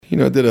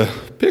I did a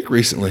pick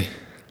recently.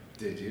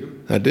 Did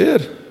you? I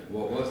did.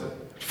 What was it?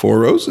 Four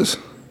Roses.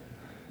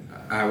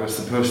 I was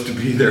supposed to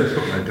be there,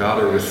 but my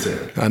daughter was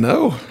sick. I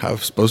know. I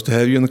was supposed to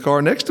have you in the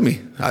car next to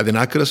me. Then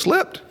I could have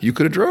slept. You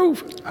could have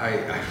drove. I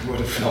would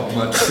have felt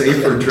much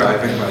safer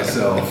driving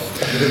myself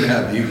than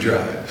have you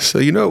drive. So,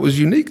 it was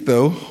unique,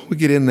 though. We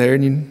get in there,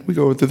 and we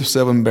go through the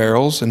 7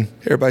 barrels, and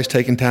everybody's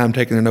taking time,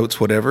 taking their notes,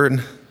 whatever,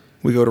 and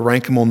we go to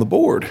rank them on the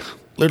board.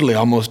 Literally,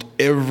 almost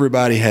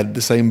everybody had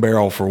the same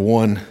barrel for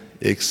one,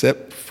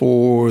 except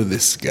for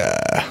this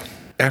guy.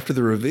 After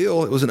the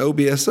reveal, it was an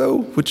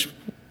OBSO, which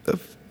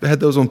I had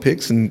those on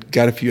picks and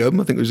got a few of them.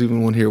 I think there's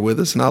even one here with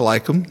us, and I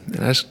like them. And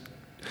I was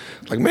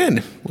like,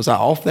 man, was I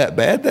off that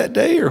bad that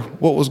day, or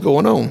what was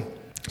going on?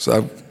 So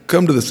I've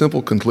come to the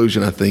simple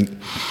conclusion, I think.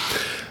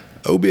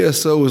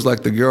 OBSO is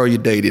like the girl you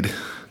dated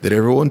that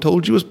everyone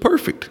told you was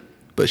perfect,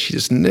 but she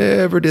just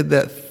never did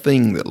that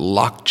thing that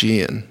locked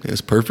you in.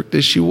 As perfect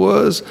as she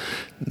was,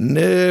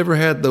 never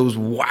had those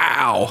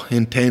wow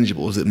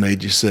intangibles that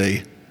made you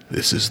say,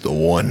 this is the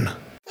one.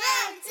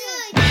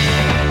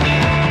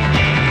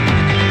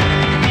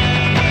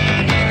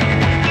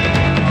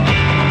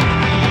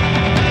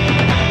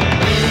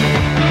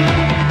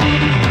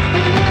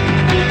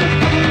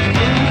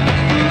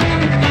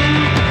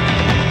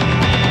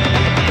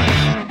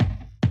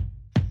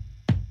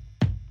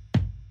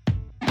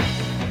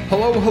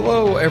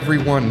 Hello,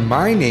 everyone.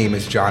 My name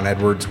is John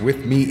Edwards.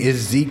 With me is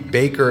Zeke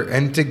Baker,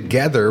 and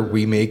together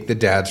we make the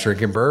Dad's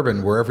Drinking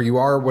Bourbon. Wherever you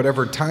are,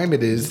 whatever time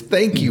it is,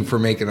 thank you for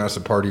making us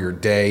a part of your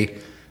day.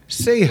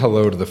 Say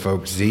hello to the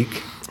folks,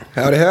 Zeke.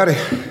 Howdy, howdy.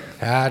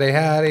 Howdy,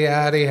 howdy,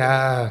 howdy,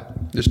 hi.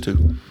 Just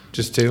two.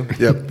 Just two?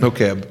 Yep, no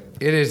cab.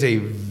 It is a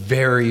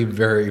very,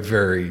 very,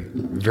 very,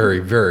 very,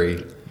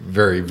 very,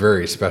 very,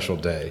 very special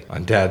day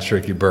on Dad's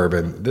Drinking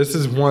Bourbon. This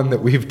is one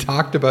that we've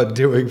talked about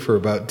doing for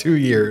about 2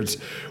 years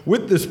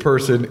with this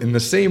person in the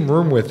same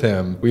room with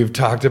him. We've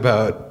talked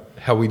about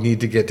how we need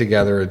to get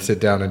together and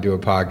sit down and do a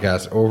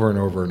podcast over and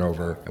over and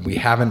over, and we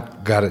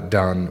haven't got it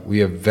done.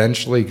 We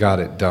eventually got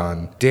it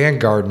done. Dan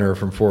Gardner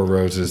from Four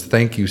Roses,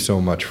 thank you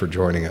so much for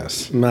joining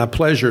us. My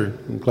pleasure.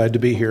 I'm glad to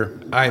be here.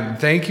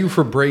 Thank you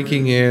for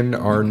breaking in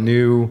our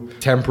new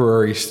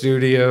temporary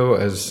studio.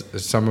 As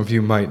some of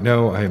you might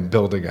know, I am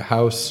building a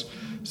house,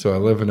 so I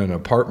live in an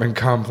apartment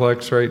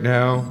complex right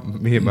now.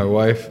 Me and my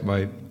wife,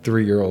 my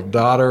 3-year-old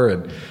daughter,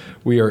 and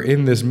we are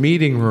in this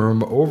meeting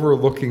room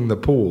overlooking the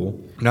pool.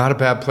 Not a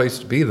bad place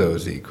to be, though,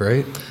 Zeke,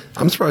 right?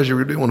 I'm surprised you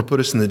didn't want to put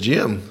us in the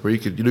gym where you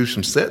could do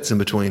some sets in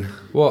between.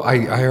 Well,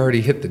 I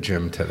already hit the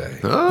gym today.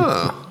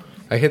 Oh.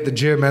 I hit the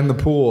gym and the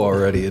pool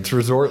already. It's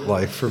resort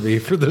life for me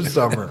for the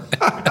summer.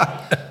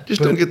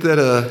 Don't get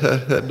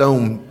that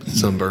dome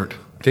sunburnt.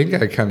 I think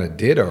I kind of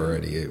did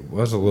already. It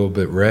was a little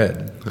bit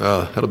red.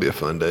 That'll be a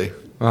fun day.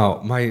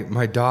 Well,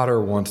 my daughter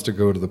wants to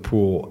go to the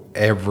pool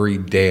every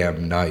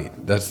damn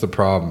night. That's the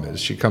problem is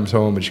she comes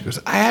home and she goes,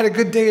 I had a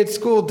good day at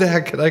school,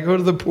 Dad. Can I go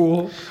to the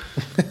pool?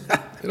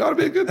 It ought to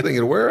be a good thing.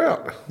 It'll wear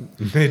out.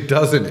 It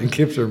doesn't. It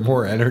gives her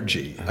more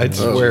energy. I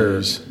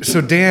swear. Geez. So,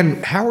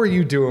 Dan, how are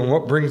you doing?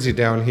 What brings you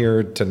down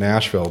here to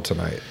Nashville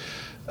tonight?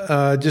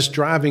 Just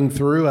driving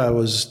through. I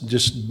was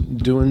just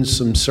doing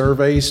some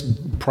surveys,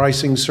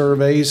 pricing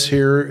surveys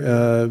here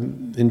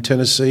in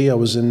Tennessee. I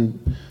was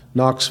in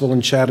Knoxville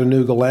and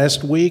Chattanooga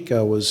last week.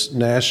 I was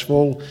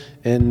Nashville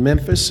and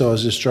Memphis, so I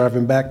was just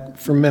driving back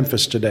from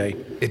Memphis today.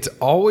 It's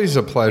always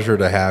a pleasure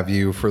to have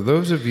you. For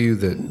those of you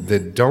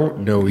that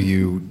don't know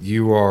you,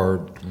 you are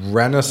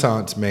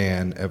Renaissance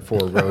man at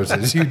Four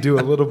Roses. You do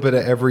a little bit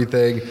of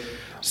everything.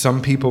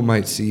 Some people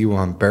might see you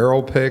on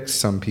barrel picks.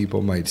 Some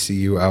people might see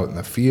you out in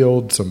the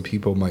field. Some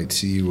people might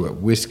see you at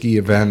whiskey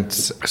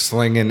events,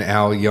 slinging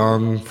Al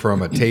Young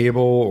from a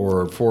table,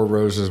 or Four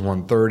Roses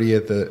 130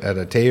 at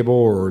a table,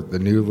 or the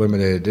new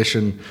limited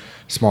edition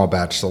Small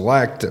Batch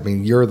Select. I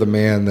mean, you're the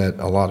man that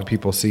a lot of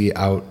people see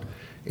out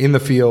in the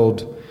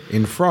field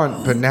in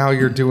front, but now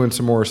you're doing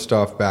some more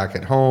stuff back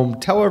at home.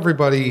 Tell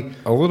everybody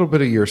a little bit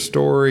of your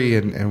story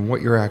and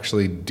what you're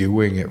actually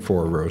doing at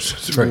Four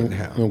Roses right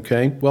now.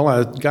 Okay. Well,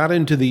 I got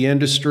into the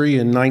industry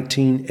in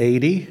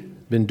 1980.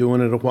 Been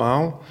doing it a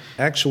while.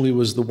 Actually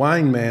was the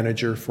wine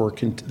manager for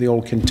the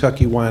old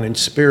Kentucky Wine and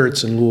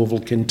Spirits in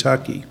Louisville,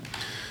 Kentucky.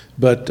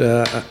 But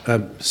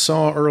I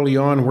saw early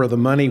on where the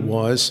money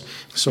was,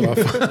 so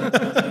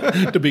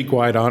to be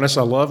quite honest,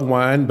 I love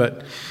wine,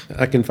 but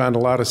I can find a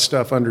lot of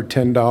stuff under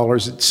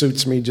 $10. It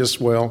suits me just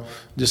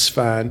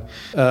fine.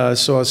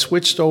 So I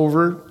switched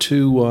over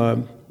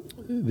to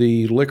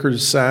the liquor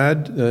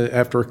side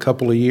after a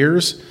couple of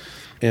years,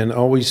 and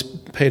always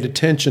paid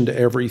attention to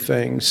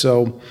everything.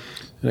 So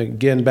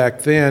again,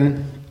 back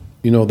then,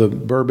 the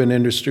bourbon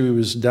industry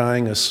was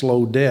dying a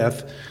slow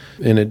death,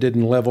 and it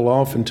didn't level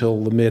off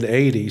until the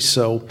mid-'80s.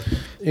 So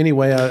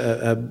anyway,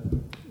 I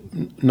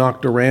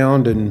knocked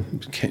around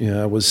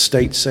and was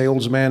state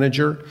sales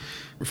manager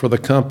for the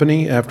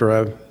company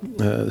after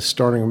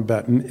starting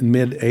about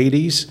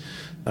mid-'80s.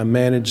 I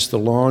managed the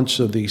launch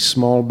of the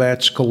Small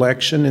Batch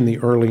Collection in the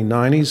early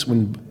 '90s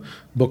when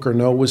Booker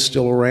Noe was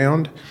still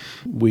around.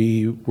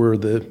 We were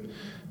the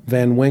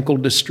Van Winkle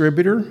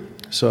distributor.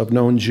 So I've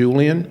known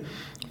Julian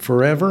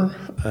forever.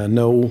 I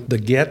know the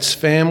Getz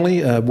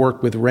family. I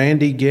worked with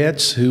Randy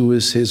Getz, who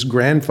is his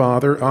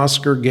grandfather.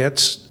 Oscar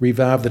Getz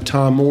revived the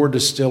Tom Moore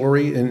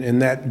distillery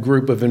and that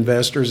group of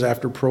investors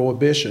after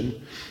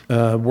Prohibition.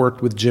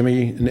 Worked with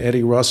Jimmy and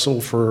Eddie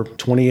Russell for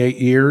 28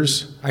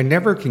 years. I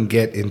never can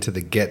get into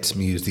the Getz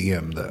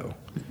Museum, though.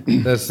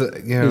 That's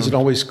Is it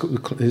always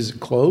is it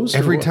closed?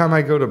 Every time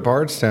I go to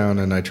Bardstown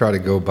and I try to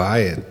go by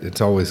it,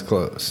 it's always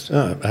closed.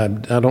 I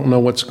don't know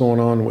what's going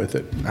on with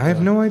it. I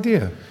have no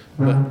idea.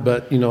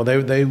 But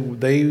they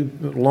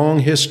long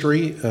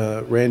history.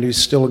 Randy's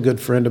still a good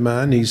friend of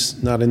mine.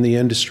 He's not in the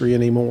industry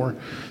anymore.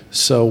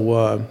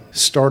 So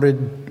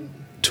started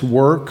to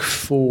work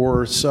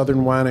for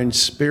Southern Wine and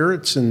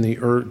Spirits in the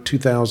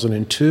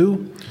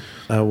 2002.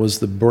 I was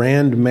the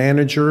brand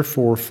manager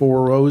for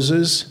Four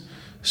Roses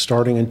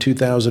starting in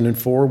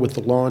 2004 with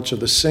the launch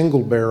of the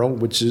single barrel,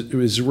 which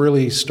was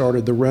really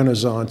started the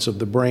renaissance of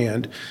the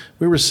brand.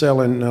 We were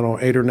selling,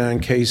 8 or 9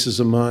 cases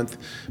a month,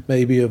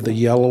 maybe of the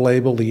yellow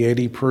label, the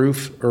 80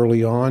 proof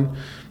early on.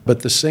 But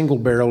the single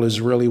barrel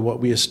is really what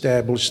we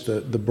established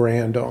the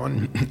brand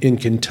on in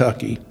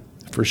Kentucky,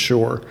 for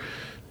sure.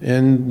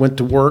 And went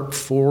to work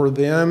for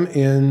them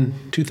in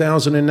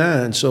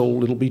 2009.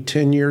 So it'll be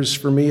 10 years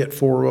for me at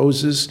Four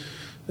Roses,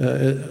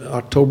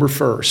 October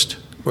 1st.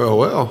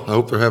 Well, I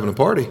hope they're having a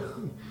party.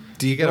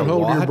 Do you get Don't a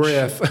hold watch? your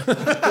breath.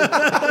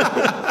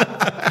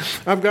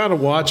 I've got a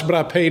watch, but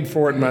I paid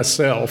for it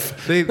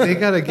myself. They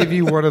got to give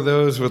you one of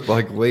those with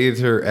like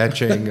laser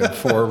etching of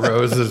Four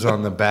Roses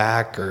on the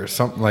back or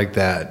something like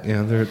that.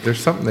 There's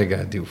something they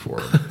got to do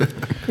for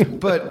it.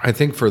 But I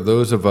think for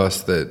those of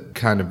us that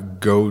kind of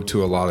go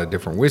to a lot of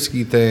different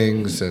whiskey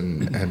things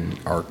and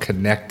are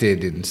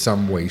connected in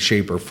some way,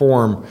 shape, or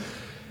form,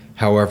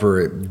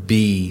 however it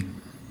be,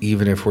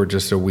 even if we're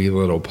just a wee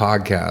little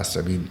podcast,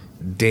 I mean,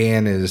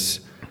 Dan is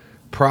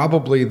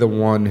probably the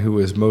one who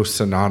is most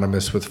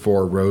synonymous with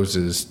Four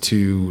Roses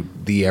to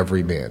the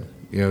everyman.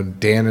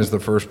 Dan is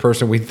the first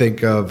person we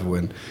think of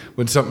when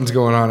something's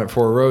going on at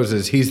Four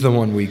Roses. He's the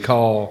one we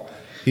call.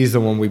 He's the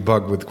one we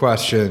bug with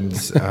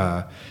questions.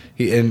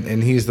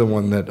 He's the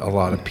one that a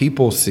lot of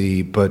people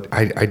see, but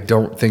I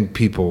don't think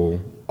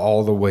people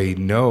all the way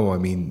know. I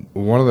mean,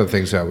 one of the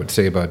things I would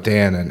say about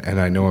Dan, and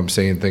I know I'm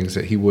saying things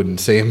that he wouldn't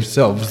say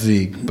himself,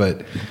 Zeke,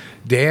 but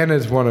Dan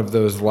is one of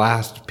those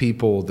last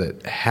people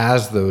that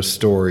has those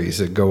stories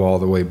that go all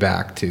the way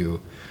back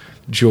to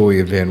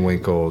Julian Van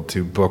Winkle,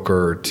 to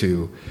Booker,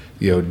 to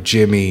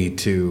Jimmy,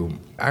 to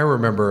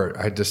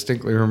I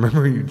distinctly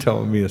remember you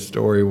telling me a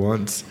story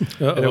once,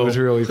 and it was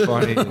really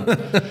funny.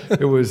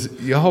 It was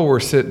y'all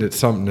were sitting at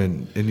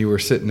something, and you were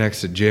sitting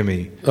next to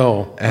Jimmy.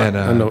 And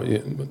I know.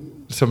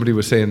 Somebody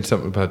was saying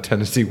something about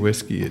Tennessee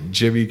whiskey, and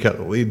Jimmy kind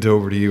of leans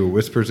over to you and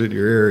whispers in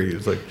your ear. He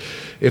was like,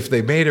 if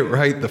they made it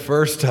right the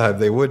first time,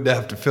 they wouldn't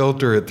have to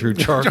filter it through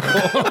charcoal.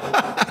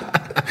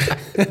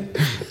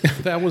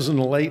 That was in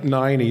the late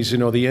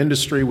 90s. The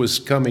industry was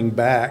coming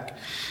back,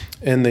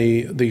 and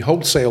the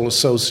Wholesale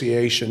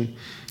Association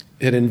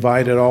had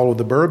invited all of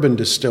the bourbon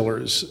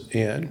distillers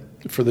in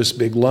for this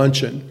big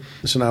luncheon.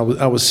 So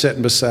I was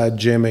sitting beside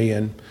Jimmy,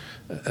 and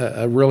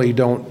I really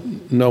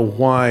don't know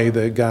why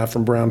the guy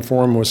from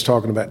Brown-Forman was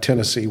talking about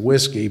Tennessee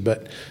whiskey,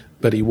 but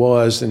he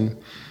was, and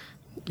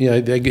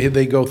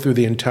they go through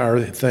the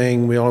entire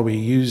thing. We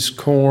use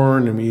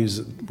corn and we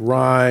use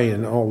rye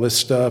and all this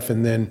stuff,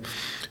 and then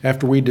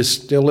after we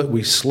distill it,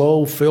 we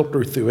slow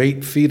filter through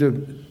 8 feet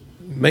of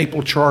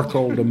maple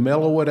charcoal to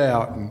mellow it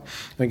out. And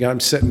I'm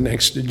sitting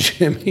next to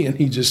Jimmy, and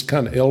he just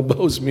kind of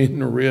elbows me in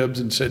the ribs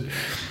and said,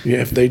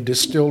 if they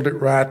distilled it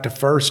right the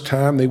first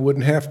time, they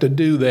wouldn't have to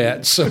do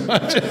that so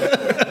much.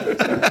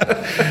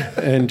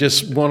 And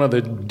just one of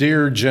the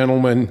dear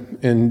gentlemen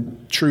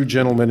and true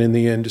gentlemen in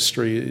the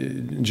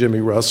industry, Jimmy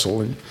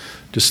Russell, and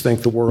just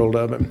think the world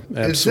of him.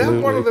 Absolutely. Is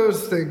that one of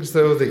those things,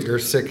 though, that you're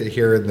sick of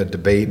hearing the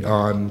debate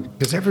on?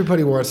 Because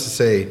everybody wants to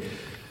say,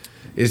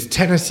 is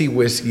Tennessee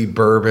whiskey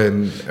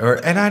bourbon,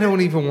 and I don't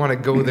even want to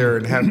go there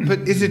and have, but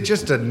is it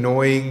just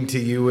annoying to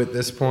you at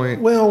this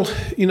point? Well,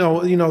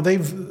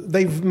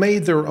 they've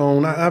made their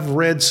own. I've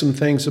read some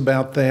things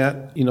about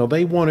that.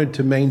 They wanted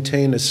to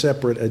maintain a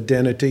separate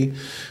identity,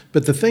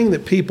 but the thing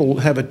that people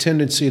have a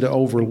tendency to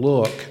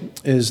overlook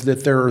is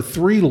that there are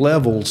 3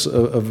 levels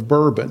of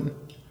bourbon.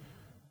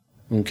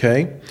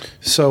 Okay,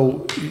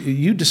 so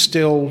you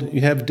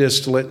have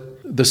distillate.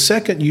 The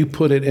second you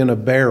put it in a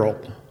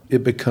barrel,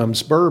 it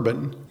becomes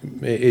bourbon.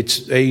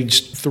 It's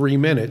aged 3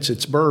 minutes,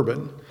 it's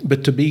bourbon.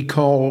 But to be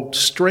called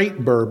straight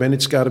bourbon,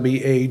 it's got to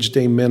be aged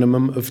a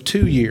minimum of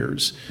 2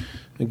 years.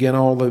 Again,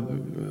 all the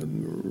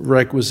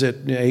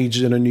requisite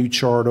aged in a new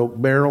charred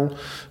oak barrel.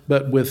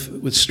 But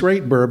with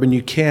straight bourbon,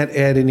 you can't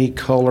add any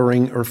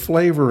coloring or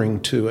flavoring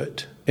to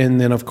it.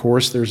 And then, of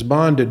course, there's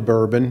bonded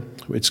bourbon.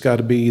 It's got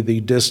to be the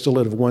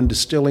distillate of 1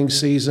 distilling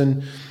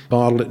season,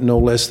 bottled at no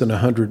less than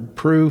 100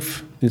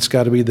 proof. It's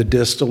got to be the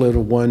distillate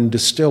of 1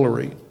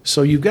 distillery.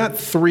 So you've got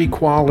 3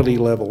 quality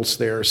levels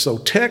there. So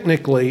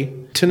technically,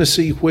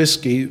 Tennessee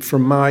whiskey,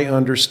 from my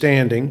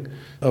understanding,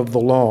 of the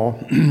law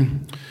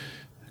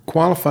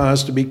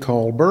qualifies to be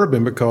called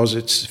bourbon because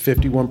it's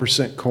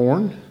 51%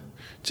 corn.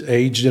 It's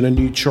aged in a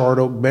new charred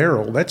oak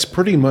barrel. That's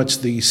pretty much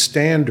the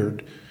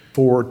standard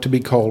for it to be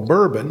called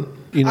bourbon.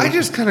 You know, I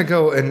just kind of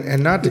go,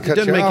 and not to cut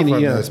you off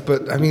on this,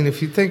 but I mean,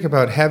 if you think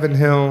about Heaven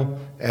Hill,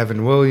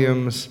 Evan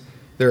Williams,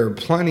 there are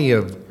plenty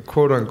of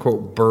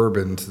quote-unquote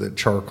bourbons that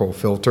charcoal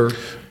filter.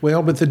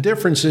 Well, but the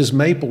difference is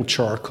maple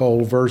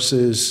charcoal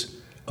versus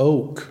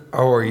oak.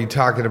 Oh, are you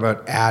talking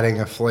about adding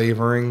a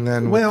flavoring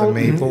then with the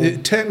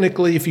maple?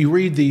 Technically, if you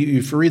read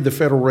the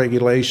federal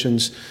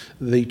regulations,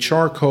 the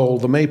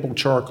maple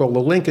charcoal, the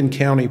Lincoln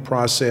County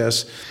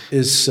process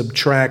is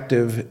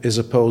subtractive as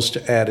opposed to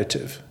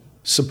additive.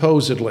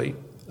 Supposedly.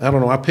 I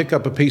don't know, I pick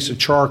up a piece of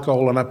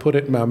charcoal and I put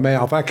it in my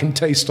mouth. I can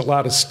taste a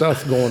lot of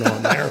stuff going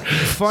on there.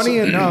 Funny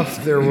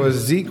enough,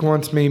 Zeke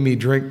once made me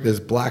drink this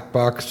black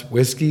box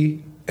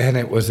whiskey, and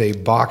it was a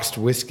boxed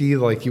whiskey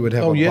like you would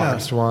have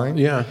boxed wine.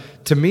 Yeah.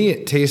 To me,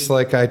 it tastes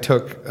like I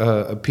took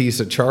a piece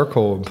of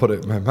charcoal and put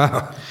it in my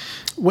mouth.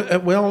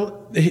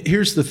 Well,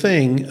 here's the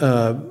thing.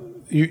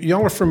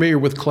 Y'all are familiar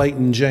with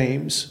Clayton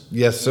James?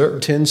 Yes, sir.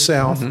 10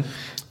 South. Mm-hmm.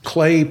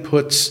 Clay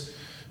puts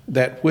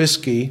that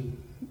whiskey,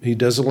 he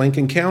does a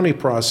Lincoln County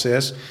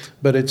process,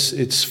 but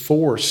it's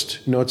forced.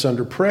 It's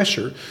under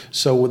pressure.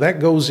 So that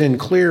goes in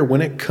clear.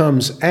 When it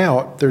comes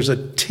out, there's a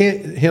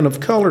hint of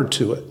color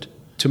to it.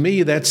 To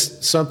me,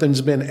 that's something's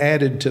been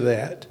added to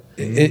that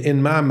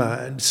in my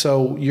mind.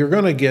 So you're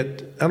going to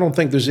get, I don't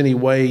think there's any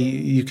way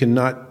you can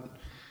not,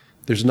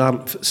 there's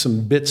not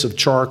some bits of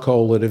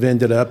charcoal that have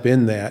ended up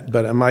in that,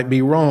 but I might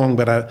be wrong,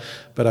 but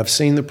I've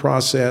seen the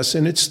process,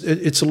 and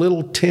it's a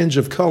little tinge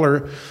of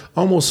color,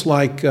 almost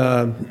like,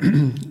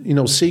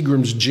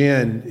 Seagram's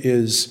gin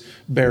is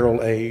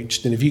barrel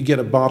aged. And if you get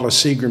a bottle of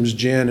Seagram's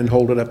gin and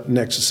hold it up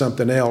next to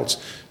something else,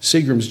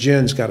 Seagram's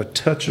gin's got a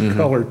touch of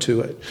color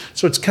to it.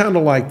 So it's kind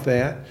of like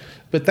that.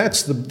 But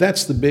that's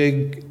the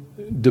big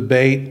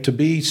debate. To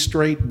be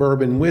straight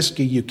bourbon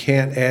whiskey, you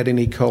can't add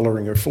any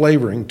coloring or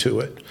flavoring to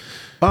it.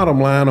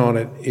 Bottom line on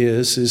it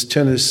is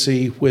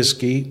Tennessee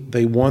whiskey.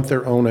 They want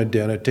their own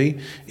identity.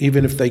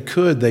 Even if they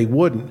could, they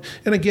wouldn't.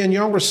 And again,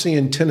 y'all are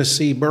seeing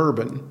Tennessee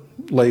bourbon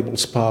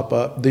labels pop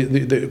up.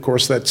 Of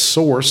course, that's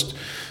sourced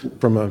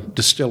from a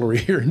distillery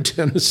here in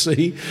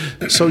Tennessee.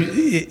 So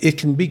it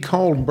can be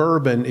called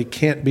bourbon. It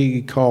can't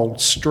be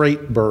called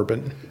straight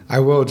bourbon. I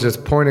will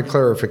just point of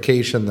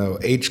clarification, though.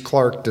 H.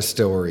 Clark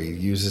Distillery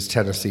uses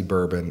Tennessee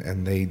bourbon,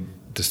 and they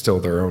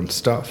distill their own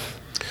stuff.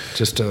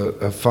 Just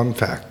a fun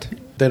fact.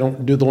 They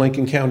don't do the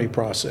Lincoln County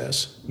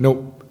process.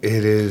 Nope.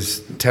 It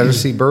is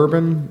Tennessee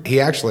bourbon. He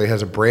actually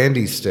has a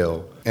brandy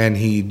still, and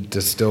he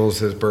distills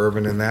his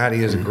bourbon in that.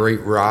 He has a great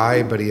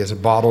rye, but he has a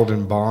bottled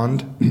and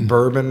bond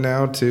bourbon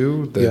now,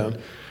 too.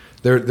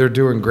 They're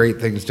doing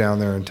great things down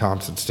there in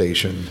Thompson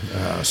Station.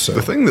 So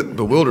the thing that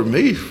bewildered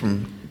me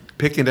from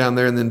picking down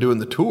there and then doing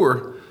the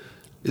tour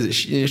is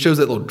it shows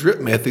that little drip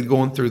method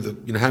going through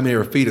the, how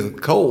many feet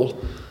of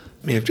coal.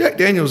 I mean, if Jack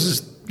Daniel's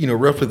is,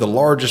 roughly the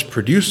largest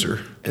producer,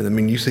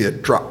 and you see a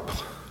drop.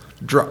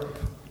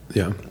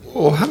 Yeah.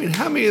 Well,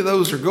 how many of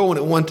those are going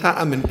at one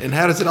time, and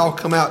how does it all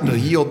come out to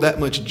yield that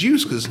much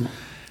juice? Because,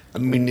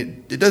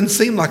 it doesn't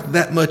seem like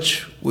that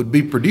much would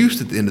be produced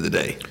at the end of the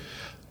day.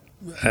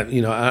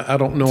 I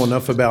don't know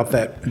enough about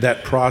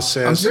that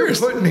process. I'm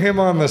serious. You're putting him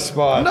on the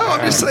spot. No,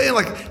 I'm just saying,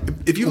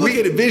 if you look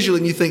at it visually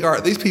and you think, all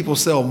right, these people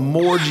sell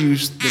more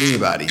juice than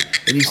anybody,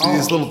 and you see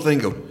this little thing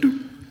go, doop.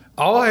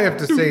 All I have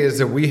to say is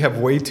that we have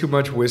way too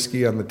much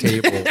whiskey on the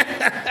table.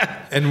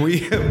 And we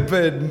have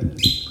been,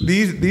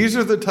 these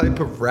are the type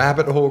of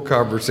rabbit hole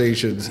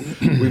conversations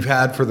we've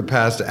had for the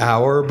past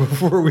hour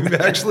before we've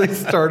actually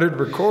started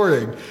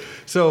recording.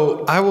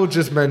 So I will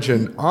just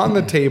mention, on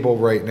the table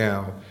right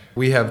now,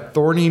 we have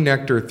Thorny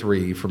Nectar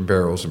 3 from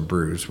Barrels and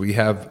Brews. We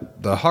have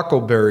the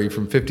Huckleberry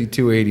from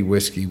 5280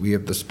 Whiskey. We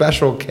have the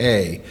Special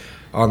K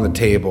on the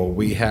table.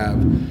 We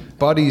have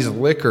Buddy's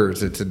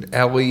Liquors. It's an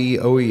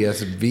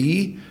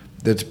LEOESV.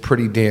 That's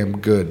pretty damn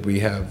good.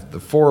 We have the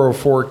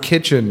 404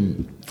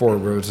 Kitchen Four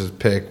Roses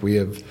pick. We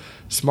have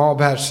Small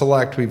Batch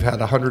Select. We've had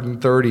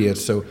 130th.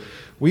 So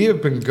we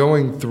have been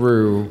going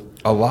through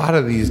a lot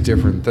of these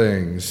different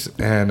things.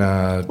 And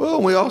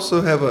we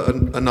also have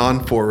a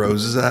non-Four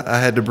Roses. I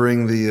had to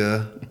bring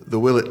the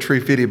Willett Tree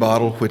Fitty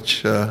bottle,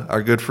 which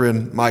our good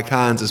friend Mike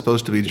Hines is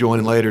supposed to be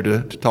joining later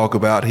to talk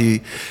about.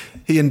 He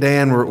and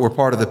Dan were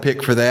part of the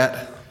pick for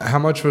that. How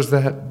much was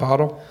that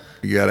bottle?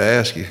 You got to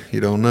ask you. You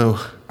don't know.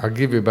 I'll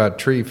give you about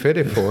Tree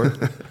Fitty for it.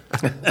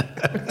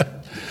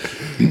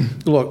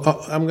 Look,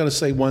 I'm going to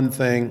say one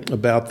thing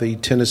about the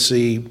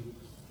Tennessee,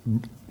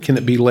 can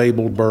it be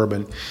labeled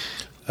bourbon?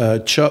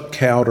 Chuck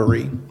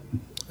Cowdery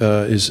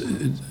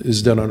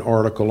has done an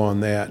article on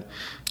that,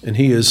 and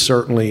he is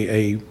certainly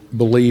a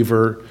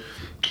believer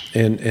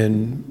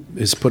and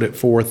has put it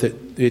forth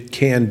that it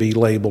can be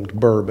labeled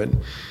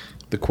bourbon.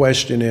 The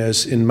question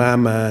is, in my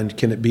mind,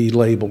 can it be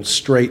labeled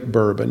straight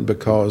bourbon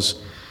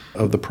because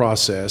of the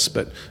process?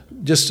 But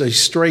just a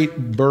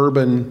straight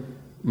bourbon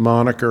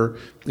moniker,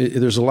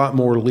 there's a lot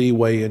more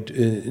leeway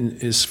in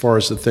as far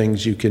as the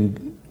things you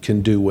can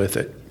can do with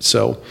it.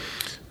 So,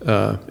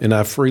 and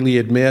I freely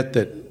admit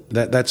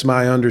that's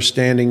my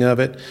understanding of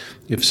it.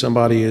 If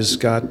somebody has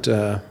got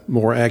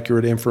more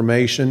accurate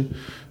information,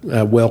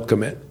 I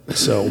welcome it.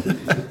 So,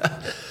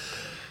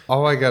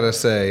 all I gotta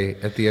say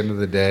at the end of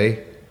the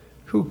day,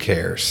 who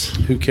cares?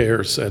 Who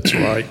cares? That's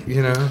right.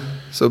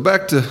 So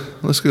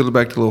let's go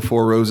back to Little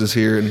Four Roses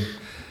here, and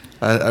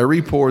I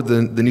re-poured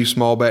the new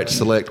small batch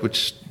select,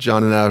 which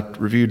John and I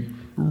reviewed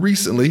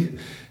recently,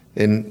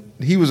 and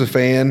he was a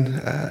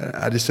fan.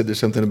 I just said there's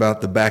something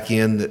about the back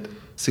end that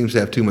seems to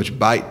have too much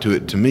bite to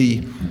it. To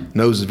me,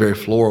 nose is very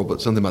floral, but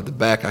something about the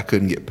back I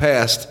couldn't get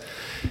past.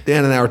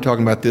 Dan and I were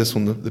talking about this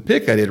on the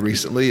pick I did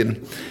recently,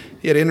 and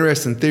he had an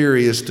interesting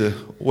theory as to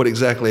what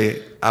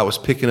exactly I was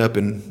picking up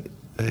in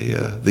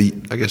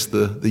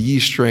the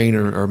yeast strain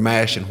or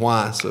mash and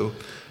why. So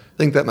I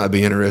think that might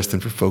be interesting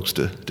for folks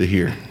to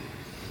hear.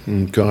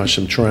 Gosh,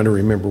 I'm trying to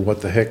remember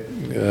what the heck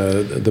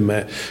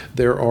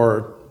there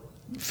are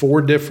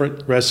 4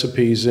 different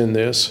recipes in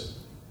this.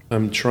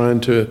 I'm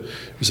trying to.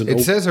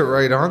 It says it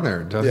right on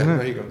there, doesn't it?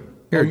 There you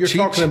go. You're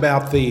talking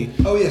about the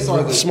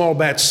the small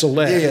batch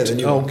select. Yeah, the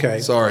new one. Okay.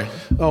 Sorry.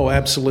 Oh,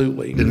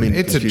 absolutely. Didn't mean to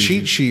It's a confuse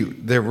cheat you.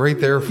 sheet. They're right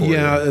there for you.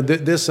 Yeah,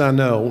 this I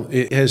know.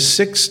 It has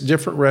 6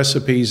 different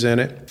recipes in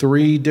it,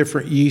 3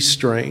 different yeast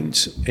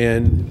strains,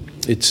 and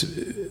it's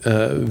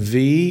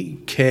V,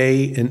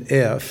 K, and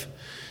F.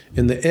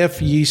 And the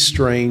F yeast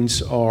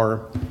strains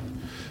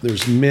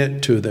there's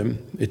mint to them.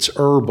 It's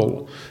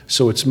herbal,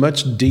 so it's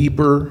much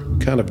deeper,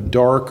 kind of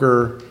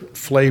darker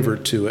flavor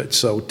to it.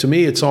 So to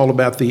me, it's all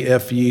about the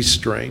F yeast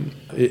strain.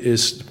 It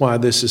is why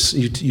this is,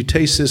 you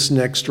taste this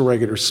next to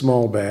regular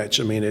small batch.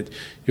 I mean,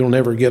 you'll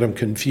never get them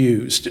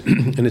confused.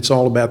 And it's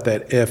all about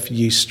that F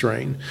yeast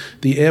strain.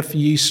 The F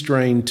yeast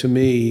strain to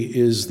me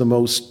is the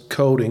most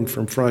coating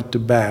from front to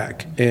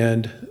back.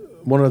 And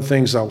one of the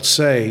things I'll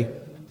say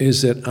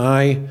is that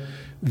I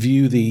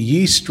view the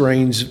yeast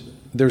strains,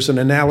 there's an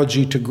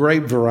analogy to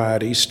grape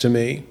varieties to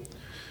me.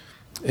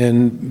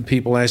 And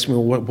people ask me,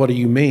 well, what do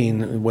you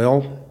mean?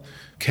 Well,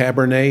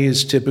 Cabernet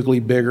is typically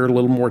bigger, a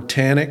little more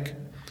tannic.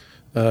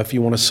 If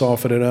you want to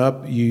soften it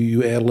up,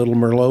 you add a little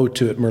Merlot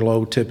to it.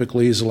 Merlot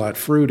typically is a lot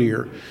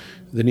fruitier.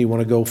 Then you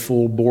want to go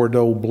full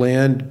Bordeaux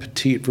blend,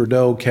 Petit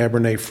Verdot,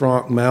 Cabernet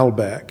Franc,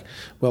 Malbec.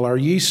 Well, our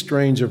yeast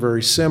strains are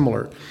very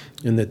similar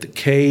in that the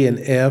K and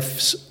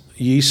F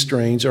yeast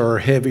strains are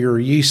heavier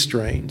yeast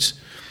strains.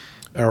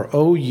 Our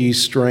O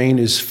yeast strain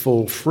is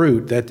full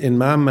fruit. That, in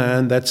my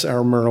mind, that's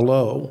our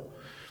Merlot.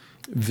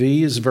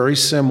 V is very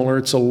similar.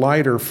 It's a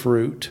lighter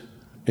fruit.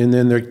 And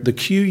then the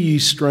Q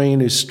yeast strain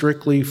is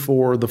strictly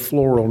for the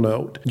floral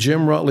note.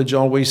 Jim Rutledge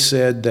always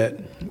said that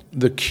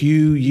the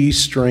Q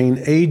yeast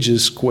strain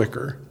ages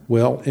quicker.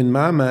 Well, in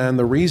my mind,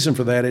 the reason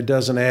for that, it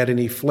doesn't add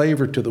any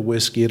flavor to the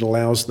whiskey. It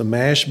allows the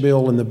mash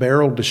bill and the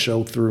barrel to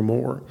show through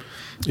more.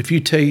 If you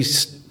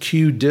taste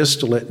Q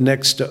distillate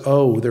next to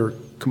O, they're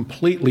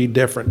completely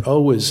different.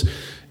 O is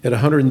at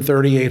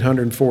 138,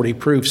 140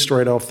 proof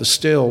straight off the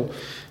still.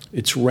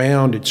 It's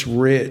round, it's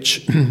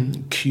rich.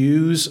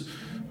 Q's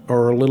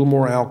are a little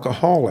more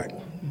alcoholic.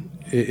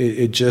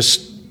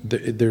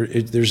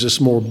 There's just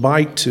more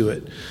bite to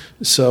it.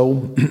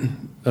 So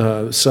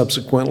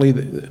subsequently,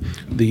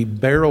 the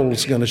barrel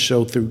is going to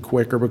show through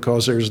quicker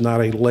because there's not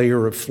a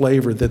layer of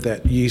flavor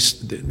that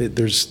yeast,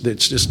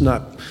 it's just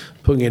not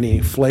putting any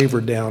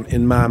flavor down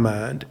in my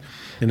mind.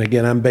 And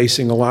again, I'm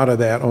basing a lot of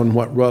that on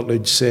what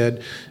Rutledge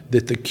said,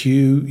 that the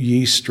Q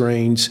yeast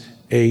strains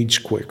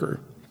age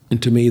quicker.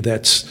 And to me,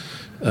 that's,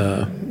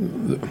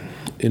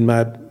 in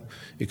my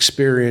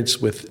experience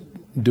with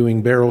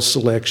doing barrel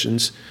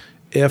selections,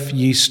 F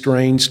yeast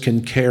strains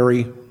can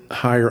carry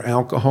higher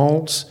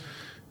alcohols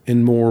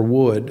and more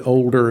wood,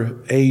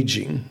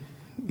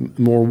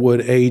 more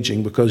wood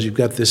aging, because you've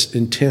got this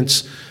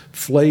intense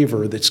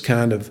flavor that's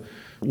kind of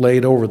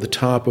laid over the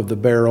top of the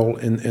barrel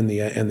and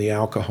the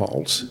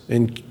alcohols.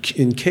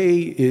 And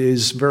K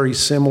is very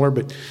similar,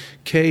 but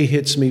K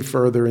hits me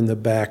further in the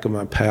back of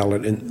my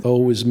palate, and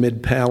O is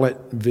mid-palate,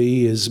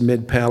 V is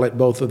mid-palate.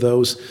 Both of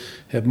those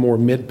have more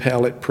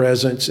mid-palate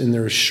presence, and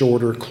they're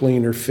shorter,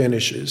 cleaner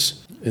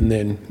finishes. And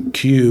then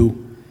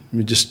Q,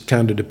 it just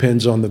kind of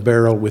depends on the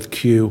barrel with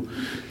Q.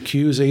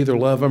 Q's either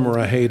love them or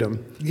I hate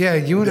them. Yeah,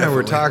 you and I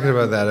were talking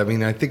about that. I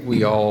mean, I think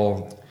we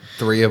all,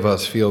 3 of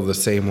us, feel the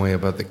same way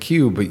about the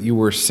Q, but you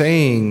were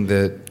saying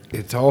that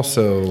it's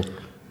also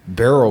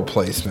barrel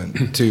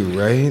placement too,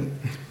 right?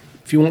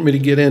 If you want me to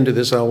get into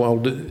this, I'll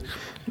do.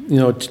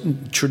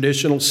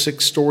 Traditional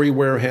 6-story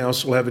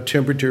warehouse will have a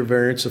temperature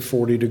variance of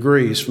 40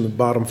 degrees from the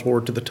bottom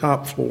floor to the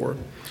top floor.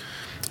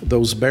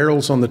 Those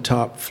barrels on the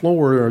top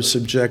floor are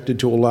subjected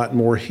to a lot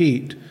more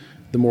heat.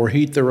 The more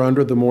heat they're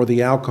under, the more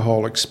the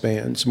alcohol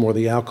expands. The more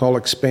the alcohol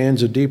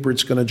expands, the deeper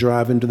it's going to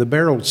drive into the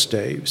barrel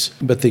staves.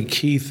 But the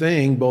key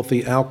thing, both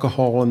the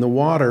alcohol and the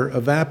water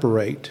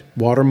evaporate.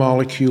 Water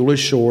molecule is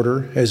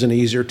shorter, has an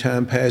easier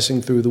time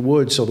passing through the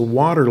wood, so the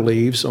water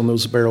leaves on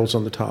those barrels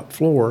on the top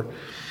floor.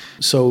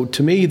 So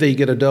to me, they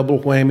get a double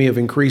whammy of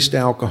increased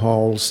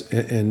alcohols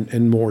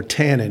and more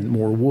tannin,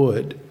 more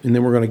wood. And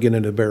then we're going to get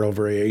into barrel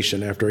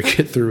variation after I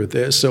get through with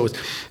this. So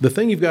the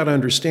thing you've got to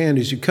understand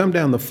is you come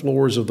down the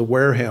floors of the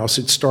warehouse,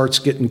 it starts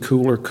getting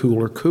cooler,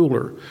 cooler,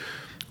 cooler.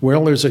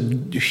 Well, there's a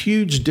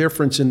huge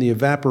difference in the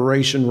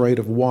evaporation rate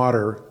of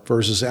water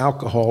versus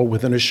alcohol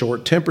within a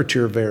short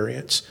temperature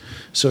variance.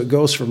 So it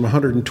goes from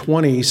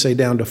 120, say,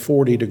 down to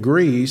 40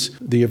 degrees.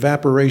 The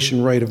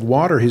evaporation rate of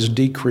water has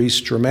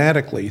decreased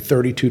dramatically,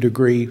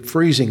 32-degree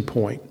freezing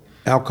point.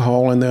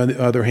 Alcohol, on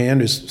the other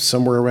hand, is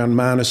somewhere around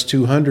minus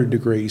 200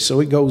 degrees. So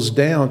it goes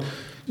down,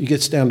 it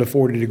gets down to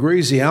 40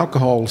 degrees. The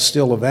alcohol is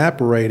still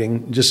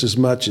evaporating just as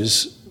much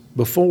as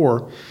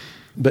before.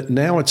 But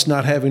now it's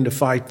not having to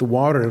fight the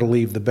water to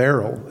leave the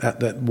barrel.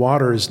 That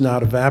water is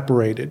not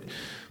evaporated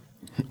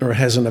or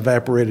hasn't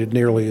evaporated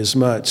nearly as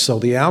much. So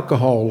the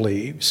alcohol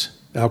leaves.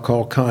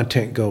 Alcohol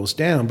content goes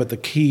down. But the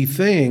key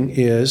thing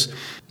is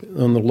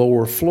on the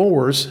lower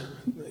floors,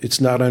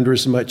 it's not under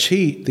as much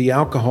heat. The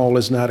alcohol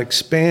is not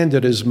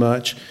expanded as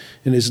much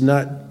and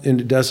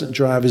it doesn't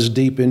drive as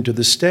deep into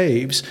the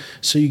staves.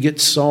 So you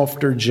get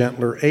softer,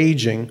 gentler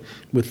aging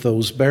with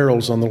those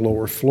barrels on the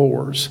lower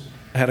floors.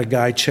 I had a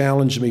guy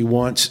challenge me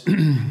once.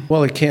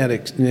 Well, it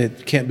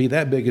can't be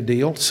that big a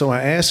deal. So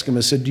I asked him,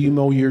 I said, do you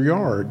mow your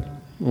yard?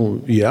 Oh,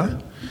 yeah.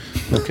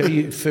 Okay,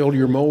 you fill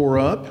your mower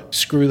up,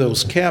 screw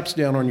those caps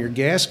down on your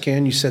gas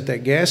can, you set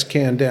that gas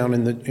can down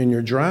in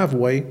your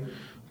driveway.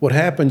 What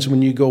happens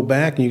when you go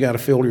back and you got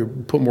to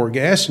put more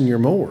gas in your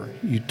mower?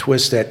 You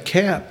twist that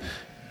cap,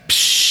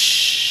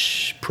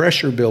 psh,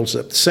 pressure builds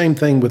up. The same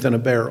thing within a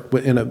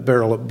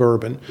barrel of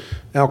bourbon.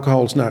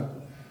 Alcohol's not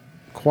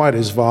quite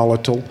as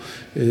volatile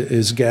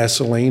as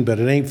gasoline, but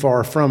it ain't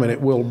far from it.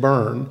 It will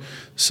burn.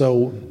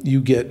 So you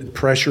get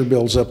pressure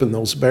builds up in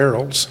those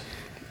barrels.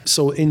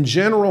 So in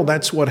general,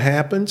 that's what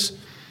happens.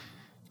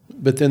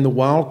 But then the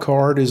wild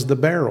card is the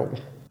barrel.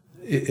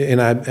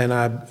 And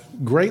I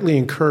greatly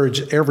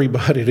encourage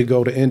everybody to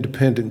go to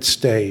Independent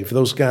Stave.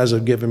 Those guys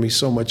have given me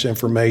so much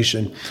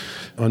information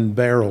on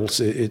barrels.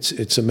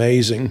 It's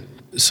amazing.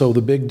 So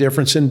the big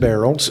difference in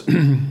barrels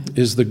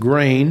is the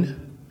grain.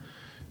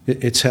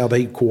 It's how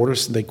they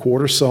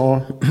quarter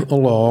saw a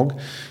log,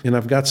 and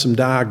I've got some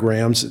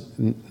diagrams.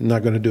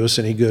 Not going to do us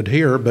any good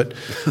here, but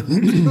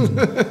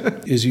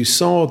as you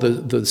saw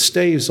the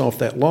staves off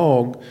that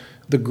log,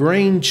 the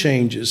grain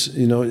changes.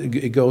 You know,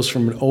 it goes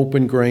from an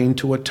open grain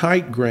to a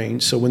tight grain.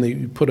 So when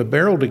you put a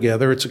barrel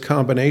together, it's a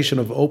combination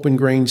of open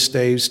grain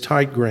staves,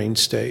 tight grain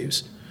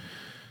staves.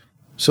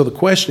 So the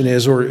question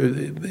is, or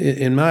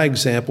in my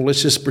example,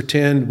 let's just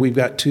pretend we've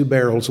got two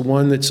barrels,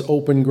 one that's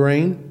open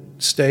grain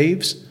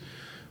staves,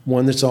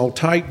 one that's all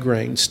tight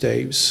grain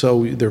staves.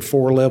 So there are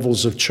 4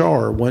 levels of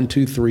char, 1,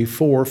 2, 3,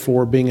 4,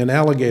 4 being an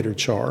alligator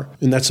char.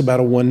 And that's about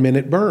a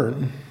 1-minute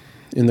burn.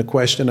 And the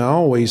question I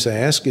always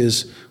ask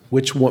is,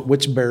 which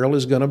barrel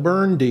is going to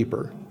burn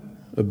deeper?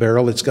 A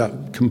barrel that's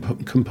got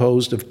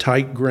composed of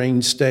tight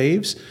grain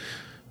staves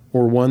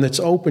or one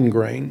that's open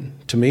grain?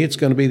 To me, it's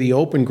going to be the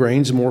open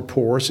grain's more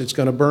porous. It's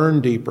going to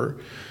burn deeper.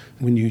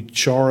 When you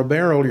char a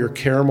barrel, you're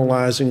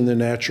caramelizing the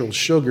natural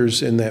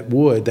sugars in that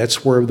wood.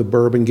 That's where the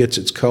bourbon gets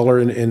its color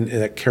and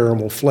that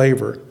caramel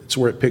flavor. It's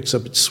where it picks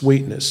up its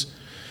sweetness.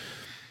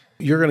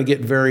 You're going to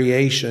get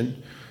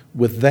variation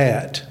with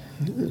that.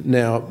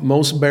 Now,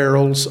 most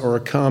barrels are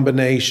a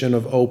combination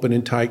of open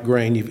and tight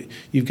grain.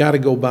 You've got to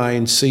go by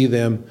and see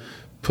them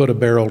put a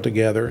barrel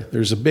together.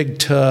 There's a big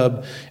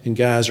tub, and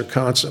guys are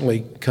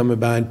constantly coming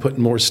by and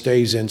putting more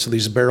staves in. So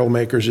these barrel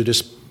makers are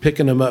just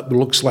picking them up. It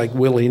looks like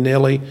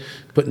willy-nilly,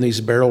 putting these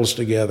barrels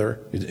together.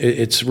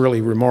 It's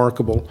really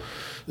remarkable.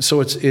 So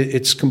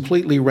it's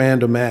completely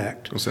random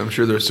act. So I'm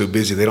sure they're so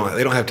busy they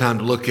don't have time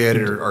to look at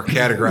it or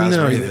categorize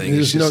or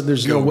anything.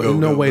 There's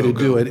no way to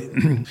do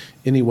it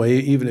anyway,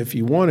 even if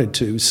you wanted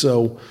to.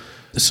 So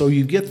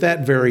you get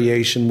that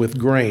variation with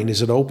grain.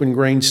 Is it open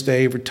grain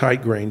stave or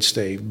tight grain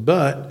stave?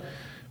 But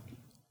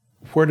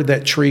where did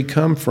that tree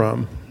come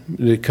from?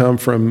 Did it come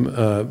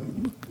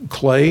from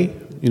clay,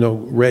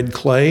 red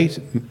clay,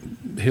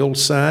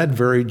 hillside,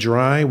 very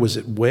dry? Was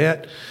it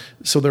wet?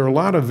 So there are a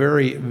lot of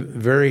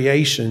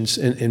variations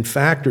and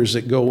factors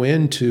that go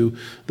into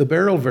the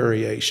barrel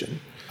variation.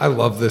 I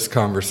love this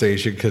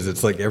conversation because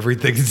it's like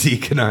everything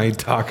Zeke and I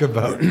talk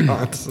about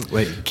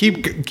constantly.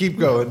 Keep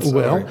going. Sorry.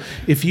 Well,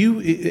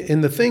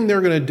 and the thing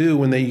they're going to do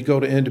when they go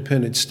to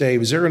Independent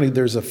Stave is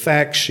there's a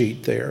fact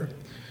sheet there.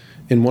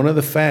 And one of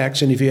the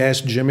facts, and if you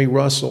ask Jimmy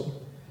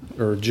Russell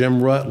or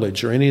Jim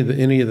Rutledge or any of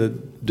the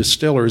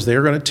distillers,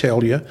 they're going to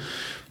tell you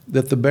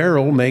that the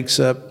barrel makes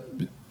up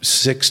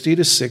 60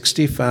 to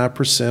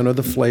 65% of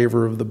the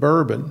flavor of the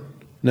bourbon.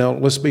 Now,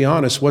 let's be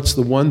honest, what's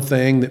the one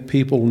thing that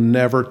people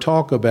never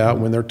talk about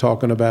when they're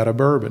talking about a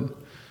bourbon?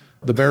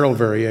 The barrel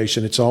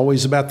variation. It's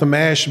always about the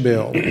mash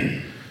bill.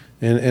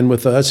 And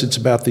with us, it's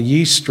about the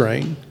yeast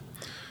strain.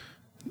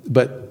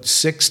 But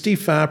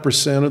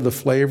 65% of the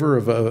flavor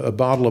of a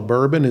bottle of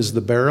bourbon is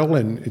the barrel,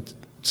 and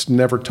it's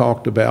never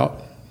talked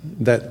about.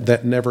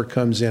 That never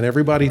comes in.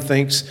 Everybody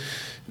thinks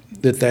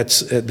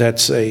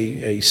that's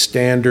a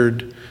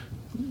standard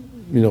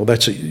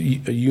that's a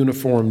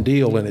uniform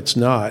deal, and it's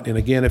not. And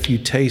again, if you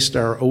taste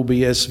our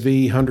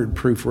OBSV 100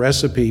 proof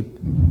recipe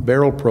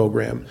barrel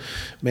program,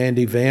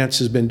 Mandy Vance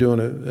has been doing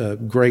a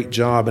great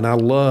job. And I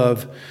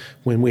love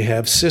when we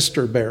have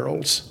sister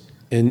barrels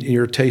and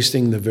you're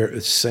tasting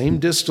the same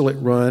distillate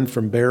run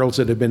from barrels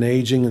that have been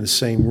aging in the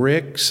same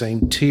rick,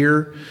 same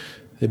tier.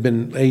 They've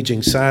been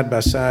aging side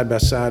by side by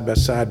side by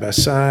side by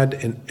side,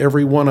 and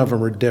every one of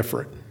them are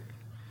different.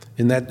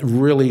 And that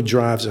really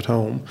drives it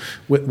home.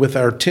 With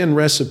our 10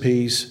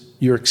 recipes,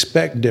 you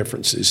expect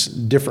differences,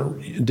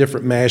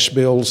 different mash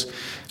bills,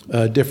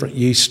 different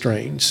yeast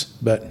strains.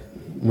 But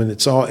when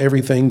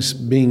everything's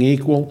being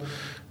equal,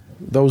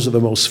 those are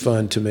the most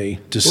fun to me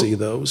to see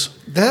those.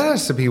 That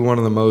has to be one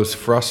of the most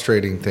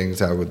frustrating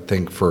things, I would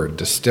think, for a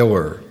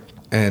distiller.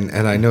 And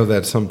I know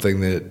that's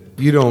something that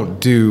you don't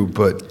do,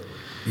 but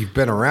you've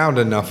been around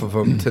enough of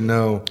them to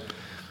know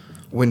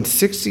when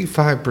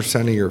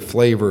 65% of your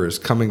flavor is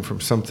coming from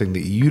something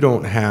that you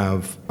don't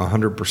have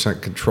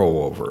 100%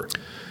 control over.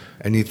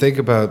 And you think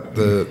about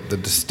the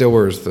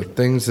distillers, the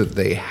things that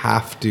they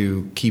have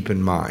to keep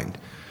in mind.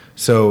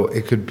 So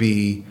it could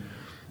be,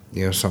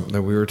 something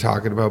that we were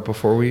talking about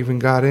before we even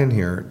got in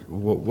here.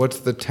 What's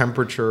the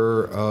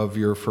temperature of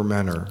your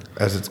fermenter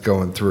as it's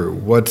going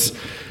through?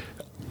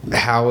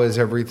 How is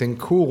everything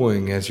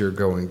cooling as you're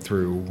going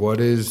through?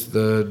 What is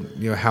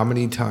how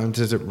many times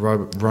is it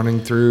running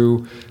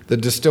through the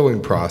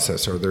distilling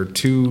process? Are there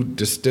 2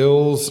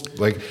 distills,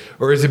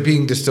 or is it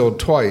being distilled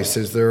twice?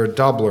 Is there a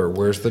doubler?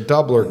 Where's the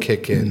doubler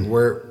kick in?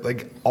 Where,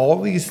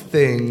 all these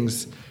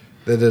things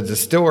that a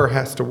distiller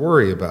has to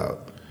worry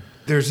about.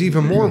 There's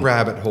even more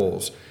rabbit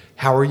holes.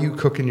 How are you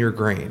cooking your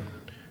grain?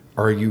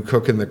 Are you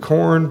cooking the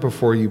corn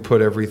before you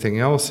put everything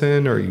else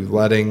in? Are you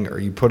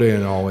putting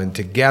it all in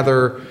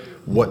together?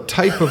 What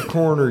type of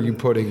corn are you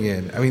putting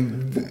in? I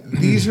mean,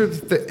 these are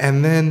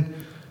and then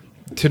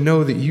to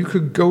know that you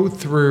could go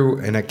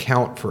through and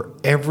account for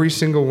every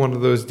single one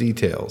of those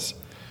details,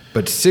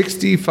 but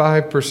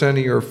 65% of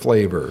your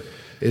flavor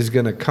is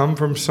going to come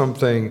from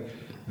something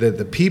that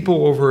the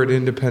people over at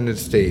Independent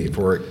Stave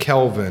or at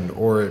Kelvin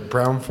or at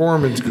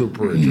Brown-Forman's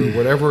cooperage or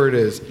whatever it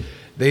is,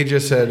 they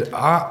just said,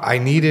 I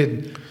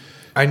needed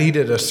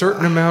a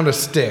certain amount of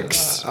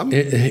sticks.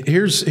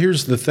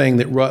 Here's the thing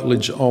that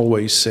Rutledge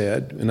always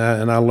said, and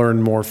I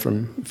learned more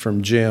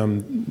from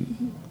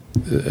Jim.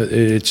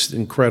 It's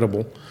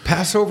incredible.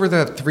 Pass over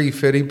that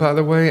 350, by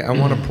the way. I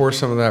want to pour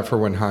some of that for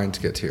when Heinz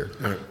gets here.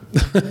 All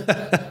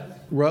right.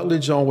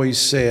 Rutledge always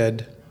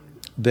said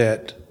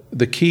that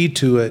the key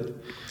to it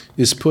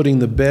is putting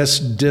the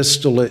best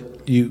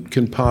distillate you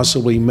can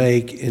possibly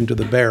make into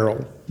the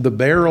barrel. The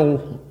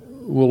barrel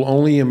will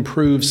only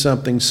improve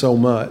something so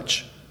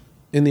much.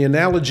 And the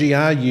analogy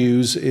I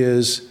use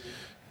is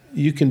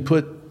you can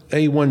put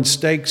A1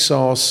 steak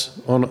sauce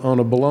on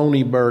a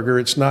bologna burger.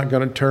 It's not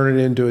going to turn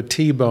it into a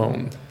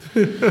T-bone.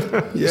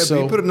 But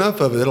you put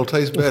enough of it, it'll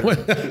taste better.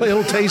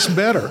 It'll taste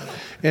better.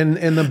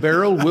 And the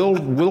barrel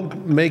will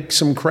make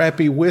some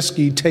crappy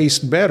whiskey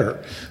taste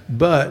better.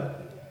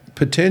 But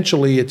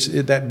potentially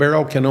that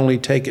barrel can only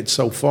take it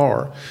so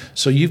far.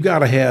 So you've got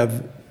to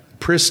have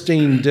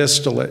pristine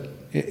distillate.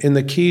 And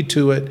the key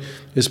to it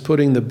is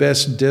putting the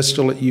best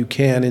distillate you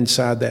can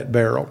inside that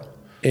barrel.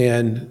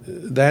 And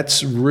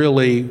that's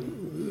really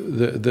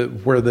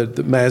where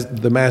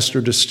the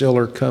master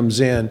distiller comes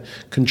in,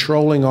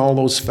 controlling all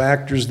those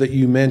factors that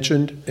you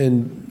mentioned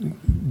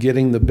and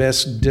getting the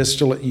best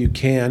distillate you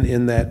can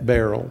in that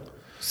barrel.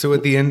 So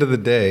at the end of the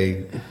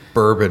day,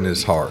 bourbon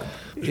is hard.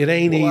 It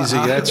ain't easy,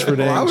 that's for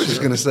damn I was just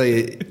going to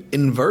say,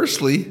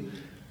 inversely,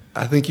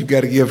 I think you've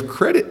got to give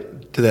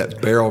credit to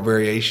that barrel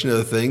variation of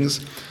the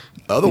things.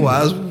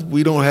 Otherwise,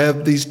 we don't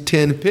have these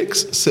 10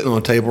 picks sitting on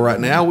the table right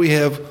now. We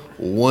have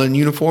one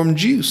uniform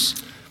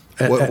juice.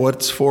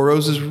 What's Four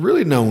Roses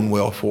really known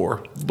well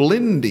for?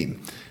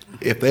 Blending.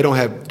 If they don't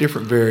have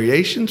different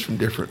variations from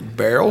different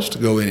barrels to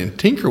go in and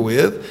tinker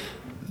with,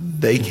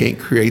 they can't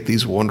create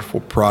these wonderful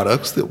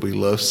products that we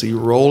love to see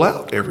roll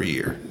out every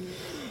year.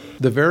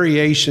 The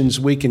variations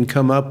we can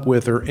come up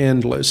with are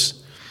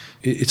endless.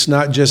 It's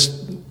not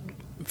just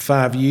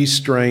 5 yeast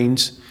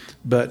strains,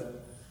 but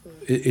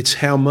it's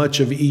how much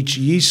of each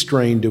yeast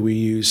strain do we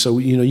use. So,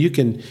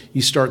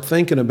 you start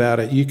thinking about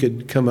it, you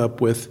could come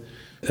up with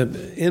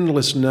an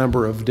endless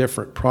number of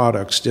different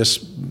products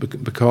just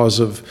because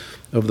of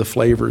the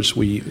flavors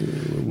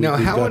we've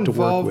got to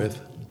work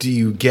with. Do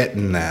you get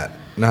in that?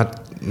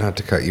 Not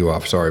to cut you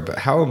off, sorry, but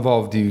how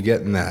involved do you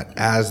get in that?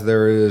 As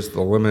there is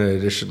the limited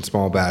edition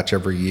small batch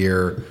every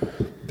year,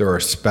 there are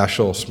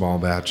special small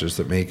batches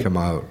that may come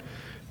out.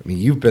 I mean,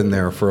 you've been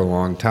there for a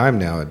long time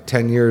now.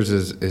 10 years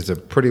is a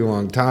pretty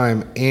long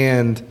time,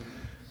 and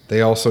they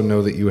also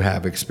know that you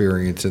have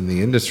experience in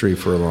the industry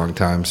for a long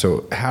time.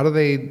 So how do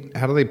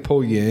they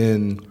pull you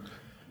in?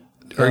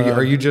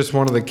 Are you just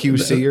one of the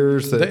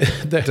QCers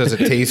that does it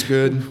taste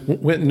good?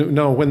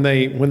 When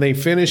they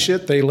finish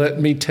it, they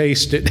let me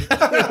taste it.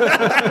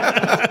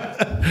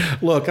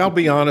 Look, I'll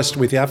be honest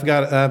with you. I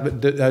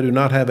do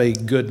not have a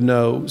good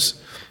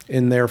nose.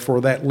 and therefore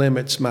that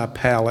limits my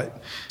palate.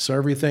 So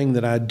everything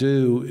that I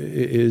do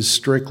is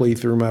strictly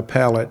through my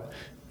palate,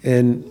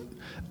 and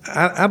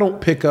I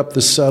don't pick up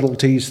the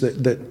subtleties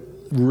that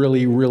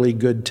really, really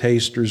good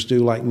tasters do,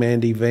 like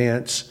Mandy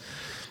Vance.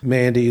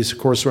 Mandy, of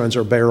course, runs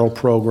our barrel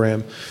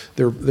program.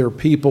 There are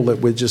people that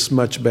with just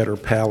much better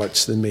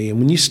palates than me. And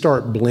when you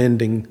start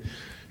blending,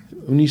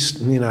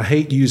 I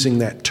hate using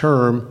that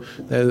term.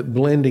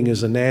 Blending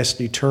is a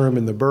nasty term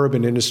in the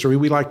bourbon industry.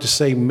 We like to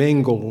say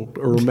mingled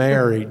or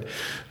married.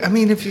 I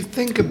mean, if you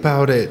think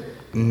about it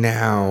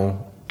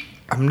now,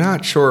 I'm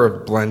not sure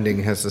if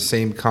blending has the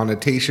same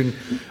connotation,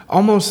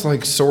 almost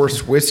like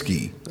source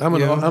whiskey. I'm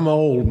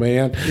old,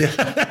 man.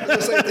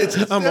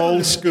 I'm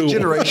old school.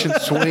 Generation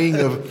swing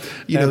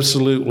of,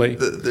 absolutely.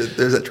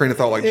 There's that train of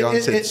thought, like John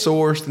said,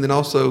 sourced, and then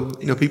also,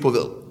 people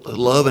that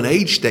love an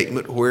age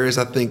statement, whereas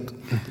I think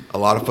a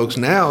lot of folks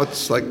now,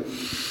 it's like,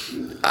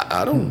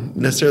 I don't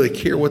necessarily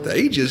care what the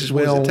age is, just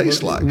what does it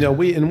taste like. No,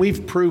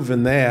 we've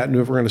proven that, and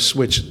if we're going to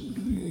switch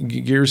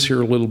gears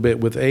here a little bit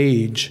with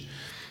age,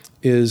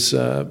 is,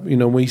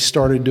 we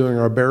started doing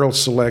our barrel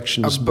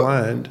selections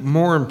blind.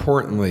 More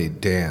importantly,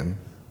 Dan,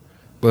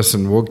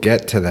 listen, we'll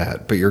get to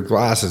that, but your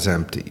glass is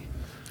empty.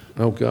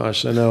 Oh,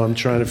 gosh, I know. I'm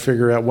trying to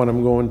figure out what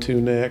I'm going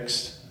to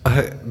next.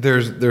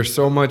 There's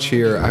so much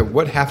here.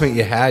 What haven't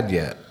you had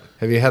yet?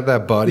 Have you had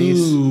that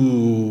Buddy's?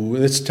 Ooh,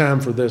 it's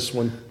time for this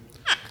one.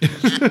 He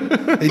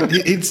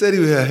said he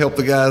would help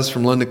the guys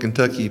from London,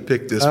 Kentucky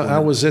pick this one. I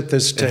was at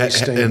this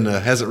tasting. And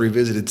hasn't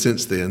revisited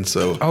since then.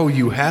 So. Oh,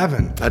 you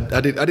haven't?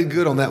 I did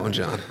good on that one,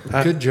 John.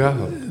 Good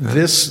job.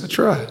 I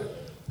tried.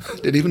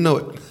 Didn't even know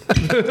it.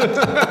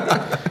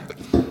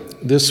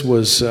 This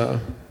was...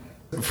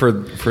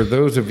 For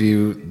those of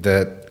you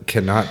that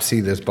cannot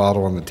see this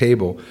bottle on the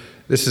table,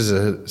 this is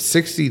a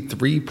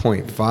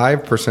 63.5%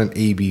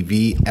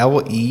 ABV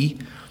LE.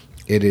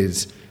 It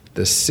is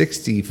the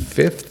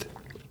 65th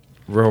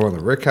row on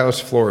the Rickhouse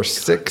Floor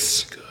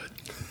 6Q.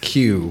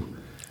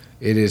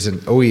 It is an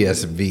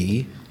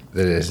OESV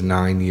that is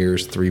 9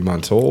 years, 3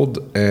 months old,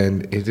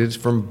 and it is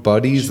from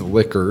Buddy's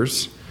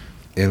Liquors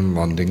in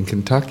London,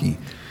 Kentucky.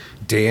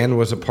 Dan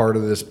was a part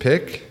of this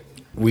pick.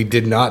 We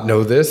did not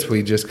know this.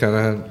 We just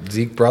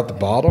Zeke brought the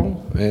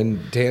bottle,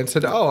 and Dan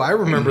said, "Oh, I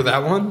remember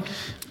that one."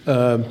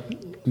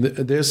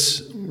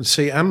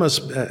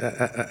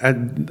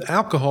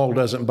 Alcohol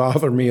doesn't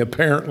bother me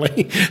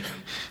apparently,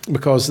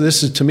 because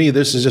this is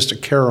just a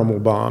caramel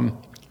bomb.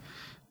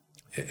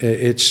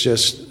 It's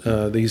just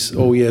these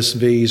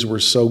OESVs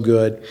were so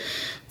good,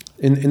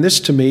 and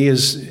this to me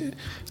is,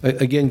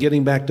 again,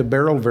 getting back to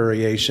barrel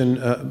variation,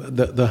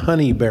 the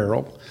honey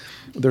barrel.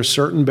 There's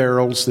certain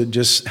barrels that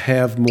just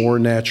have more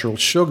natural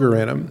sugar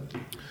in them.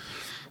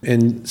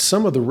 And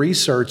some of the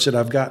research that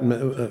I've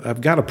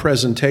got a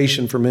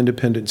presentation from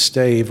Independent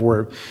Stave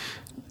where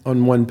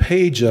on one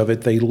page of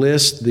it, they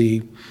list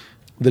the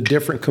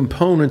different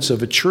components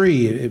of a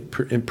tree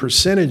in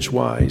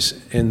percentage-wise.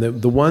 And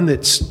the one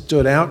that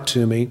stood out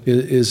to me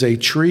is a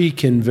tree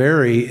can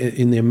vary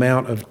in the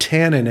amount of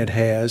tannin it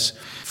has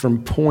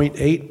from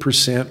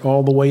 0.8%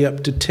 all the way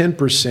up to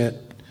 10%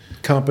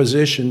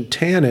 composition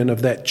tannin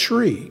of that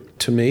tree.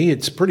 To me,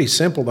 it's pretty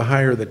simple. The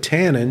higher the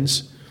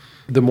tannins,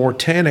 the more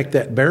tannic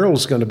that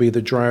barrel's going to be,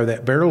 the drier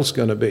that barrel's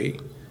going to be.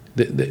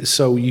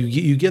 So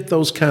you get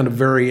those kind of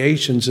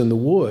variations in the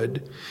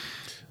wood,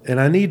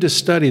 and I need to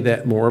study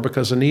that more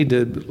because I need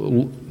to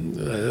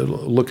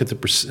look at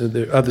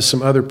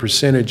some other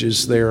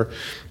percentages there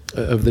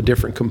of the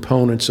different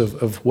components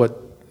of what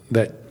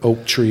that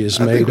oak tree is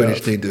made of. I think we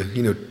just need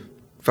to,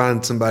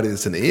 find somebody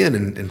that's an inn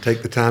and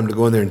take the time to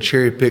go in there and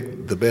cherry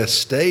pick the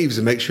best staves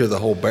and make sure the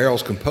whole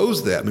barrel's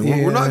composed of that. I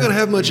mean, we're not going to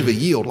have much of a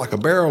yield, like a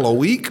barrel a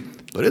week,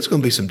 but it's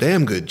going to be some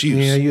damn good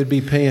juice. Yeah, you'd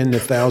be paying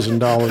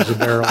 $1,000 a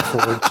barrel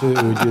for it too.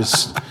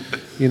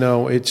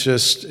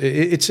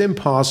 It's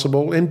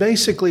impossible. And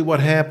basically what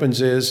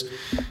happens is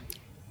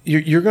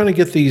you're going to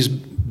get these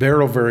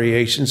barrel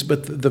variations,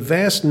 but the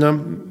vast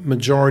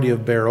majority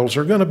of barrels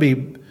are going to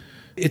be,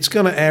 it's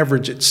going to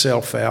average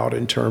itself out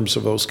in terms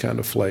of those kind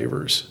of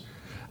flavors.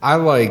 I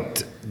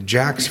liked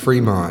Jack's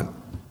Fremont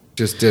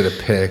just did a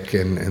pick,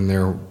 and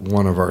they're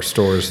one of our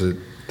stores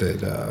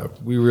that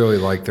we really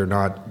like. They're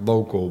not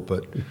local,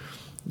 but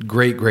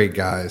great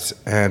guys.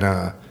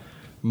 And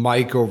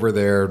Mike over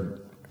there,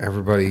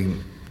 everybody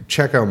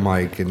check out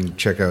Mike and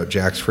check out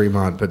Jack's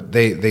Fremont. But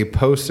they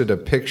posted a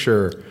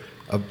picture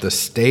of the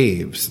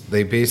staves.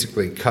 They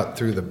basically cut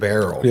through the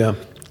barrel. Yeah.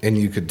 And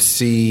you could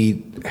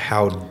see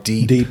how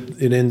deep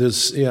it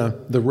enters,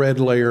 the red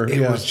layer.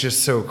 It was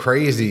just so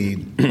crazy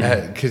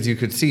because you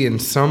could see in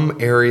some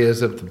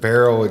areas of the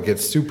barrel it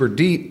gets super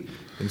deep.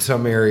 In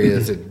some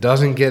areas it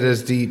doesn't get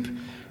as deep.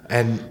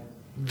 And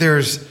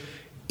there's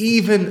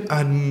even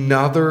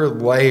another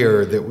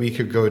layer that we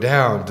could go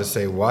down to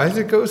say, why does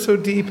it go so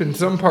deep in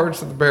some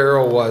parts of the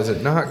barrel? Why does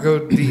it not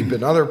go deep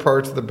in other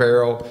parts of the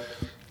barrel?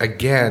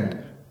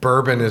 Again,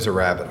 bourbon is a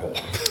rabbit hole.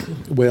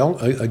 Well,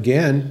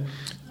 again...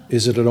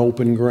 Is it an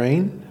open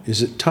grain?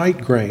 Is it tight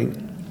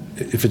grain?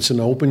 If it's an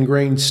open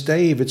grain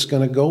stave, it's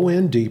going to go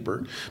in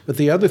deeper. But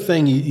the other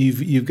thing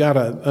you've got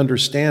to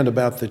understand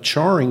about the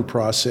charring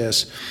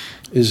process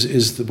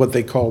is what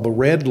they call the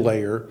red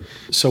layer.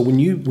 So when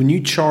you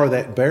char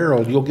that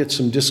barrel, you'll get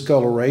some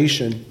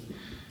discoloration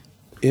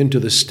into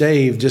the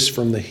stave just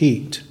from the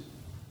heat.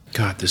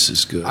 God, this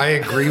is good. I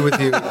agree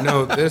with you.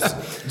 No,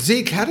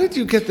 Zeke, how did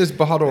you get this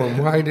bottle and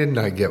why didn't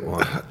I get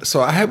one?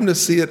 So I happened to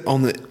see it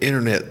on the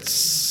internet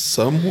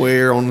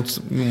somewhere on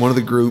one of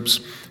the groups.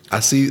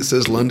 I see it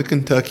says London,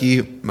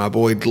 Kentucky. My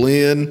boy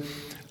Glenn,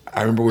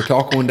 I remember we were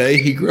talking one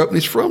day. He grew up and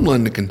he's from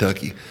London,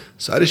 Kentucky.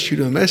 So I just shoot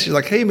him a message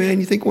like, hey,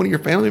 man, you think one of your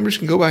family members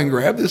can go by and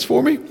grab this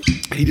for me?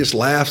 He just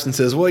laughs and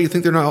says, well, you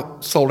think they're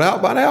not sold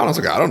out by now? And I was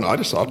like, I don't know. I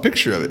just saw a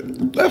picture of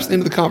it. That was the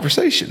end of the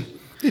conversation.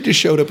 It just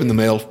showed up in the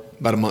mail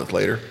about a month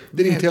later.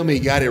 Didn't even tell me he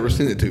got it or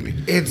sent it to me.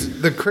 It's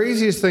the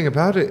craziest thing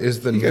about it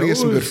is the You got to get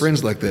some good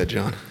friends like that,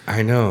 John.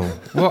 I know.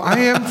 Well, I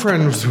am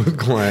friends with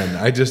Glenn.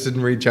 I just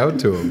didn't reach out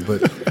to him.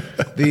 But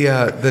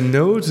the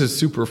nose is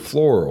super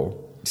floral.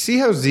 See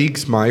how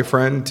Zeke's my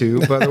friend too,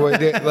 by the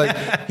way?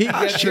 Like he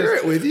I share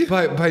it with you.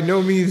 By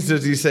no means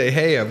does he say,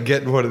 hey, I'm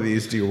getting one of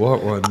these. Do you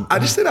want one? I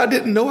just said I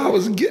didn't know I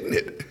was getting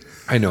it.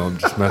 I know, I'm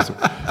just messing.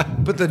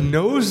 But the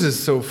nose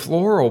is so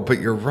floral, but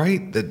you're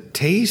right, the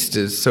taste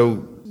is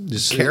so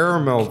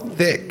caramel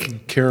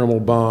thick.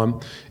 Caramel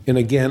bomb. And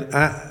again,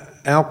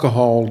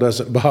 alcohol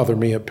doesn't bother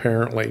me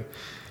apparently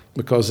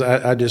because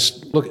I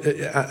just look.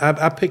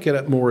 I pick it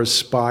up more as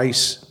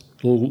spice.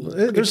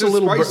 There's a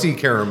little spicy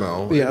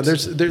caramel. Yeah,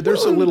 there's a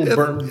little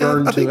burn to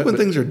it. I think when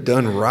things are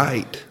done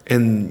right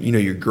and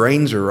your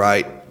grains are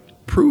right,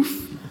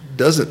 proof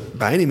doesn't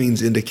by any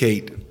means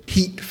indicate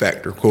heat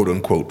factor, quote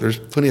unquote. There's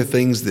plenty of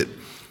things that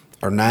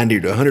are 90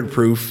 to 100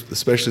 proof,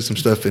 especially some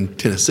stuff in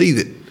Tennessee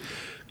that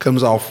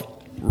comes off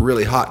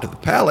really hot to the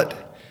palate.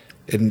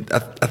 And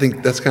I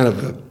think that's kind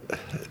of a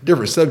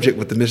different subject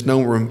with the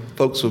misnomer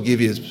folks will give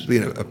you as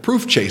being a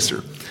proof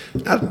chaser.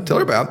 I tell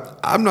everybody,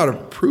 I'm not a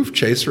proof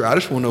chaser. I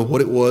just want to know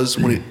what it was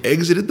when it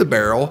exited the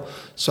barrel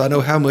so I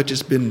know how much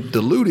it's been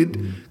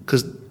diluted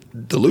because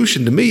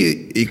dilution to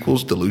me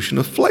equals dilution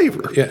of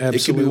flavor. Yeah, absolutely.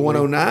 It could be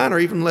 109 or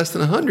even less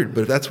than 100,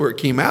 but if that's where it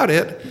came out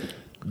at,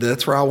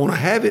 that's where I want to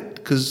have it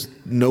because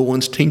no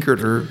one's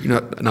tinkered or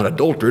not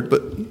adulterated,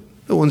 but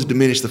no one's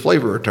diminished the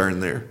flavor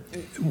return there.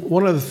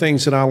 One of the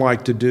things that I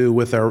like to do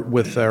with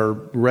our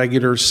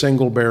regular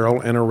single barrel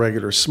and a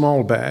regular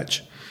small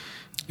batch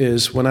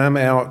is when I'm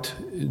out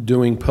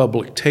doing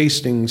public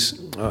tastings,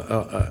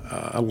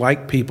 I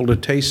like people to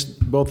taste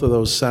both of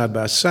those side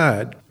by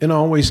side, and I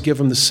always give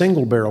them the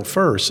single barrel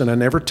first, and I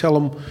never tell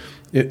them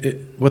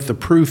what the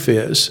proof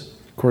is.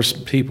 Of course,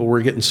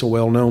 we're getting so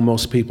well known,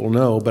 most people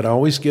know, but I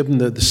always give them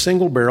the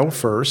single barrel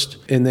first,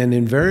 and then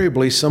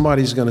invariably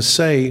somebody's going to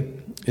say,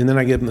 and then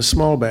I give them the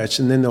small batch,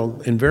 and then they'll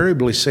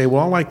invariably say,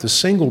 well, I like the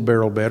single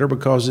barrel better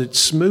because it's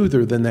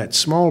smoother than that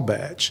small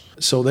batch.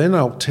 So then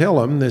I'll tell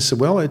them, they say,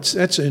 well,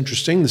 that's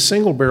interesting. The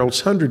single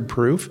barrel's 100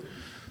 proof.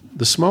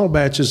 The small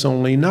batch is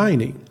only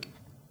 90.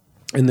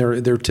 And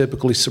they're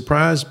typically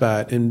surprised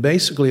by it. And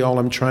basically all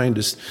I'm trying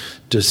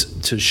to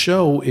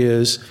show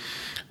is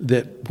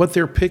that what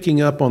they're picking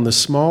up on the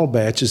small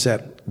batch is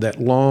that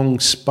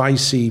long,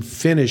 spicy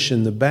finish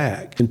in the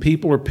back. And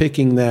people are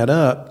picking that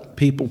up.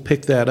 People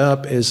pick that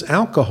up as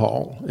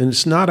alcohol, and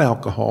it's not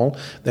alcohol.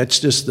 That's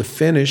just the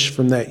finish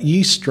from that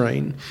yeast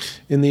strain.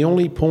 And the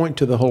only point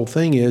to the whole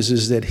thing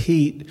is that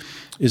heat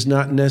is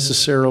not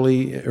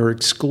necessarily or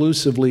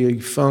exclusively a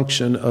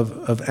function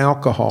of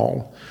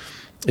alcohol.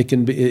 It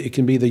can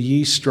be the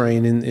yeast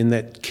strain in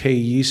that K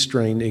yeast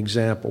strain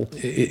example.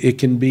 It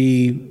can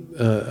be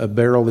a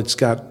barrel that's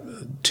got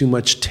too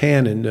much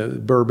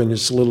tannin. Bourbon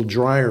is a little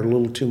drier, a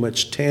little too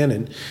much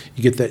tannin.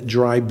 You get that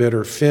dry,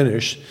 bitter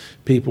finish.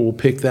 People will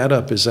pick that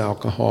up as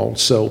alcohol.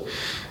 So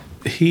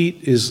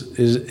heat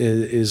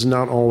is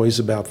not always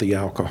about the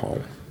alcohol,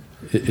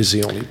 is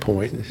the only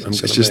point I'm going to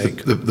make. It's just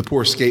the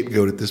poor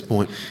scapegoat at this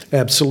point.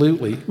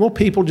 Absolutely. Well,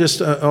 people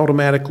just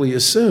automatically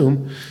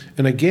assume.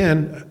 And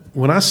again,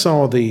 when I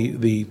saw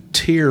the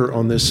tier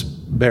on this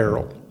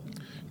barrel,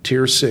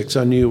 tier 6,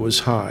 I knew it was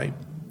high.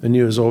 I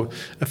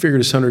figured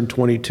it's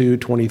 122,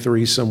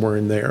 23, somewhere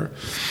in there.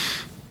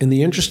 And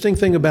the interesting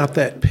thing about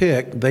that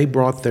pick, they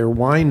brought their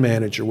wine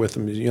manager with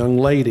them, a young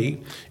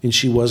lady, and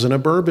she wasn't a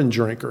bourbon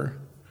drinker.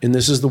 And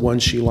this is the one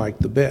she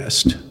liked the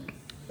best.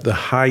 The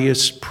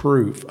highest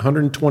proof,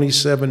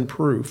 127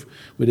 proof.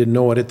 We didn't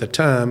know it at the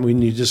time.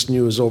 We just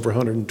knew it was over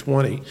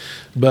 120.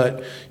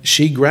 But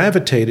she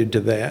gravitated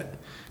to that.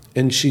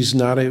 And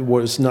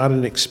was not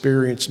an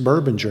experienced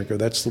bourbon drinker.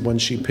 That's the one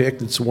she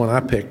picked. It's the one I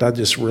picked. I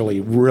just really,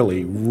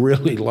 really,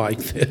 really like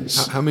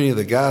this. How many of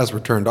the guys were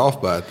turned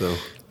off by it, though?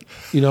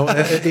 It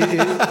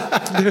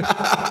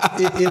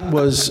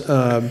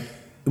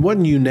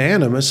wasn't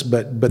unanimous,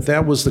 but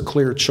that was the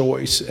clear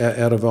choice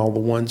out of all the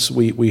ones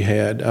we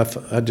had.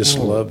 I just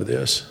love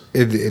this.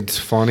 It's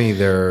funny.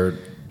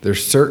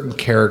 There's certain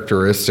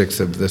characteristics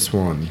of this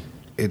one.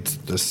 It's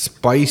the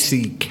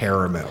spicy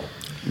caramel.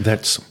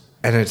 That's.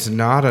 And it's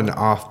not an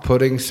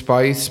off-putting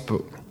spice,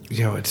 but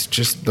it's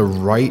just the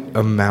right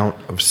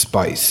amount of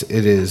spice.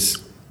 It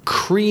is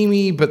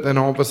creamy, but then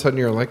all of a sudden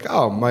you're like,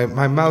 oh, my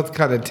mouth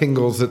kind of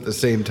tingles at the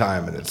same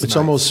time, and it's nice.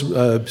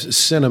 Almost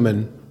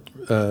cinnamon.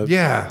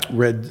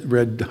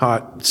 Red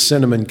hot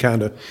cinnamon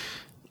kind of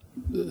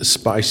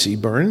spicy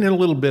burn, and a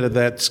little bit of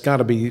that's got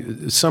to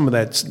be, some of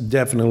that's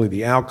definitely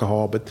the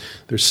alcohol, but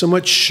there's so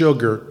much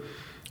sugar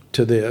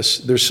to this.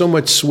 There's so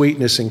much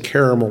sweetness and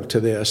caramel to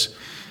this.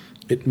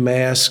 It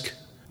masks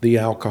the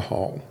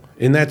alcohol.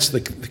 And that's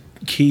the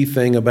key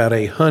thing about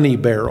a honey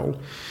barrel.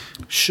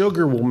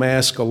 Sugar will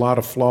mask a lot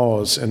of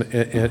flaws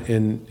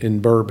in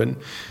bourbon.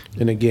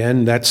 And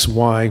again, that's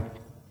why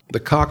the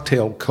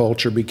cocktail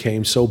culture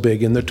became so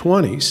big in the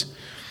 20s,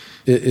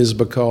 is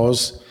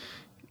because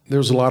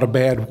there's a lot of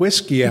bad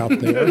whiskey out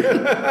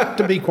there,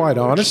 to be quite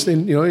honest.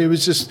 And, it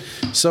was just,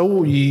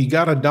 so you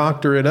got to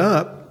doctor it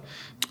up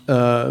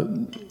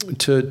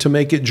to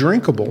make it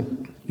drinkable.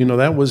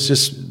 That was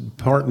just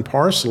part and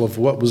parcel of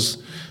what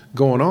was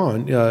going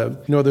on.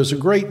 There's a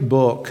great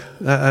book.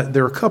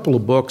 There are a couple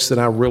of books that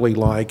I really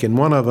like, and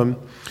one of them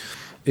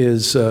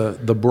is The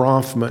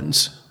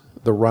Bronfmans,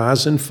 The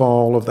Rise and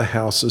Fall of the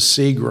House of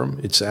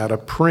Seagram. It's out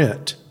of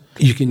print.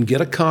 You can get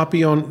a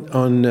copy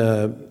on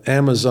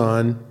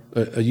Amazon,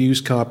 a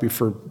used copy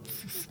for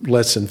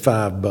less than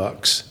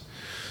 $5.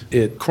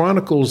 It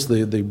chronicles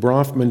the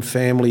Bronfman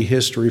family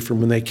history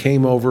from when they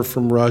came over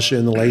from Russia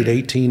in the late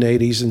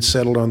 1880s and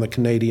settled on the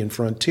Canadian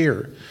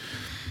frontier.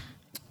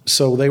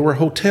 So they were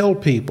hotel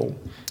people.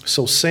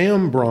 So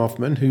Sam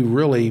Bronfman, who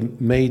really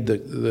made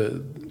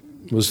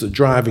was the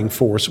driving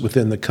force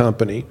within the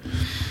company,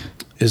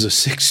 is a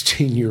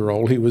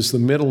 16-year-old. He was the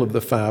middle of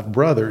the 5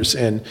 brothers,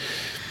 and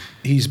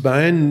he's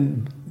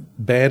buying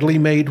badly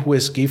made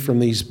whiskey from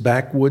these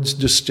backwoods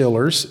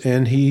distillers,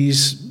 and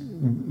he's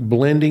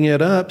blending it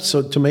up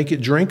so to make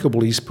it drinkable.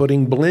 He's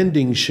putting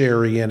blending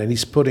sherry in it.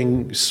 He's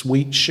putting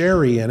sweet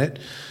sherry in it.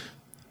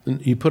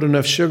 And you put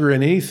enough sugar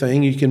in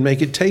anything, you can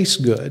make it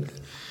taste good.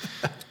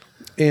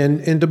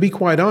 And to be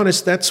quite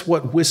honest, that's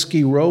what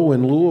Whiskey Row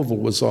in Louisville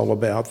was all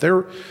about.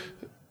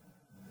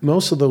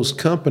 Most of those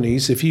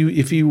companies, if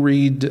you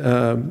read,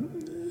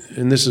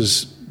 and this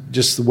is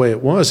just the way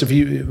it was,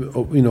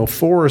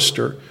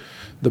 Forrester,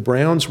 the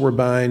Browns were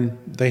buying,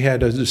 they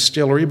had a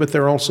distillery, but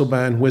they're also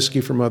buying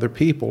whiskey from other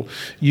people.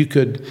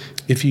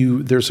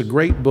 There's a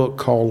great book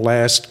called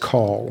Last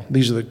Call.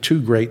 These are the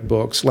 2 great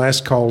books.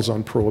 Last Call is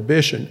on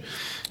Prohibition,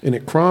 and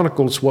it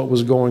chronicles what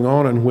was going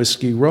on in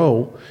Whiskey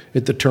Row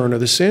at the turn of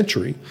the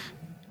century.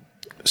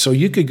 So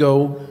you could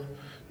go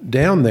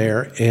down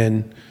there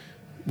and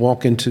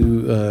walk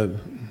into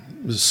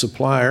the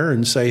supplier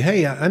and say,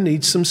 hey, I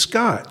need some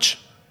scotch.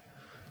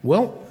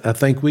 Well, I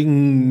think we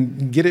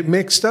can get it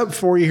mixed up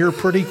for you here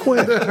pretty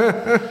quick.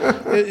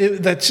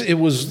 It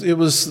was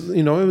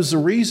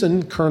the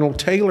reason Colonel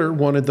Taylor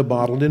wanted the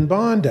Bottled in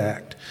Bond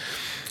Act.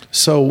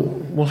 So,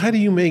 well, how do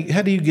you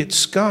get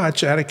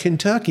scotch out of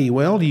Kentucky?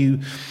 Well, you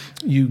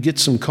get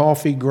some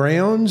coffee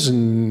grounds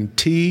and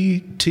tea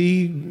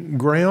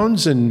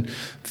grounds and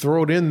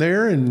throw it in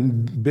there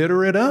and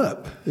bitter it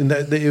up. And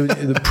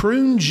the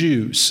prune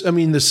juice,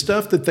 the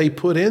stuff that they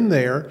put in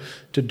there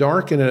to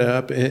darken it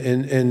up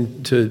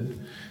and to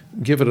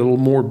give it a little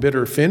more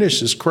bitter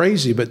finish is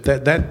crazy. But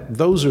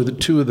those are the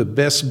 2 of the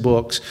best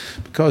books,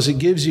 because it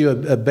gives you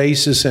a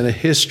basis and a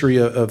history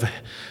of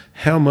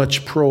how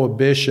much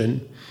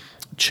Prohibition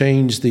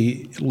changed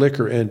the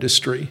liquor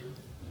industry.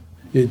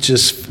 It's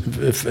just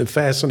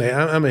fascinating.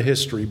 I'm a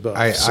history buff.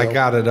 I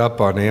got it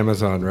up on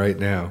Amazon right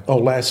now. Oh,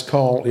 Last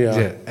Call,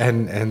 yeah.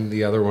 And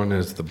the other one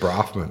is the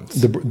Bronfmans.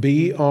 The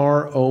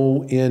Bronfman.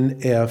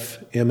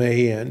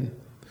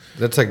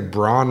 That's like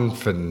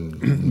Bronfman.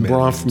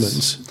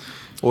 Bronfmans.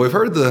 Well, we've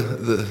heard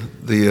the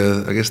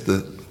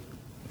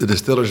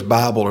Distiller's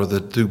Bible, or the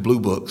 2 blue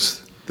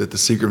books that the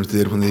Seagrams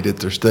did when they did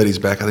their studies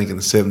back, I think in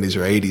the 70s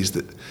or 80s,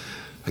 that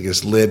I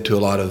guess led to a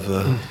lot of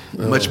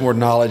much more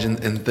knowledge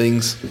and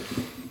things.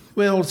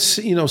 Well,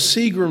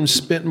 Seagram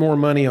spent more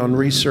money on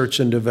research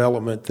and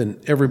development than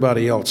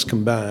everybody else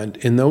combined.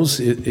 And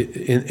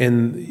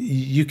and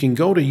you can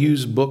go to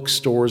used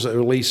bookstores, or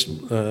at least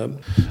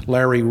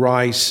Larry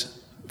Rice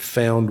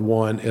found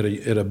one at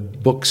a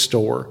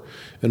bookstore,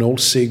 an old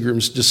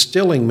Seagram's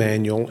distilling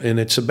manual, and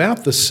it's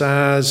about the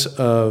size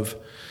of,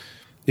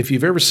 if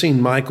you've ever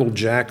seen Michael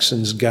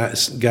Jackson's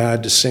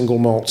Guide to Single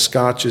Malt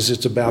Scotches,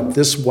 it's about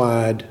this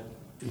wide.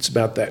 It's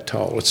about that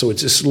tall. So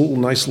it's this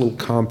nice little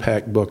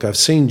compact book. I've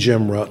seen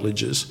Jim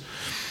Rutledge's.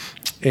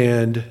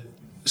 And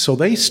so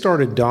they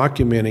started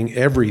documenting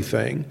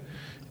everything.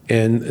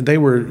 And they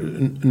were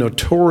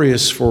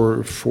notorious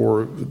for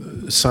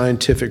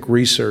scientific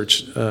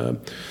research.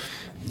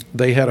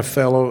 They had a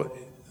fellow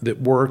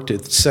that worked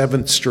at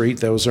 7th Street.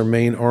 That was their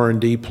main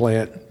R&D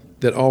plant.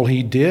 That all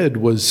he did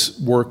was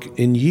work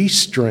in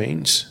yeast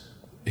strains.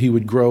 He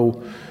would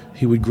grow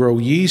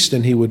yeast,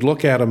 and he would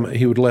look at them.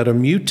 He would let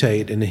them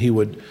mutate, and he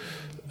would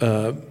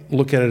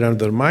look at it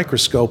under the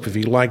microscope. If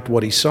he liked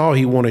what he saw,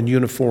 he wanted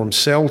uniform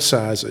cell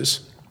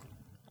sizes.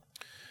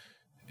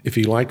 If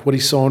he liked what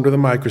he saw under the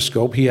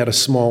microscope, he had a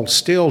small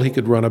still. He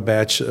could run a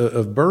batch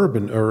of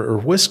bourbon or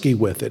whiskey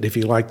with it. If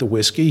he liked the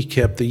whiskey, he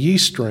kept the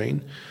yeast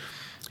strain.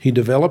 He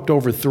developed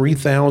over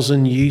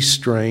 3,000 yeast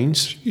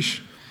strains.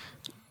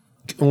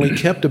 Only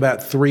kept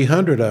about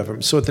 300 of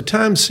them. So at the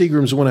time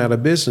Seagram's went out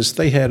of business,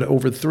 they had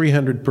over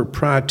 300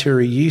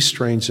 proprietary yeast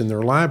strains in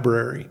their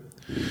library.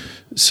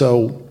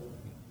 So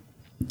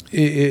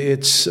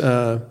it's...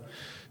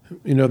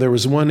 there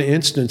was one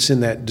instance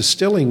in that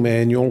distilling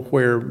manual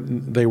where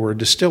they were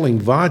distilling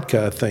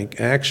vodka, I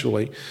think,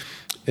 actually,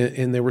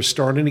 and they were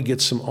starting to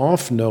get some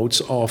off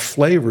notes, off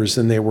flavors,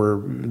 and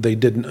they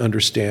didn't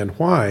understand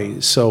why.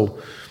 So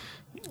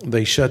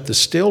they shut the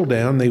still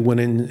down. They went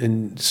in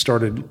and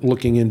started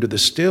looking into the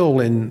still,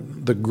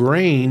 and the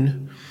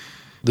grain,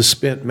 the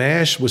spent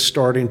mash, was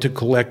starting to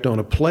collect on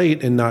a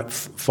plate and not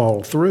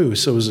fall through.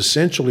 So it was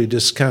essentially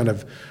just kind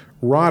of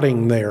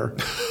rotting there.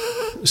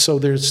 So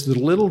there's the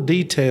little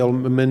detail,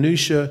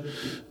 minutia,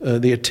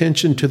 the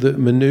attention to the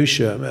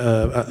minutia.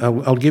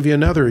 I'll give you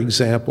another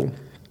example.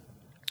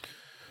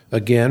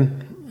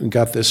 Again,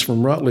 got this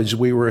from Rutledge.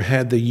 We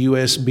had the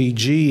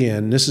USBG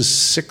in. This is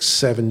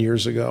 6-7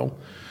 years ago.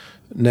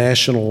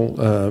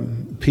 National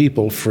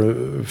people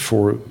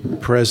for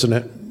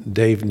President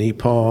Dave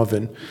Nepov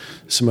and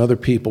some other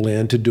people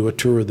in to do a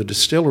tour of the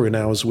distillery, and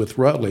I was with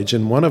Rutledge,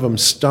 and one of them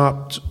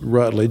stopped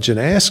Rutledge and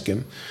asked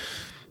him.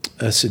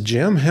 I said,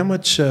 Jim, how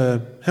much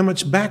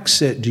back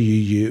set do you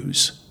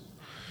use?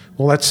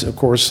 Well, that's, of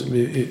course,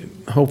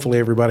 hopefully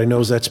everybody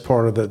knows that's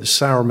part of the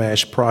sour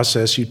mash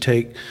process. You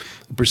take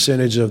a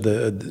percentage of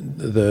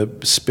the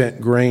spent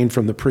grain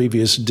from the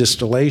previous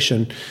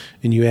distillation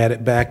and you add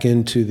it back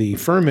into the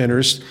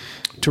fermenters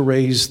to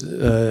raise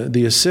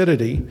the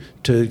acidity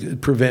to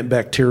prevent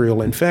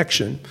bacterial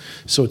infection.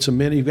 So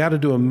you've got to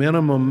do a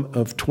minimum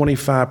of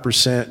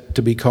 25%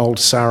 to be called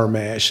sour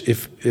mash,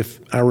 if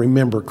I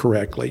remember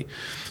correctly.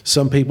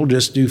 Some people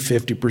just do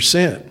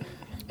 50%.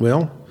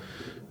 Well,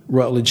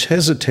 Rutledge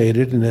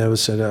hesitated, and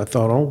I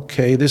thought,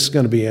 okay, this is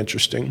going to be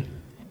interesting.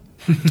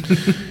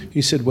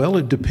 He said, well,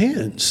 it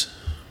depends.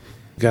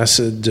 The guy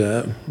said,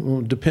 well,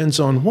 it depends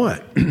on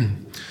what?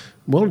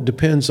 Well, it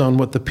depends on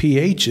what the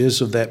pH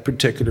is of that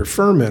particular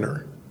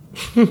fermenter.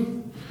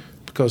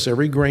 Because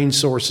every grain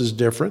source is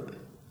different.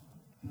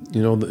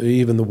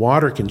 Even the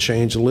water can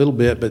change a little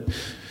bit, but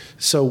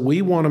so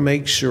we want to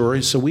make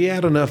sure, so we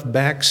add enough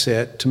back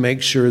set to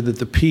make sure that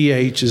the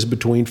pH is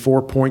between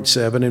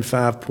 4.7 and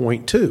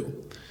 5.2.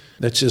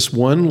 That's just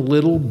one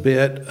little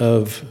bit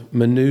of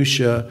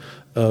minutia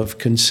of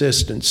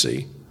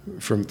consistency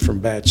from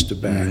batch to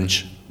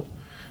batch.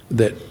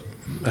 That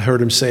I heard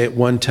him say it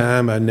one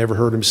time, I never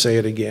heard him say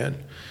it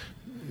again.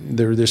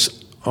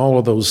 There's all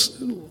of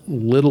those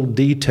little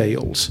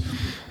details.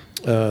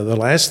 The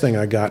last thing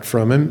I got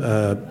from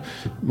him,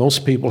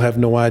 most people have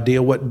no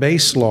idea what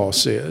base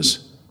loss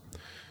is.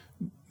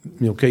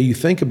 Okay, you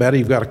think about it,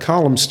 you've got a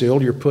column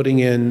still, you're putting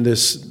in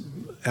this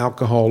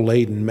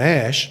alcohol-laden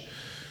mash.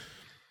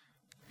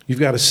 You've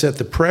got to set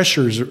the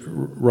pressures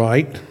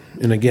right.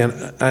 And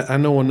again, I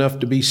know enough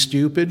to be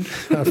stupid.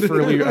 I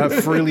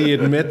freely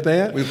admit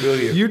that. We feel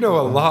you. You know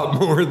a lot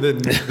more than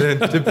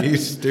to be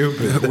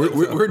stupid.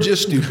 We're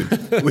just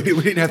stupid. We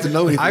didn't have to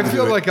know anything. I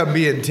feel like I'm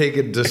being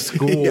taken to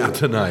school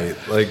tonight.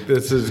 Like,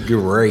 this is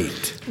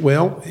great.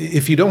 Well,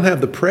 if you don't have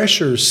the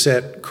pressures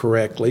set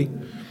correctly,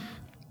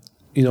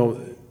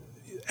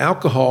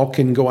 alcohol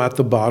can go out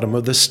the bottom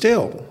of the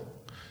still.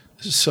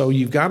 So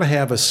you've got to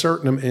have a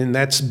certain, and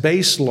that's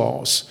base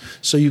loss.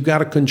 So you've got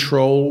to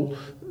control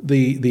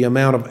the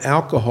amount of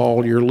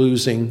alcohol you're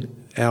losing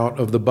out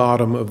of the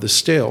bottom of the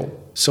still.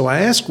 So I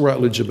asked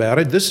Rutledge about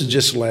it. This is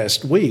just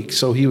last week.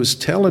 So he was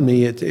telling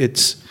me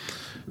it's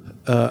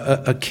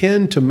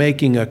akin to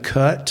making a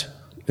cut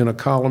in a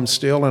column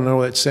still. I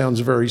know that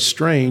sounds very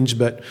strange,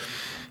 but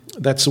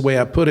that's the way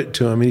I put it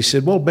to him. And he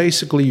said, well,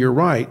 basically you're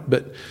right.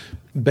 But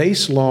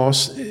base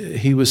loss,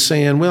 he was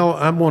saying, well,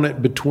 I want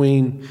it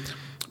between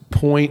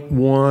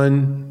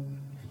 0.1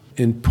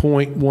 and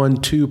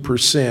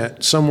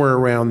 0.12%, somewhere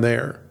around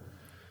there.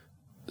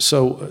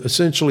 So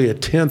essentially a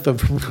tenth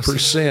of a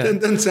percent.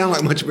 It doesn't sound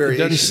like much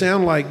variation. It doesn't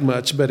sound like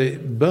much, but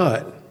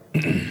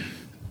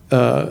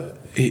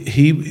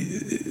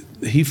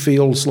he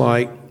feels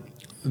like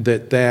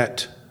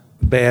that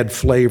bad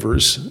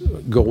flavors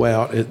go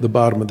out at the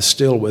bottom of the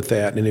still with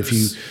that, and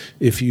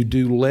if you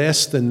do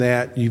less than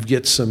that, you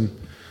get some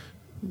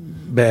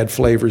bad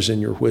flavors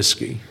in your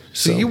whiskey.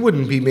 So you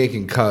wouldn't be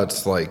making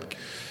cuts like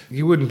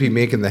you wouldn't be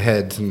making the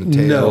heads and the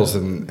tails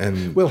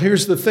and Well,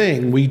 here's the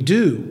thing, we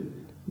do.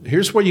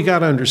 Here's what you got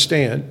to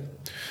understand.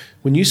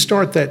 When you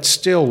start that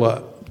still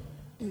up,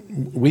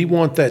 we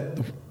want that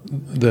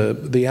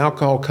the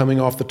alcohol coming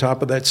off the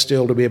top of that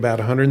still to be about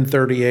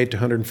 138 to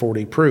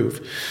 140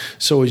 proof.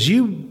 So as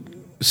you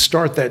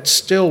start that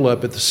still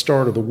up at the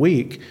start of the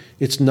week,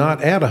 it's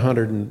not at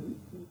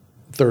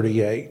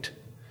 138.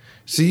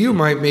 So you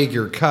might make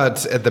your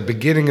cuts at the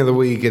beginning of the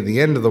week and the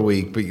end of the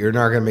week, but you're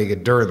not going to make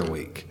it during the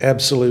week.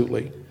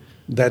 Absolutely.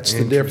 That's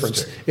the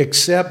difference,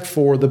 except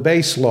for the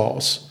base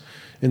loss.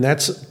 And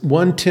that's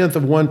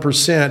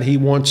 0.1%. He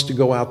wants to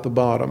go out the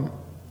bottom.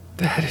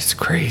 That is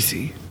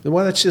crazy.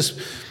 Well, that's just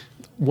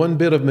one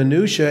bit of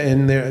minutia,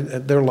 and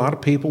there are a lot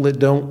of people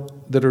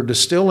that are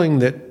distilling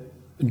that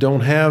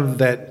don't have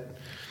that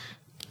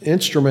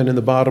instrument in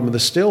the bottom of the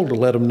still to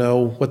let them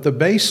know what the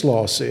base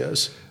loss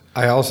is.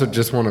 I also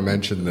just want to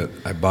mention that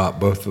I bought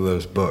both of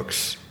those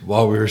books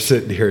while we were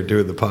sitting here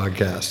doing the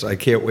podcast. I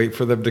can't wait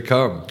for them to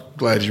come.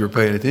 Glad you were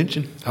paying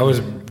attention. I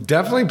was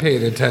definitely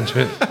paying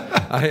attention.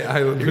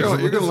 You're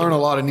going to learn a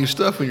lot of new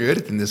stuff when you're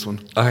editing this one.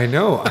 I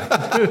know.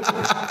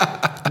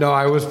 No,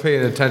 I was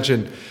paying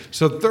attention.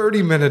 So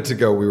 30 minutes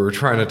ago, we were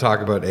trying to talk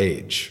about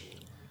age.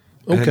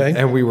 Okay.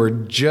 And we were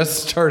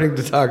just starting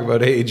to talk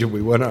about age, and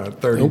we went on a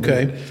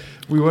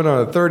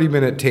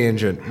 30-minute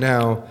tangent.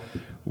 Now,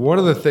 one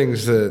of the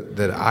things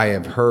that I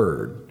have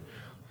heard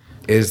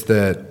is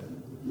that,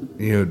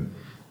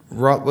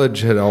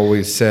 Rutledge had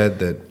always said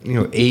that,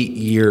 8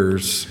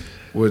 years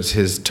was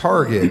his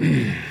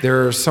target.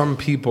 There are some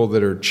people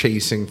that are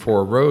chasing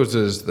Four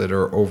Roses that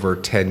are over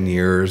 10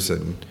 years,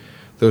 and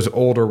those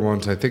older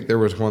ones, I think there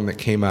was one that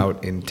came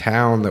out in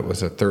town that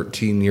was a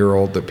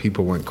 13-year-old that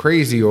people went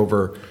crazy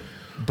over.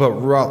 But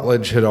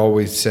Rutledge had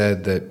always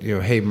said that,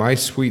 hey, my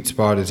sweet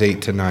spot is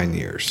 8 to 9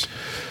 years.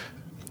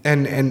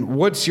 And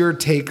what's your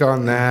take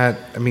on that?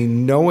 I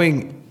mean,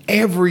 knowing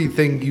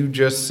everything you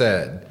just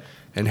said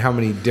and how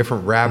many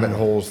different rabbit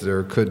holes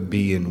there could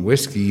be in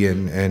whiskey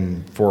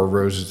and Four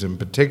Roses in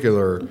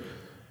particular,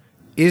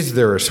 is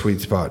there a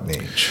sweet spot in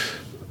age?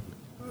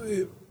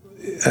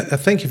 I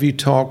think if you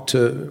talk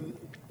to,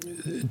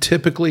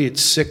 typically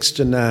it's 6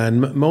 to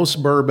 9.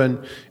 Most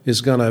bourbon is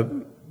going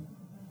to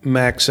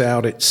max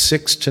out at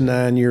 6 to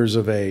 9 years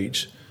of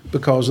age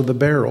because of the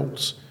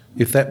barrels.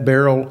 If that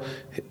barrel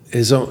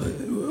is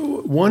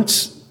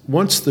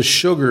once the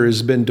sugar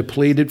has been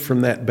depleted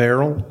from that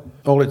barrel,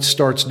 all it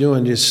starts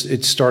doing is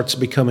it starts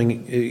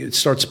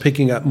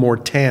picking up more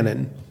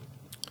tannin.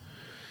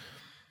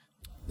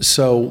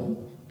 So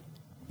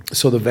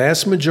the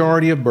vast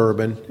majority of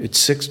bourbon, it's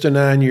 6 to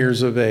 9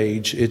 years of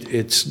age.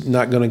 It's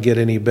not going to get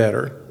any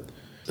better.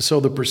 So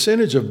the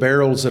percentage of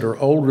barrels that are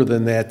older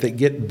than that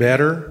get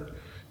better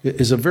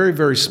is a very,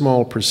 very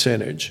small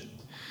percentage.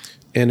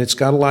 And it's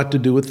got a lot to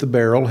do with the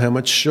barrel, how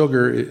much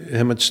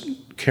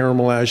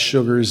caramelized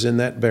sugar is in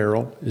that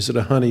barrel. Is it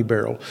a honey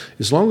barrel?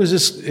 As long as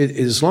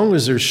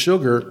there's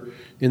sugar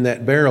in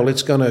that barrel,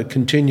 it's going to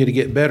continue to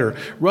get better.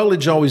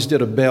 Rutledge always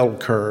did a bell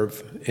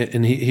curve,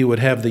 and he would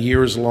have the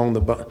years along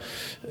the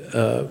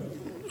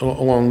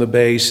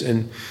base,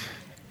 and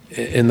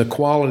the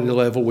quality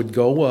level would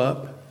go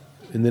up,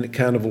 and then it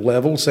kind of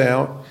levels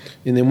out.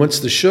 And then once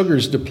the sugar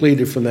is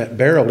depleted from that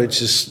barrel, it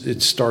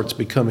starts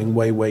becoming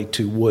way, way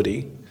too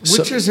woody.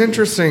 Which is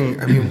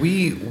interesting. I mean,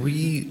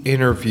 we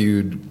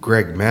interviewed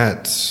Greg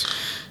Metz,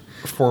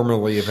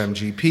 formerly of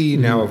MGP,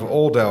 now of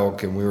Old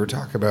Elk, and we were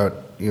talking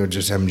about,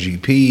 just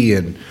MGP.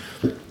 And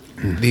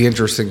the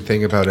interesting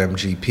thing about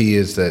MGP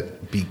is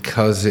that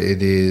because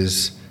it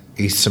is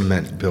a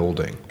cement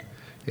building,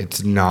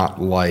 it's not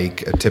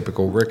like a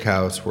typical rick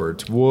house where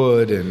it's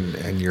wood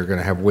and you're going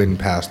to have wind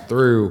pass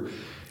through.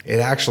 It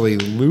actually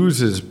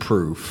loses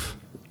proof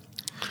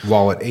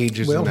while it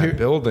ages in that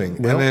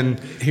building. Well, and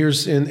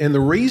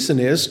the reason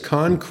is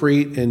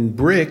concrete and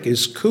brick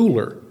is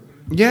cooler.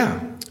 Yeah.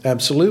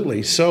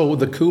 Absolutely. So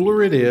the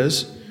cooler it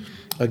is,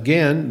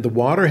 again, the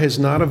water is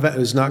not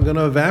going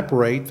to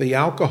evaporate. The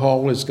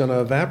alcohol is going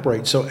to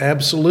evaporate. So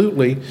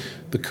absolutely,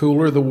 the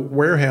cooler the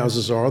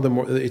warehouses are, the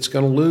more it's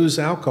going to lose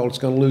alcohol. It's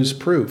going to lose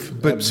proof.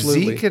 But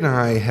absolutely. Zeke and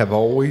I have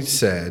always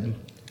said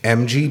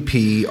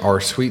MGP, our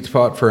sweet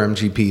spot for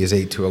MGP is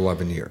 8 to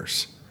 11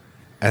 years.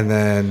 And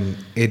then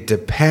it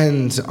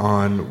depends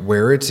on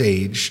where it's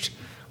aged,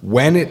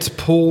 when it's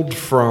pulled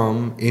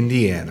from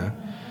Indiana.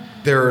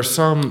 There are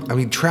some,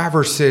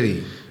 Traverse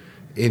City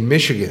in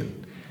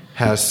Michigan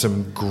has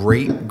some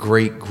great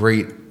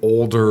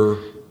older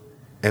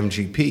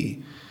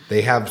MGP.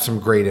 They have some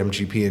great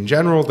MGP in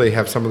general. They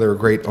have some of their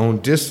great own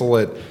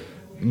distillate.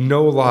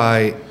 No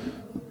lie,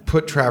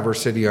 put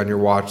Traverse City on your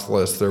watch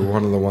list. They're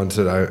one of the ones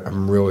that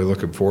I'm really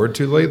looking forward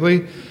to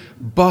lately.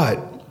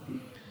 But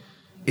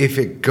if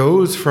it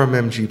goes from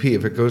MGP,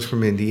 if it goes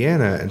from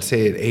Indiana, and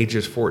say it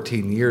ages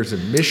 14 years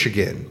in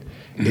Michigan,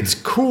 it's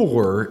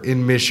cooler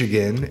in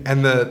Michigan,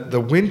 and the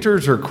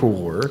winters are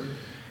cooler,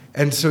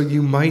 and so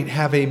you might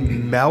have a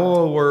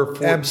mellower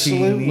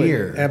 14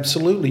 year.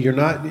 Absolutely.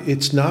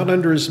 It's not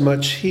under as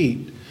much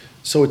heat.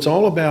 So it's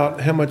all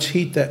about how much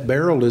heat that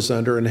barrel is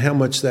under and how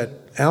much that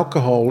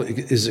alcohol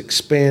is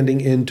expanding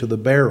into the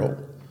barrel.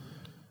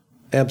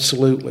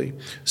 Absolutely.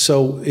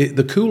 So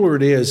the cooler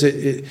it is,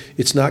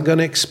 it's not going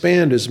to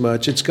expand as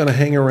much. It's going to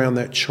hang around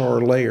that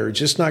char layer. It's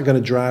just not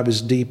going to drive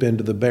as deep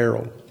into the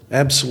barrel.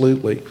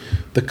 Absolutely.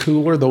 The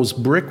cooler, those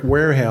brick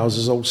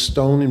warehouses, old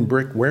stone and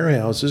brick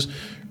warehouses,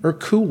 are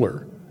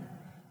cooler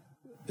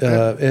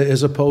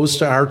as opposed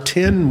to our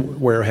tin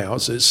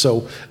warehouses.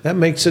 So that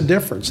makes a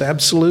difference.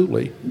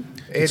 Absolutely.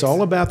 It's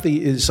all about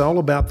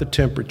the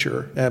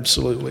temperature.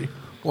 Absolutely.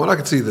 Well, I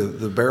could see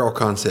the barrel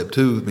concept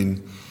too.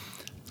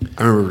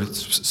 I remember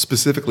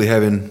specifically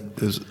having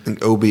those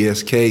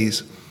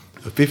OBSKs,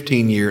 a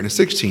 15-year and a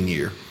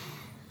 16-year.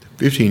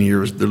 15-year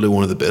was literally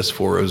one of the best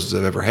Four Roses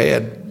I've ever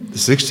had. The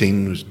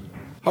 16 was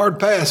hard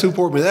pass. Who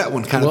poured me that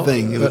one kind of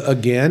thing?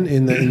 Again,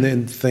 in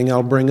the thing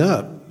I'll bring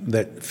up,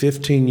 that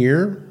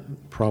 15-year,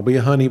 probably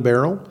a honey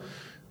barrel.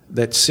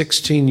 That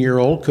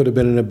 16-year-old could have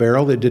been in a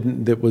barrel that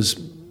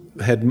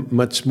had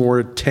much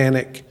more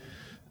tannic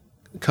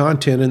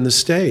content in the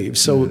stave.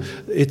 So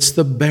it's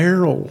the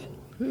barrel.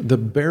 The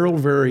barrel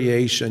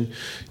variation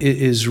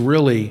is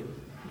really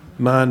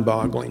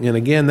mind-boggling. And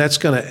again, that's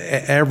going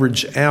to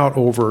average out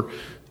over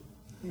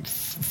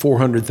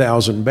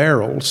 400,000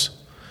 barrels,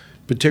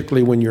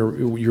 particularly when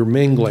you're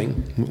mingling,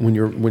 when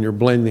you're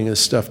blending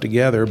this stuff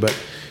together. But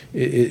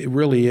it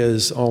really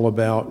is all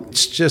about.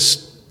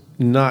 It's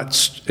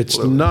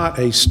not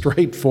a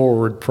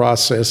straightforward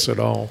process at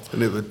all.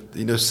 And it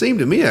would seem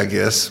to me, I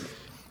guess,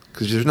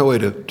 because there's no way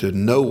to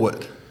know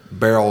what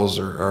barrels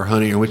are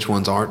honey or which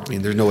ones aren't. I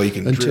mean, there's no way you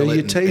can until drill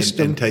you it taste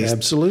them.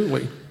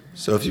 Absolutely.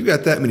 So if you've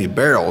got that many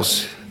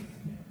barrels,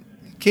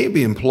 you can't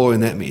be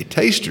employing that many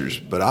tasters.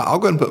 But I'll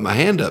go ahead and put my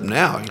hand up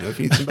now. If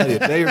you need somebody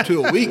a day or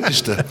two a week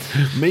just to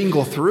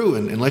mingle through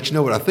and let you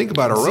know what I think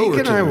about a row or two.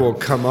 Zeke and I will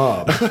come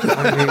up.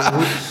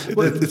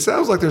 It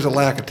sounds like there's a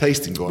lack of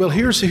tasting going on. Well,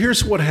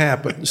 here's what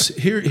happens.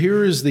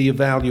 Here is the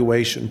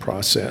evaluation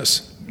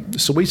process.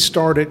 So we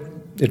start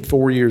at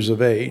 4 years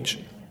of age.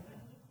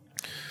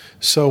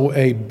 So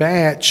a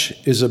batch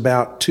is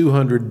about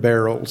 200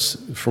 barrels,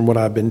 from what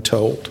I've been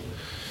told.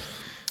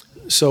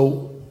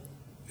 So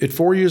at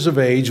 4 years of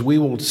age, we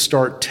will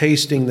start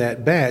tasting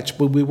that batch,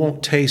 but we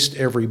won't taste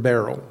every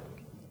barrel.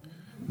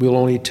 We'll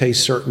only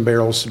taste certain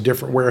barrels,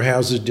 different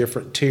warehouses,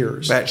 different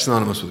tiers. Batch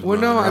synonymous with Well,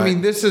 run, no, right? I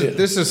mean this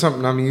is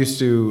something I'm used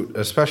to,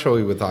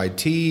 especially with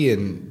IT.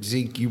 And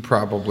Zeke, you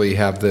probably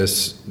have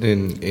this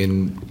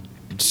in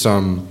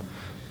some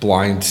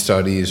blind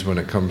studies when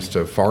it comes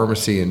to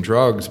pharmacy and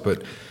drugs,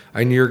 but.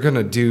 And you're going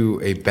to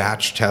do a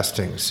batch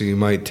testing. So you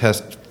might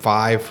test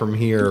 5 from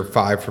here,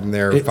 5 from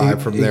there,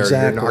 5 from there.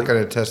 Exactly. You're not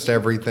going to test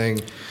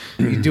everything.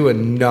 You do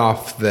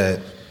enough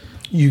that...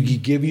 You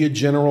give you a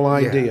general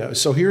idea. Yeah.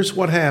 So here's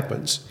what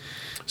happens.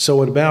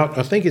 So at about,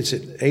 I think it's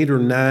at 8 or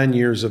 9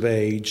 years of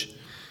age,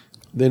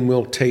 then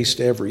we'll taste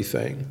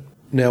everything.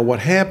 Now what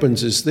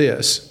happens is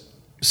this.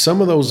 Some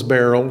of those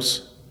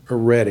barrels are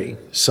ready.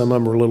 Some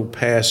of them are a little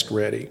past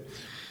ready.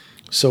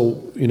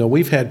 So,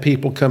 we've had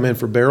people come in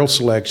for barrel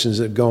selections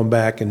that have gone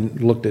back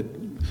and looked at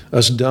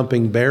us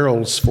dumping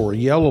barrels for a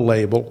yellow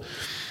label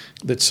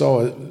that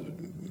saw a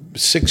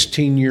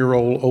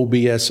 16-year-old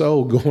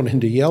OBSO going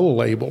into yellow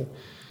label.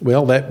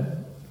 Well,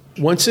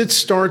 once it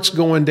starts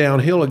going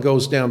downhill, it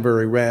goes down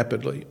very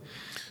rapidly.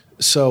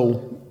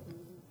 So,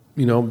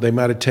 they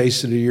might have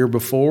tasted it a year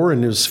before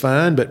and it was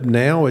fine, but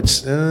now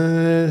it's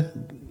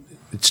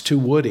too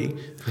woody.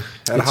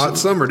 Had a hot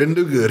summer, didn't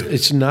do good.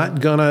 It's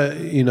not gonna,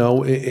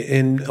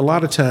 and a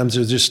lot of times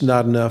there's just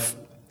not enough.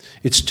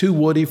 It's too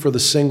woody for the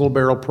single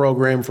barrel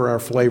program for our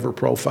flavor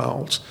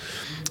profiles.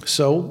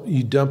 So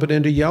you dump it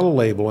into yellow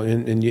label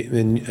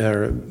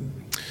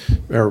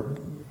or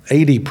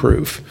 80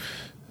 proof.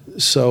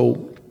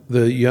 So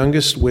the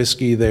youngest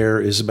whiskey there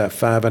is about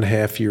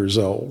 5.5 years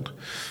old.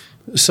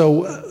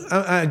 So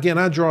I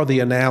draw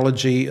the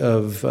analogy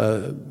of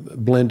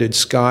blended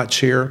Scotch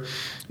here.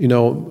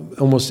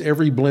 Almost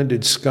every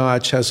blended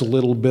Scotch has a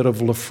little bit of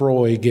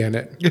Lafroig in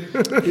it.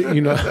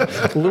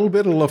 A little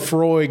bit of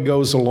Lafroig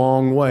goes a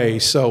long way.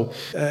 So,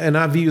 and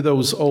I view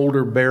those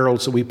older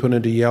barrels that we put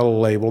into yellow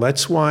label.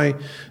 That's why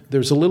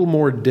there's a little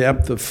more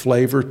depth of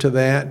flavor to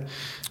that.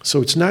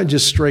 So it's not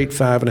just straight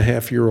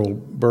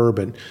 5.5-year-old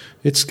bourbon.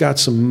 It's got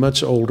some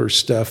much older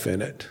stuff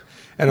in it.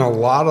 And a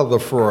lot of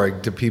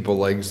Lafroig to people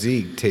like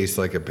Zeke tastes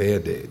like a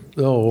Band-Aid.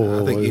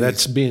 Oh,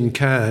 that's being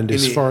kind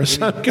as far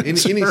as I'm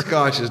concerned. Any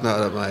Scotch is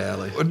not up my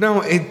alley.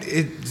 No,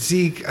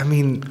 Zeke, I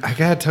mean, I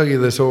got to tell you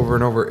this over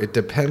and over. It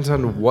depends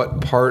on what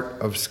part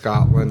of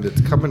Scotland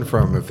it's coming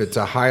from. If it's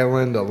a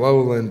Highland, a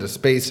Lowland, a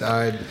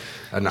Speyside,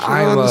 an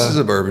Islay. This is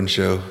a bourbon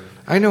show.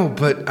 I know,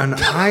 but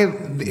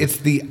it's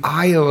the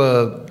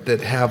Islay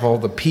that have all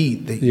the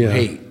peat that you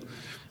hate.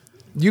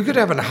 You could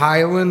have a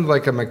Highland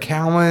like a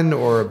Macallan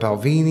or a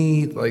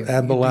Balvenie. Like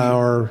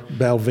Aberlour,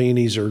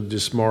 Balvenies are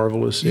just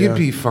marvelous. You'd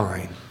be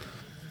fine.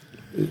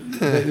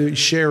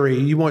 Sherry,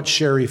 you want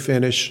sherry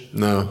finish?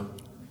 No,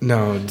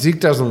 Zeke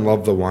doesn't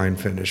love the wine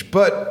finish.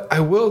 But I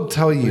will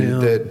tell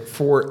you that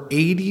for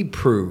 80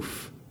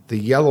 proof, the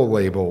yellow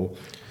label,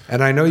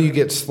 and I know you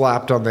get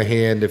slapped on the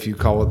hand if you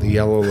call it the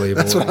yellow label.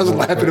 That's what I was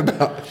laughing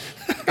about.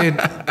 And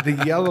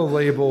the yellow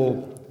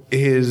label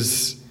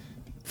is...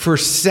 For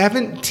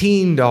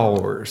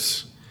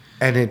 $17,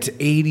 and it's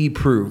 80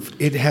 proof,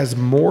 it has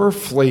more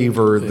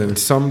flavor than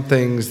some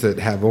things that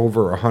have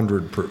over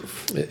 100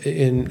 proof.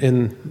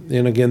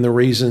 And again, the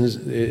reason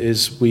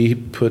is we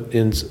put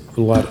in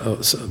a lot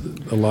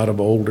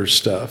of older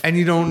stuff. And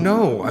you don't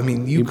know. I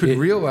mean, you could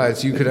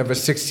realize you could have a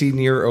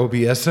 16-year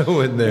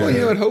OBSO in there.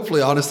 Well, and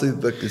hopefully, honestly,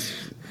 as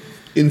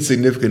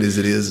insignificant as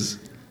it is,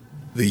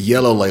 the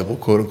yellow label,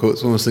 quote unquote,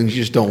 is one of those things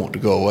you just don't want to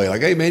go away.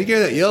 Like, hey, man, you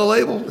carry that yellow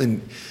label?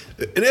 And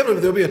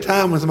inevitably there'll be a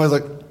time when somebody's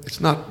like, it's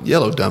not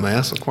yellow,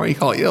 dumbass. Like, why do you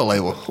call it yellow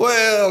label?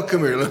 Well,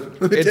 come here.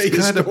 Let me tell you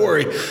a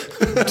story.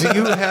 Do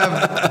you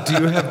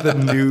have the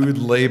nude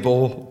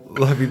label?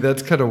 I mean,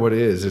 that's kind of what it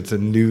is. It's a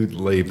nude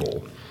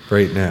label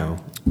right now.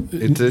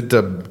 It's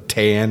a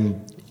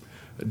tan.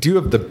 Do you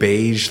have the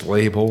beige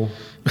label?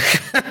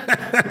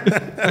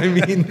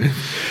 I mean,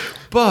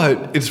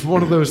 but it's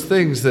one of those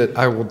things that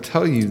I will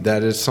tell you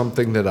that is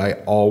something that I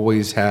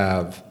always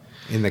have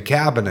in the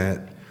cabinet.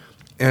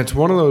 And it's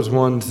one of those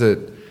ones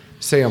that,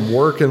 say I'm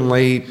working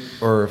late,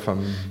 or if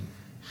I'm,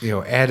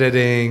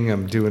 editing,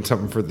 I'm doing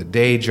something for the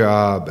day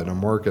job and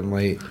I'm working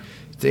late.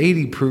 It's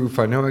 80 proof.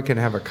 I know I can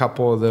have a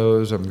couple of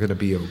those. I'm going to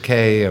be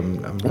okay.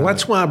 Well,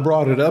 that's why I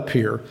brought it up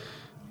here.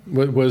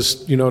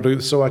 Was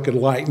so I could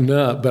lighten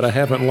up, but I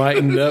haven't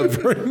lightened up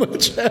very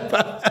much.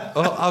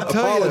 Well, I'll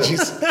tell you.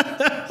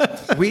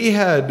 We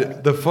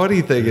had, the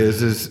funny thing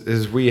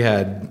is we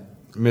had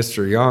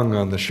Mr. Young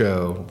on the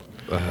show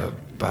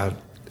about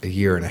a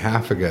year and a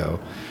half ago,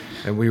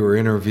 and we were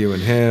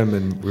interviewing him,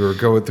 and we were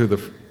going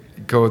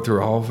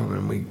through all of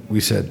them, and we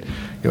said,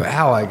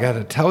 Al, I got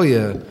to tell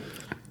you,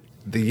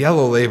 the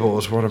yellow label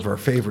is one of our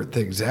favorite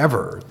things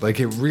ever. Like,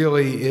 it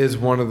really is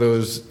one of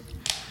those.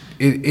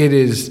 It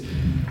is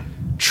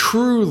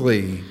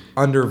truly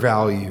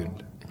undervalued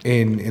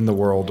in the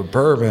world of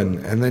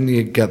bourbon. And then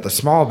you get the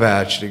small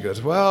batch, and he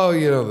goes, well,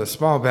 the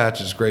small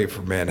batch is great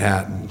for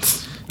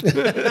Manhattans.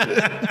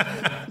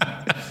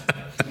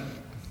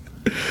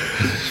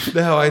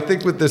 Now, I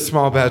think with this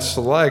small batch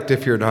select,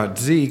 if you're not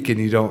Zeke and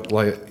you don't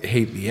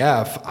hate the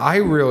F, I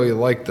really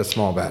like the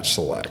small batch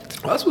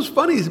select. Well, that's what's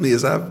funny to me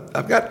is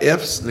I've got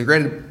Fs, and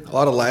granted, a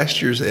lot of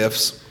last year's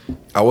Fs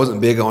I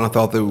wasn't big on. I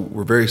thought they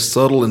were very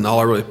subtle, and all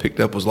I really picked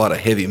up was a lot of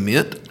heavy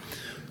mint.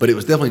 But it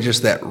was definitely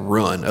just that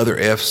run. Other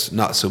Fs,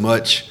 not so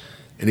much.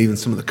 And even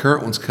some of the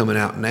current ones coming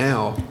out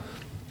now,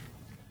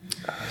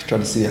 I was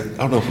trying to see, I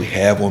don't know if we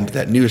have one, but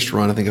that newest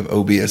run, I think, of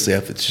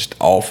OBSF, it's just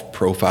off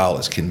profile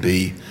as can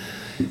be.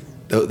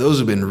 Those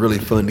have been really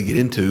fun to get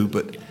into.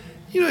 But,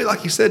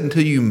 like you said,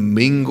 until you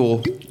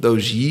mingle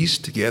those yeasts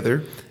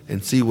together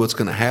and see what's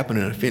going to happen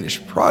in a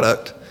finished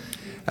product,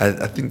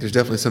 I think there's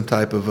definitely some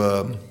type of,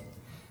 I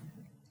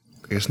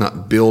guess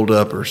not build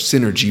up or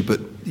synergy, but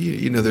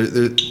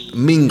they're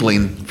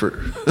mingling,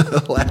 for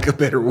lack of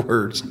better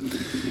words,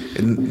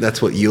 and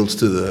that's what yields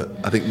to the,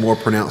 I think, more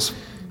pronounced,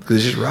 because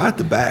it's just right at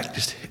the back,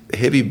 just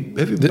heavy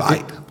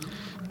bite.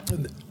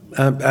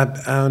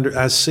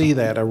 I see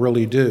that, I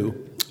really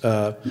do.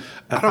 I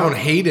don't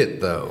hate it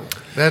though.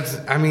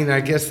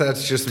 I guess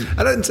that's just.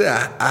 I didn't say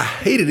I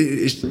hated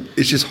it.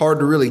 It's just hard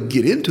to really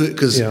get into it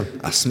because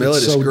I smell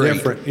it. It's so great.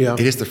 different. Yeah. It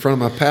hits the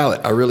front of my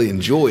palate. I really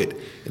enjoy it,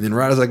 and then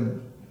right as I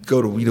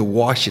go to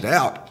wash it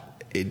out,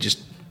 it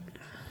just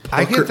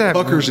I get that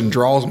puckers and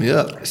draws me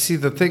up. See,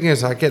 the thing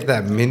is, I get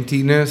that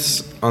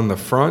mintiness on the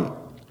front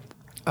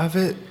of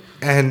it,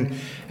 and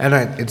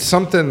it's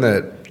something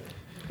that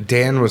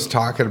Dan was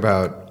talking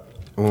about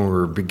when we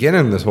were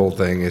beginning this whole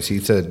thing. Is he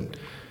said,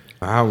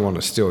 I don't want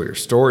to steal your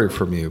story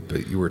from you,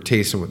 but you were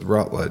tasting with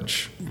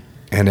Rutledge,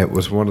 and it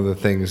was one of the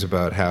things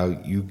about how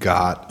you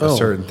got a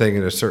certain thing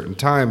at a certain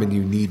time, and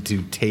you need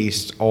to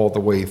taste all the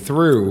way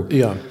through.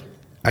 Yeah.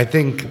 I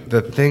think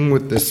the thing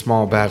with this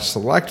small batch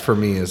select for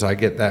me is I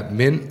get that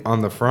mint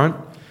on the front,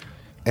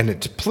 and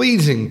it's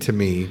pleasing to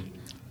me,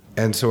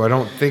 and so I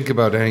don't think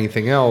about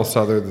anything else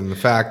other than the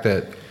fact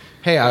that,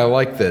 hey, I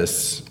like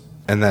this,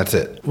 and that's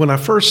it. When I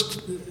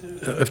first,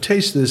 I've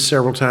tasted this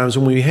several times.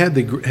 When we had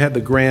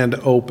the grand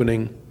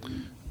opening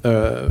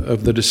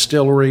of the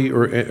distillery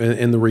or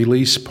in the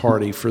release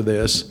party for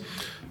this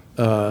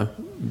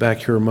back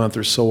here a month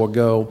or so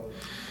ago,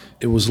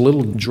 it was a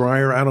little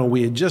drier. I don't know.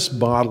 We had just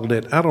bottled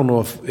it. I don't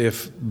know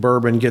if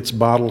bourbon gets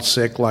bottle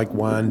sick like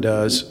wine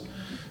does,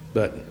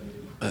 but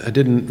I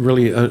didn't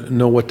really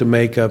know what to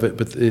make of it.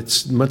 But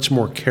it's much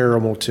more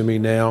caramel to me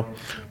now.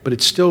 But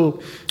it's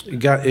still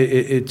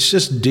it's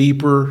just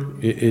deeper.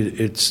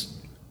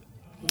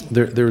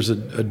 There's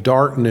a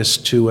darkness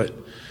to it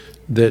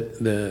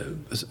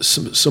that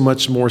so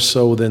much more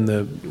so than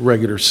the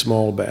regular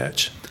small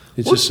batch.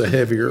 It's just a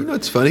heavier.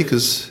 It's funny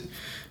because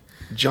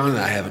John and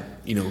I haven't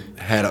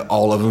had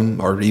all of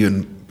them, or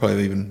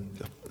probably even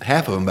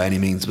half of them by any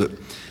means. But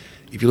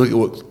if you look at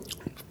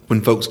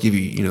when folks give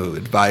you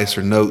advice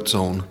or notes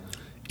on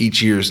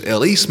each year's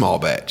LE small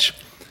batch,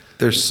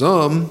 there's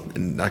some,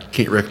 and I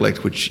can't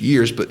recollect which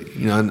years, but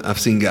I've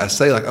seen guys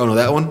say like, oh no,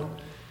 that one,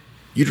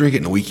 you drink it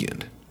in a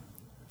weekend.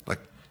 Like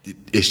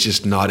it's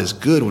just not as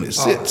good when it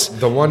sits.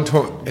 And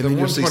then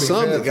you'll see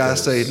some that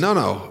guys say,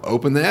 no,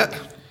 open that,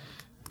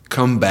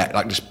 come back,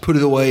 like just put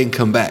it away and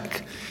come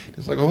back.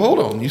 It's like, well, hold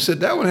on. You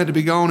said that one had to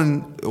be gone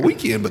in a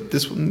weekend, but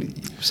this one.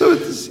 So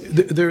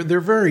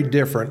they're very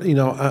different.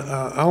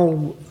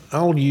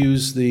 I'll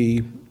use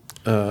the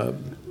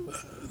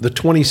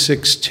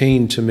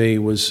 2016 to me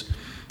was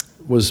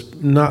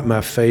not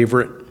my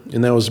favorite,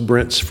 and that was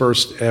Brent's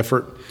first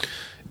effort.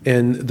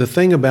 And the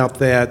thing about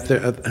that,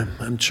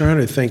 I'm trying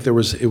to think. So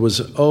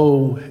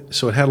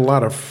it had a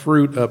lot of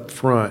fruit up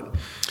front,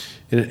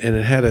 and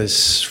it had a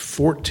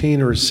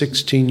 14 or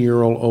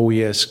 16-year-old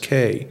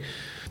OESK,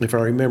 if I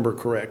remember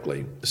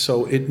correctly.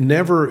 So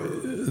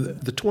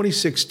the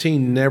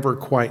 2016 never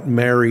quite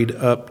married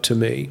up to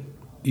me.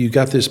 You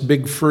got this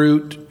big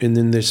fruit and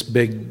then this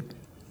big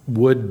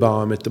wood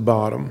bomb at the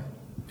bottom,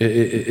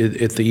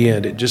 at the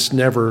end. It just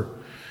never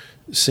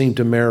seemed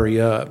to marry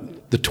up.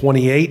 The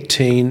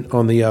 2018,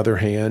 on the other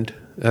hand,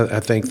 I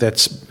think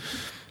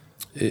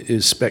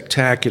is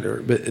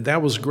spectacular. But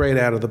that was great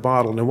out of the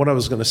bottle. And what I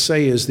was going to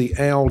say is the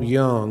Al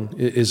Young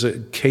is a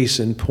case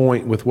in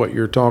point with what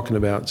you're talking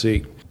about,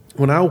 Zeke.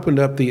 When I opened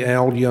up the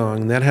Al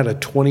Young, that had a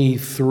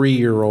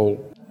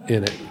 23-year-old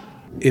in it.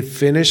 It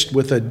finished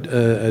with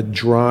a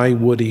dry,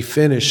 woody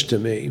finish to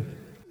me,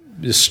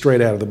 just straight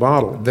out of the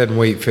bottle. Then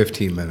wait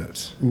 15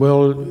 minutes.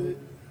 Well,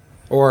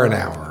 or an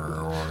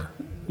hour.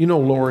 You know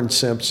Lauren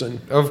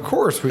Simpson. Of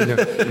course we know.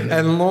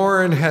 And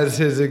Lauren has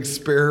his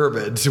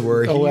experiments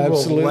where he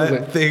will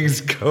let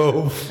things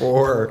go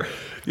for...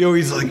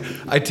 he's like,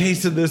 I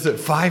tasted this at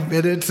 5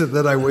 minutes, and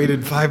then I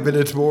waited 5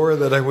 minutes more,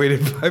 and then I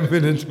waited 5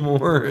 minutes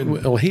more.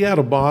 Well, he had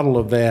a bottle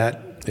of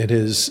that at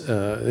his,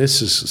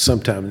 this is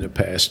sometime in the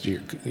past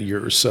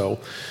year or so,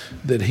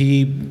 that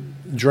he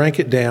drank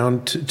it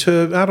down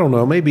to I don't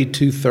know, maybe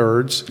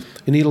 2/3,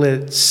 and he let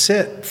it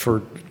sit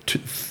for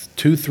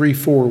 2, 3,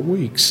 4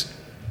 weeks.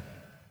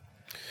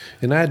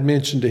 And I had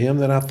mentioned to him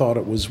that I thought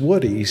it was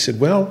woody. He said,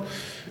 well,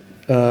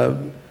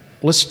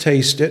 let's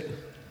taste it.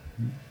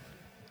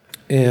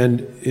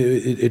 And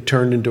it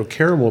turned into a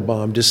caramel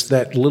bomb. Just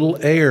that little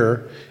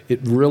air,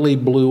 it really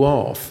blew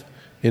off.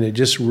 And it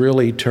just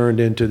really turned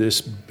into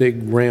this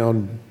big,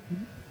 round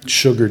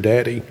sugar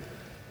daddy.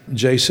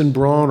 Jason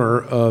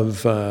Bronner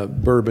of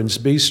Bourbon's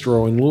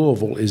Bistro in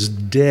Louisville is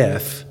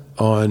death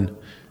on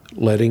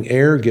letting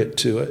air get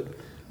to it.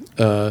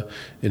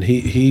 And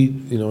he,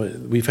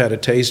 we've had a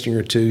tasting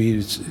or two.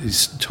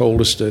 He's told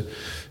us to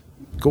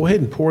go ahead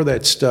and pour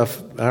that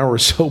stuff an hour or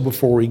so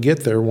before we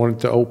get there. Want it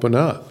to open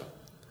up.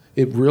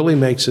 It really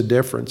makes a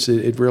difference.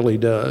 It really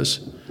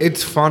does.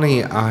 It's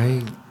funny.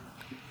 I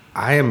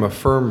am a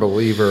firm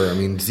believer. I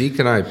mean, Zeke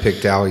and I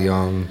picked Al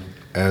Young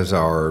as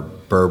our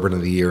Bourbon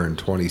of the Year in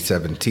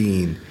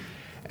 2017.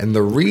 And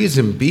the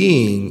reason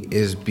being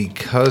is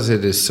because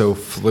it is so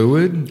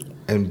fluid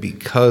and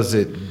because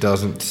it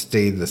doesn't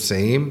stay the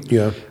same.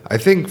 Yeah. I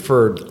think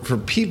for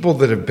people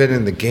that have been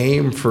in the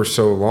game for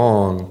so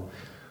long,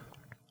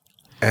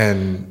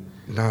 and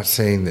not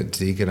saying that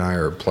Zeke and I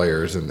are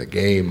players in the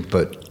game,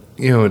 but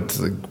it's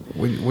like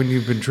when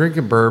you've been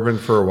drinking bourbon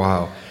for a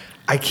while,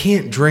 I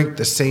can't drink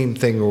the same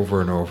thing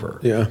over and over.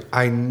 Yeah.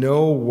 I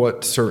know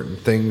what certain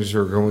things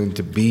are going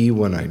to be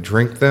when I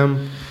drink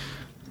them.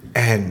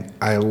 And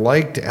I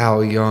liked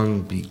Al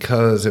Young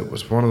because it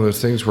was one of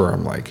those things where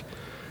I'm like,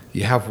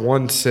 you have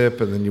one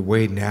sip and then you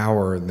wait an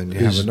hour and then you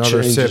have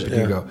another sip and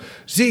you go,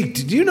 Zeke,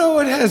 did you know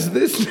it has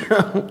this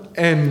now?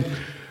 And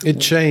it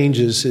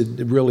changes.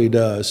 It really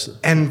does.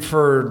 And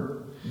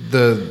for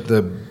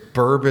the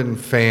bourbon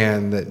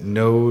fan that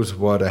knows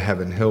what a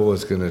Heaven Hill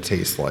is going to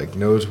taste like,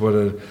 knows what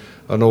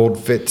an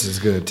Old Fitz is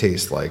going to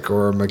taste like,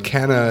 or a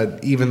McKenna,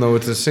 even though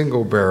it's a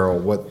single barrel,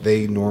 what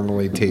they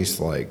normally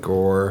taste like,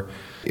 or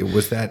it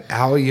was that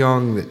Al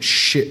Young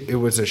it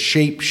was a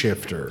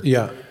shapeshifter.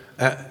 Yeah,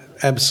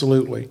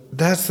 absolutely.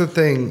 That's the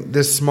thing.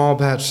 This small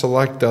batch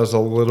select does a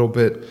little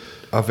bit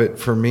of it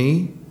for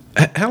me.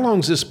 How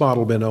long's this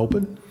bottle been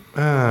open?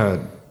 I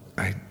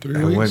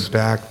went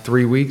back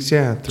 3 weeks.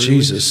 Yeah, 3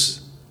 Jesus.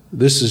 weeks.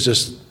 This is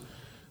just...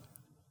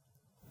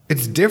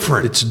 It's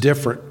different. It's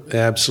different,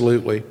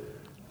 absolutely.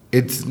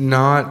 It's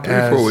not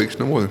 4 weeks,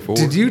 no more than 4.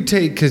 Did you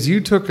take, because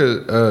you took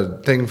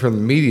a thing from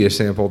the media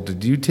sample,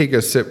 did you take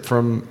a sip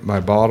from my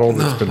bottle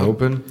that's been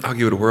open? I'll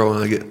give it a whirl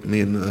and I get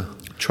me in the...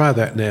 Try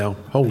that now.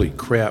 Holy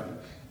crap.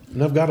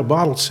 And I've got a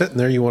bottle sitting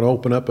there. You want to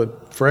open up a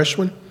fresh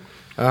one?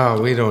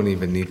 Oh, we don't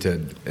even need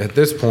to. At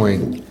this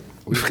point,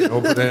 we can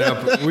open it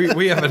up.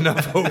 We have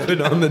enough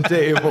open on the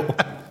table.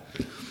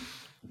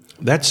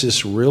 That's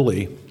just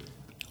really...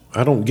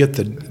 I don't get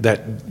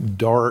that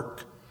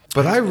dark...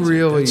 But I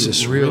really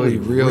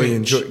really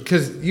enjoy,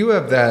 because you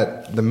have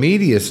the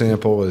media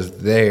sample is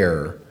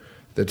there.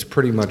 That's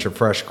pretty much a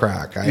fresh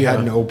crack. I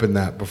hadn't opened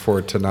that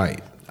before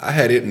tonight. I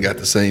had it and got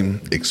the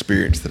same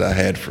experience that I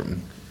had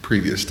from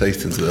previous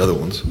tastings of the other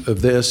ones.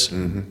 Of this?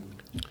 Mm-hmm.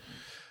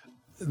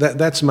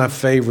 That's my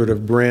favorite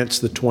of Brent's,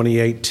 the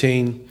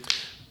 2018.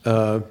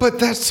 But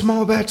that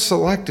small batch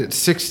select at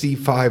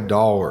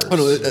 $65. Oh,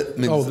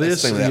 no,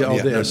 this?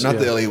 Not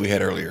the LE we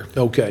had earlier.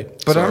 Okay.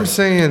 But sorry. I'm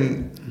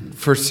saying...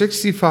 For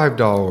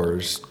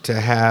 $65 to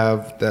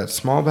have that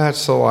small batch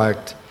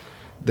select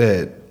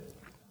that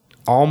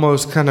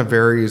almost kind of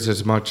varies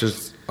as much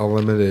as a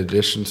limited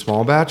edition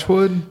small batch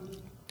would,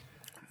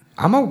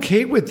 I'm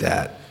okay with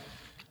that.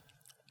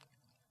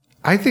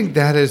 I think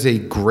that is a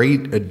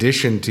great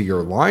addition to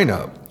your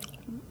lineup.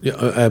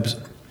 Yeah,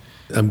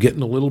 I'm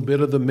getting a little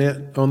bit of the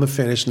mint on the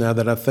finish now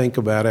that I think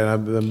about it.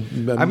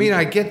 I mean,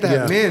 I get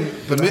that mint,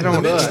 but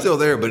The mint's still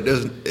there, but it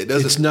doesn't.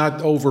 It's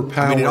not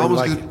overpowering. I mean, it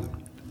almost like,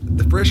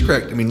 the fresh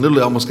crack. I mean,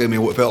 literally, almost gave me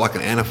what felt like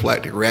an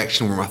anaphylactic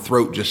reaction, where my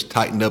throat just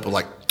tightened up.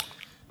 Like,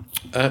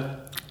 I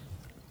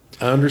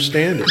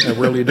understand it. I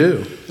really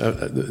do.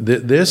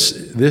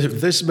 This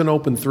has been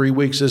open 3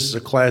 weeks. This is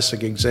a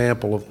classic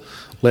example of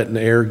letting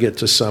the air get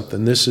to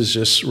something. This is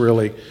just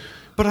really.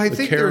 But I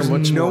think there's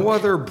no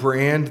other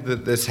brand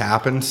that this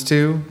happens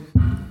to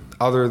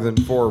other than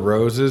Four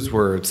Roses,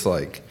 where it's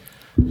like,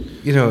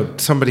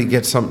 somebody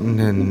gets something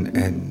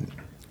and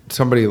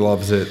somebody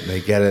loves it, and they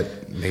get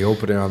it, and they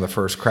open it on the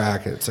first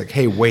crack, and it's like,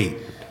 hey, wait.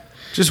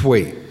 Just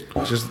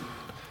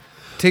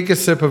take a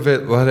sip of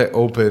it, let it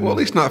open. well, at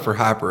least not for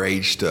hyper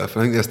aged stuff.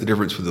 I think that's the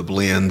difference with the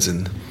blends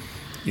and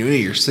any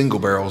of your single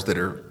barrels that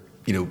are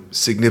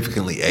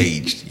significantly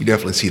aged. You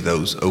definitely see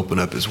those open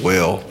up as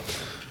well,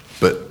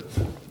 but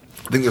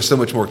I think there's so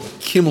much more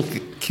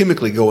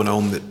chemically going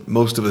on that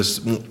most of us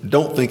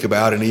don't think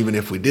about, and even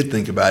if we did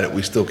think about it,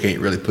 we still can't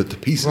really put the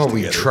pieces together.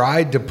 We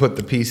tried to put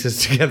the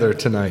pieces together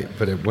tonight,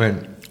 but it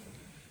went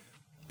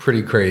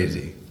pretty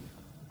crazy.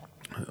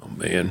 Oh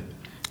man,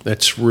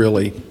 that's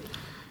really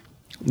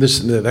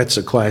that's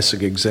a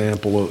classic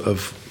example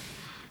of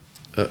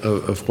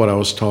what I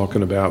was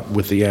talking about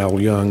with the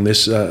Al Young.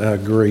 This I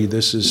agree.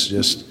 This is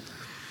just.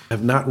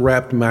 I've not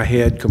wrapped my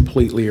head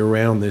completely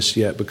around this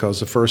yet,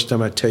 because the first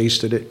time I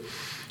tasted it,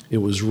 it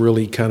was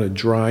really kind of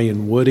dry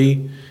and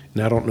woody,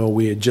 and I don't know,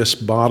 we had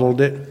just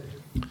bottled it.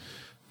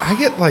 I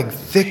get like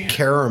thick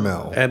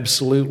caramel.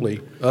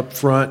 Absolutely. Up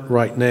front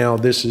right now,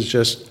 this is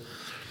just...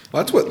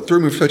 Well, that's what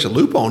threw me for such a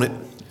loop on it,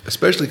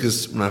 especially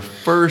because when I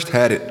first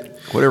had it,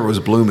 whatever was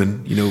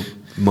blooming,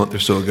 a month or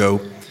so ago,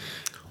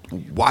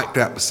 wiped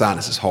out the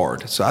sinuses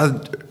hard. So I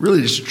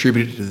really just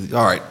attributed it to,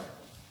 all right,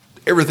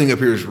 everything up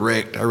here is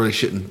wrecked. I really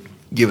shouldn't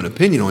give an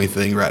opinion on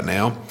anything right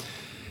now.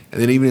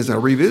 And then even as I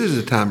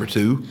revisited a time or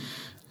two,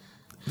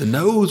 the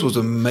nose was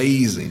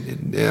amazing.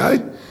 And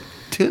I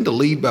tend to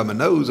lead by my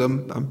nose.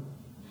 I'm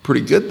pretty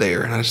good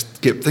there. And I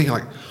just kept thinking,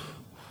 like,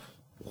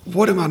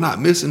 what am I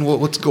not missing?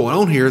 What's going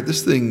on here?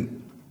 This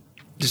thing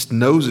just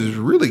noses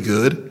really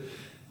good.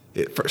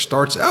 It first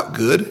starts out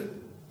good,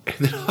 and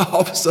then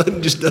all of a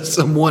sudden just does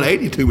some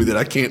 180 to me that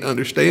I can't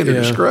understand or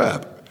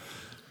describe.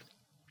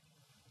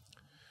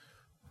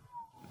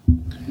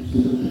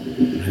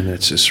 And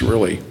it's just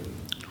really...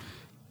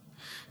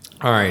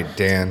 All right,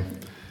 Dan.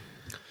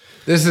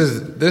 This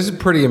is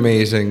pretty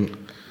amazing.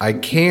 I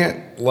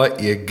can't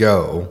let you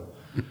go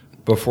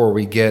before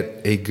we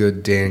get a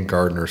good Dan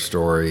Gardner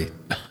story.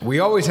 We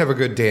always have a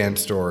good Dan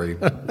story.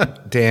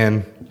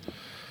 Dan,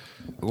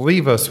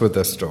 leave us with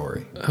a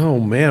story. Oh,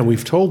 man,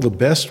 we've told the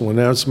best one.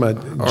 Now it's my...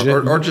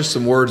 Or just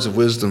some words of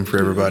wisdom for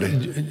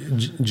everybody.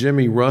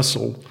 Jimmy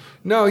Russell.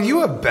 No, you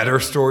have better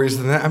stories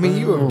than that. I mean,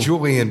 you have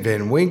Julian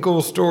Van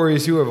Winkle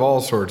stories. You have all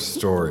sorts of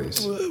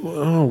stories.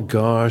 Oh,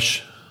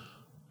 gosh.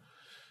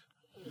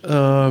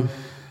 We'll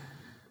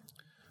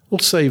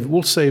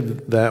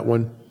save that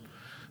one.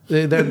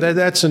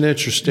 That's an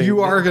interesting...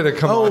 You are going to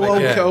come on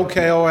again.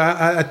 Okay. Oh,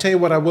 I tell you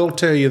what, I will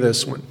tell you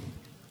this one.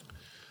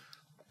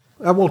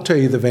 I will tell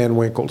you the Van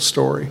Winkle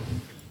story.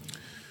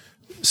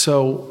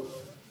 So,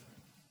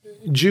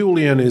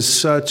 Julian is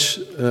such...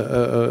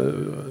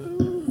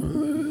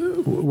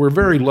 we're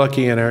very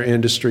lucky in our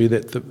industry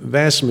that the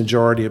vast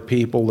majority of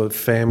people, the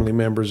family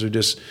members, are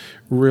just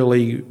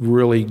really,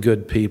 really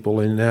good people.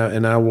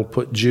 And I will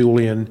put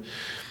Julian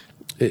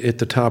at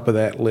the top of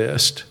that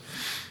list.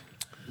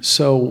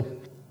 So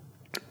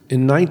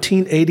in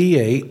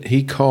 1988,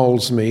 he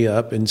calls me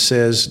up and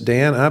says,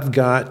 Dan, I've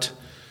got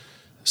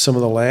some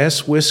of the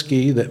last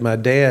whiskey that my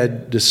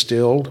dad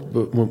distilled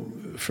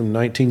from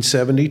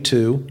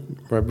 1972,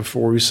 right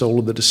before we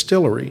sold the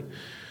distillery.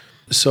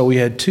 So we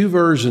had two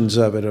versions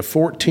of it, a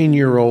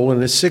 14-year-old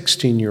and a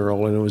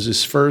 16-year-old, and it was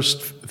his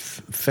first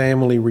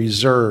family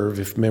reserve,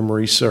 if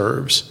memory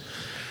serves.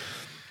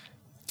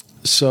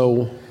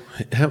 So,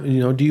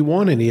 do you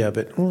want any of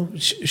it? Well,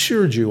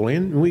 sure,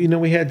 Julian.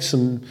 We had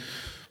some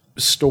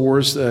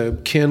stores.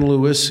 Ken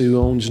Lewis, who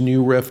owns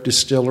New Ref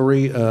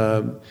Distillery,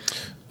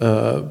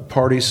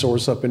 Party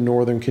Source up in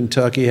northern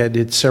Kentucky,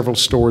 had several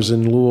stores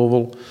in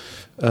Louisville.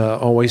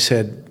 Always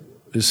had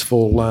his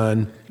full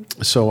line.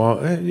 So,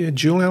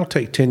 Julian, I'll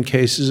take 10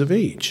 cases of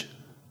each.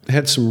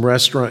 Had some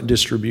restaurant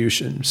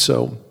distribution.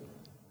 So,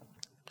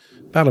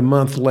 about a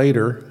month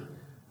later,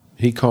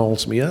 he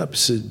calls me up and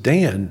says,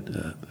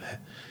 Dan,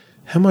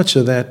 how much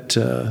of that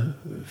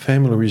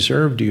family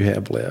reserve do you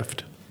have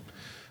left?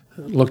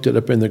 Looked it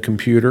up in the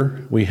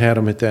computer. We had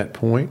them at that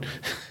point.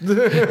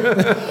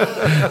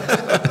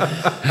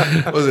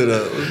 Was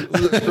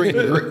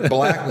it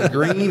black with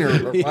green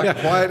or black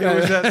and white?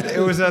 It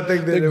was that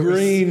thing that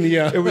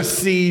it was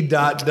C ...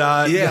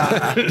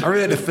 Yeah, I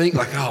really had to think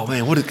like, oh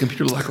man, what did the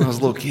computer look like when I was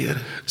a little kid?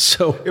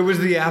 So it was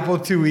the Apple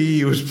IIe.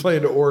 He was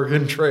playing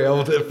Oregon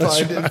Trail to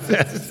find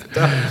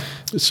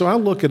it. So I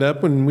look it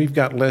up, and we've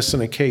got less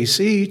than a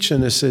case each.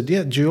 And I said,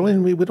 yeah,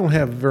 Julian, we don't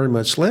have very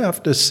much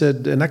left. I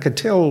said, and I could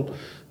tell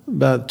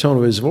by the tone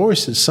of his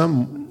voice that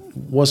something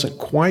wasn't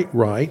quite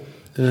right.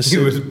 And I He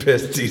said, was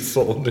pissed he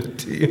sold it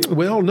to you.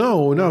 well,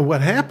 no.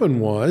 What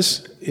happened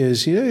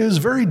is it was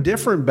very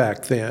different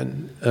back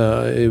then.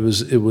 It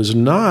was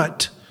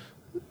not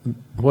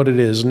what it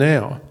is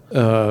now,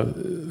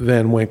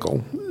 Van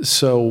Winkle.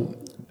 So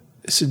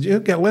I said, you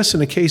got less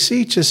than a case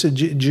each. I said,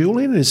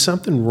 Julian, is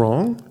something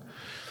wrong?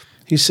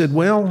 He said,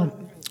 well,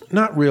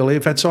 not really.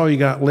 If that's all you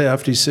got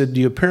left, he said,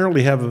 you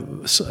apparently have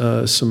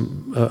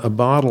a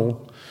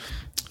bottle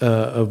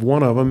of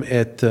one of them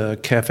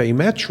at Cafe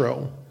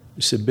Metro.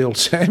 He said, Bill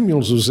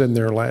Samuels was in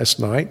there last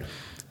night.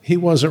 He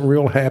wasn't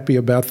real happy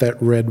about that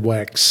red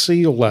wax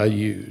seal I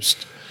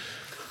used.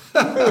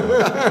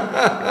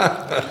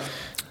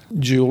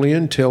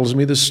 Julian tells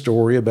me the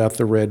story about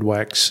the red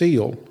wax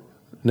seal.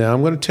 Now,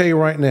 I'm going to tell you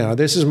right now,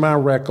 this is my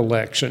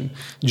recollection.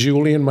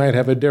 Julian might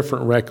have a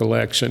different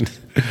recollection.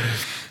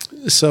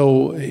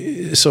 So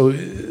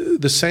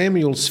the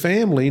Samuels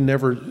family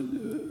never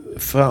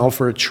filed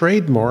for a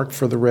trademark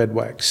for the red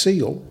wax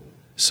seal.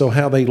 So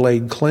how they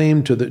laid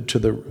claim to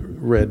the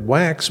red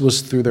wax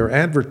was through their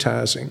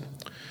advertising.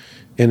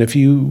 And if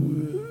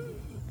you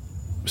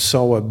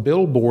saw a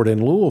billboard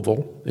in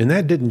Louisville, and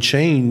that didn't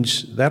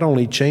change, that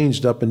only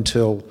changed up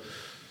until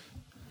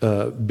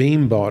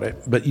Beam bought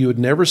it, but you would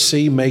never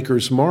see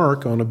Maker's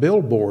Mark on a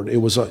billboard. It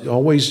was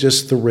always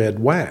just the red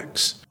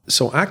wax.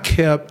 So I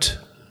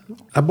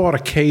bought a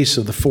case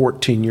of the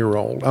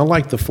 14-year-old. I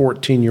like the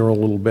 14-year-old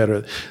a little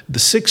better. The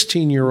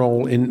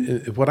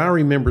 16-year-old, what I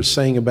remember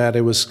saying about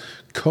it was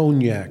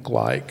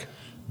cognac-like.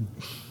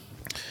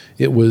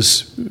 It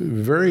was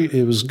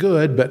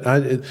good, but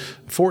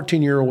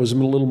 14-year-old was a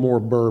little more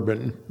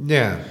bourbon.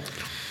 Yeah.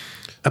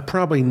 I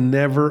probably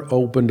never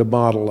opened a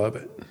bottle of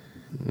it,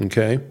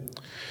 okay?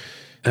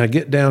 I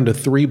get down to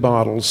 3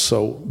 bottles,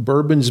 so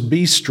Bourbon's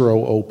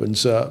Bistro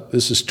opens up.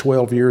 This is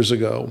 12 years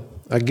ago.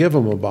 I give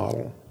them a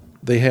bottle.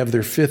 They have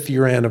their 5th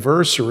year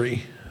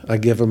anniversary. I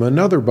give them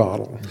another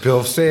bottle.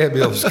 Bill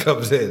Samuels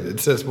comes in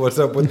and says, what's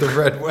up with the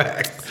red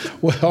wax?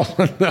 Well,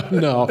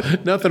 no,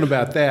 nothing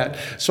about that.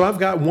 So I've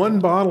got 1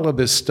 bottle of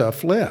this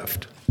stuff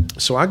left.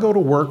 So I go to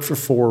work for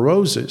Four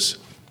Roses,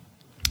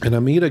 and I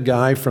meet a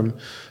guy from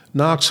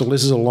Knoxville.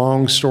 This is a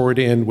long story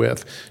to end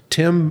with.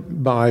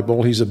 Tim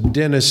Bible, he's a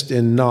dentist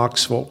in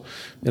Knoxville,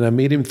 and I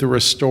meet him through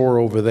a store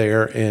over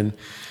there, and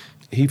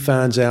he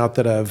finds out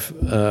that I've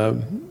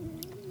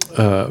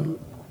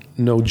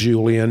know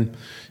Julian,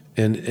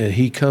 and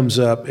he comes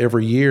up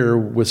every year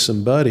with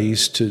some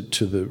buddies to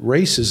the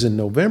races in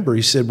November.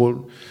 He said,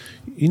 well,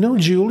 you know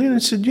Julian? I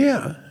said,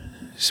 yeah.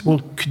 He said,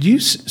 well, could you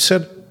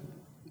set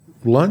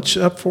lunch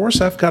up for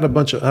us? I've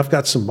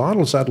got some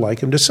bottles I'd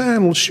like him to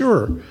sign. Well,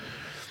 sure.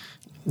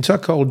 So I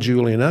called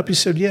Julian up. He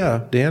said,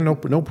 yeah, Dan,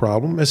 no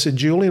problem. I said,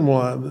 Julian,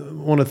 well, I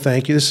want to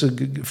thank you. This is a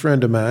good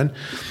friend of mine.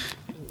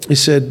 He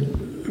said,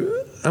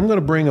 I'm going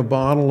to bring a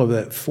bottle of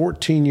that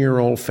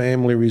 14-year-old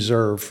Family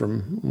Reserve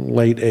from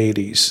late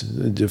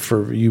 80s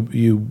for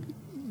you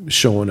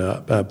showing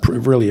up. I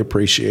really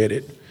appreciate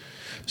it.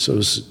 So it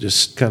was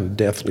just kind of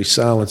deathly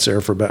silence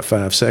there for about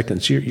 5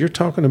 seconds. You're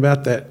talking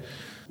about that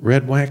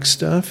red wax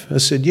stuff? I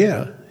said,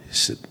 yeah. He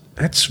said,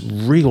 that's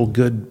real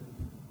good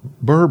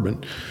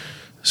bourbon.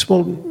 I said,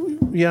 well,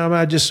 yeah,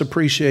 I just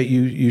appreciate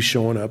you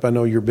showing up. I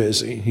know you're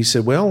busy. He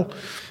said, well,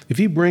 if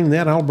you bring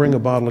that, I'll bring a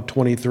bottle of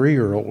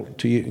 23-year-old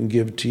to you and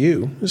give it to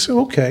you. I said,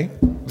 okay.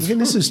 Again,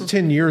 this is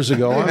 10 years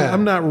ago.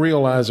 I'm not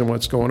realizing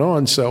what's going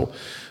on. So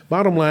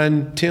bottom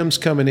line, Tim's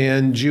coming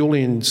in.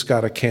 Julian's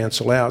got to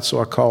cancel out. So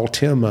I call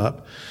Tim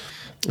up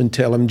and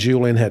tell him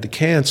Julian had to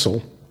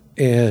cancel.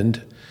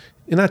 And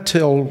I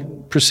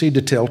proceed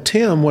to tell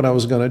Tim what I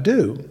was going to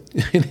do.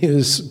 And it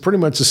was pretty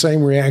much the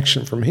same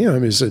reaction from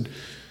him. He said,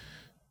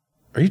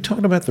 are you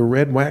talking about the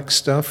red wax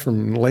stuff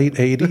from late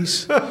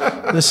 80s?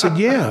 And I said,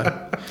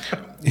 yeah.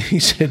 He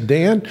said,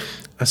 Dan,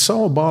 I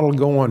saw a bottle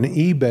go on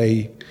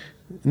eBay,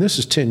 and this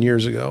is 10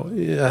 years ago.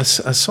 I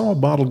saw a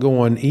bottle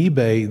go on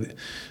eBay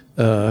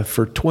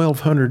for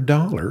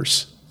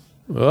 $1,200.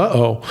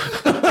 Uh-oh.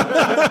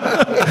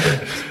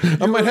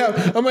 I might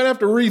have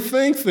to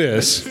rethink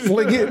this.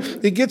 Well,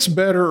 it gets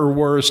better or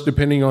worse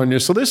depending on you.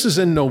 So this is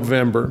in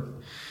November.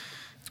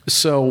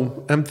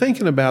 So I'm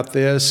thinking about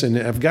this, and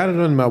I've got it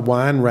on my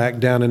wine rack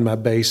down in my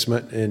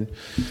basement. And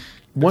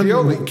you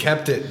only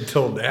kept it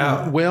until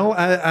now. Well,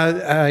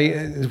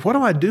 I what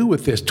do I do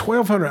with this?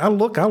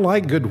 $1,200. I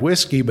like good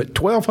whiskey, but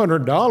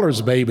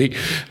 $1,200, baby.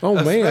 Oh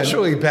man,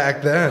 especially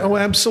back then. Oh,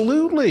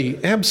 absolutely.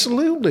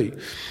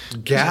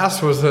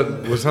 Gas was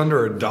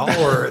under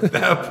 $1 at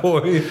that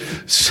point.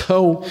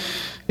 So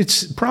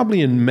it's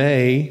probably in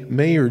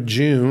May or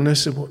June. I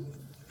said, well,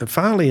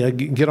 finally, I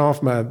get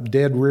off my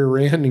dead rear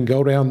end and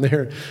go down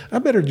there. I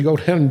better go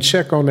down and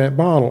check on that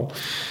bottle.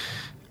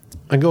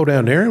 I go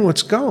down there, and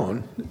what's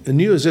gone?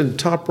 And it was in the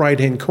top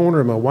right-hand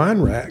corner of my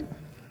wine rack.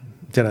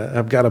 Then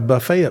I've got a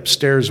buffet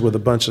upstairs with a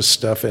bunch of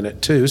stuff in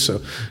it, too.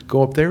 So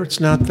go up there, it's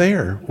not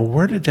there. Well,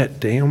 where did that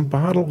damn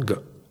bottle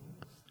go?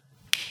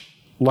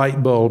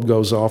 Light bulb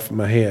goes off in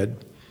my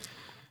head.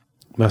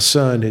 my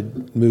son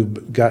had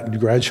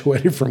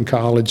graduated from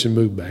college and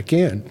moved back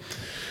in.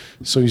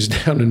 So he's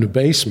down in the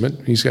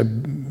basement. He's got a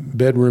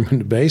bedroom in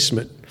the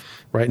basement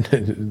right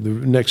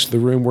next to the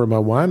room where my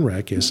wine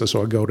rack is.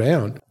 So I go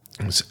down.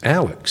 It's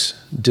Alex.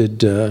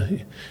 Did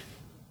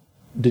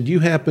you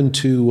happen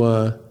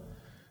to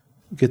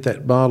get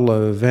that bottle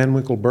of Van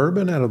Winkle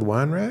bourbon out of the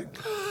wine rack?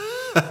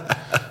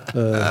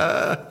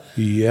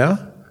 Yeah.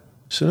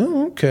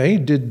 So okay.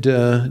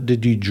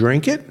 Did you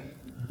drink it?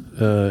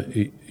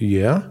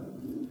 Yeah.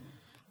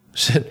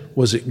 Said,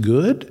 was it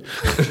good?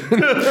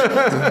 Went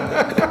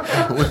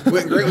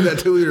great with that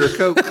 2 liter of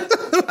Coke.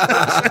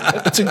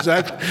 That's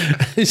exactly.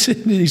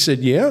 He said,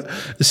 yeah.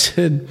 I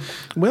said,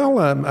 well,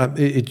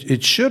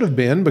 it should have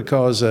been,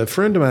 because a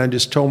friend of mine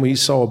just told me he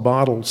saw a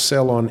bottle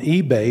sell on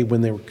eBay when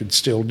they could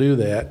still do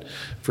that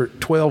for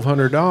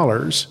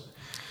 $1,200.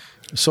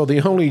 So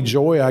the only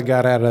joy I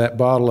got out of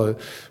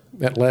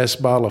that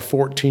last bottle of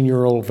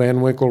 14-year-old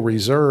Van Winkle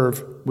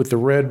Reserve with the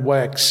red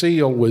wax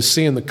seal was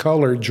seeing the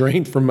color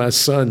drain from my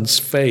son's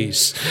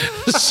face.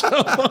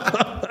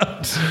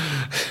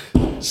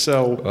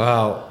 So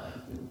Wow.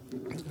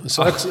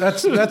 So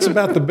that's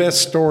about the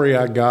best story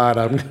I got.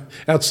 I'm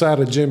outside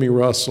of Jimmy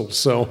Russell.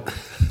 So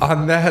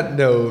On that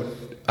note,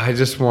 I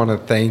just want to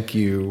thank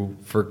you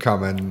for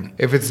coming.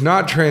 If it's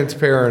not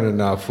transparent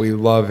enough, we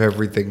love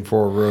everything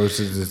Four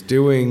Roses is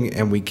doing,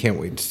 and we can't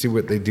wait to see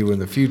what they do in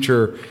the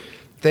future.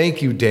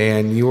 Thank you,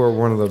 Dan. You are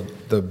one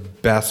of the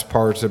best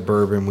parts of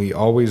bourbon. We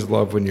always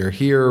love when you're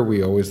here.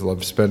 We always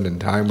love spending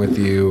time with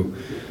you.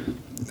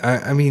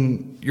 I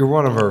mean, you're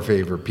one of our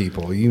favorite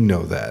people. You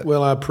know that.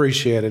 well, I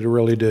appreciate it. I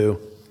really do.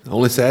 The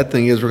only sad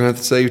thing is we're going to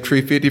have to save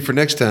Tree 50 for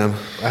next time.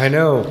 I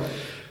know.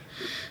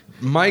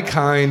 Mike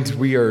Hines,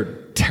 we are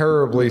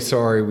terribly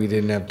sorry we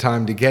didn't have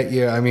time to get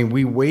you. I mean,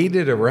 we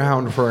waited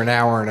around for an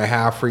hour and a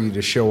half for you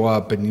to show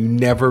up, and you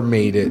never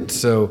made it.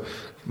 So,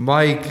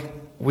 Mike,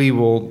 we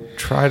will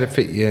try to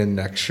fit you in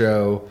next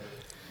show.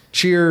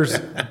 Cheers.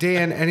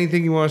 Dan,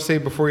 anything you want to say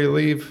before you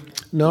leave?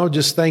 No,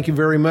 just thank you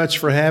very much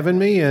for having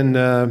me, and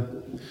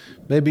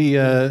maybe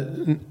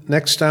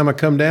next time I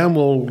come down,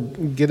 we'll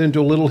get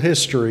into a little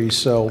history.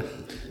 So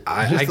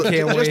I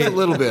can't wait. Just a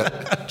little bit.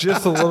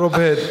 Just a little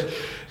bit.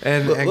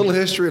 And A little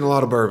history and a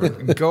lot of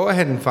bourbon. go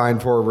ahead and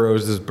find Four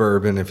Roses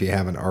bourbon if you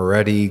haven't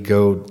already.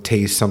 Go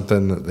taste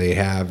something that they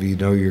have. You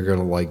know you're going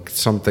to like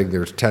something.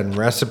 There's 10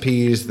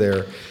 recipes.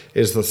 There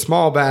is the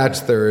small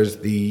batch. There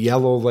is the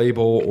yellow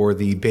label or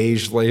the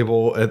beige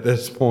label at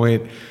this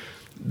point.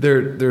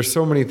 There's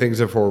so many things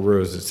that Four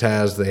Roses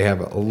has. They have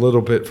a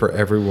little bit for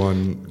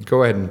everyone.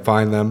 Go ahead and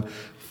find them.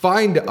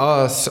 Find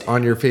us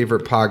on your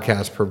favorite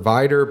podcast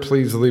provider.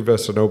 Please leave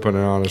us an open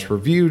and honest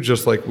review,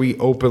 just like we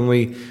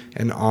openly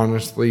and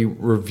honestly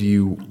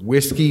review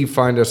whiskey.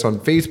 Find us on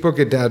Facebook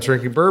at Dad's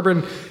Drinking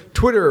Bourbon,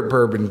 Twitter at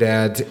Bourbon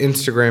Dads,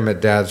 Instagram at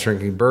Dad's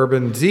Drinking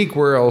Bourbon. Zeke,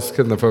 where else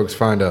can the folks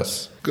find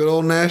us? Good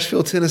old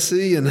Nashville,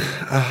 Tennessee, and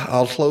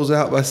I'll close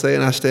out by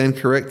saying I stand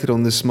corrected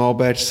on this small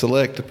batch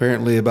select.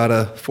 Apparently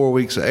about 4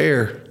 weeks of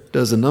air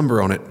does a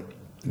number on it.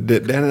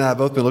 Dan and I have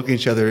both been looking at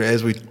each other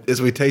as we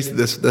tasted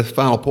this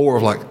final pour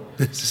of like,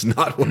 this is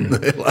not what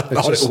the hell I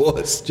thought it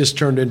was. just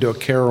turned into a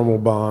caramel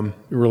bomb.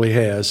 It really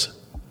has.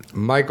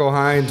 Michael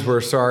Hines,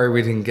 we're sorry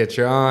we didn't get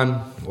you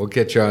on. We'll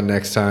get you on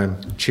next time.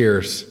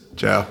 Cheers.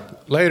 Ciao.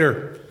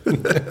 Later.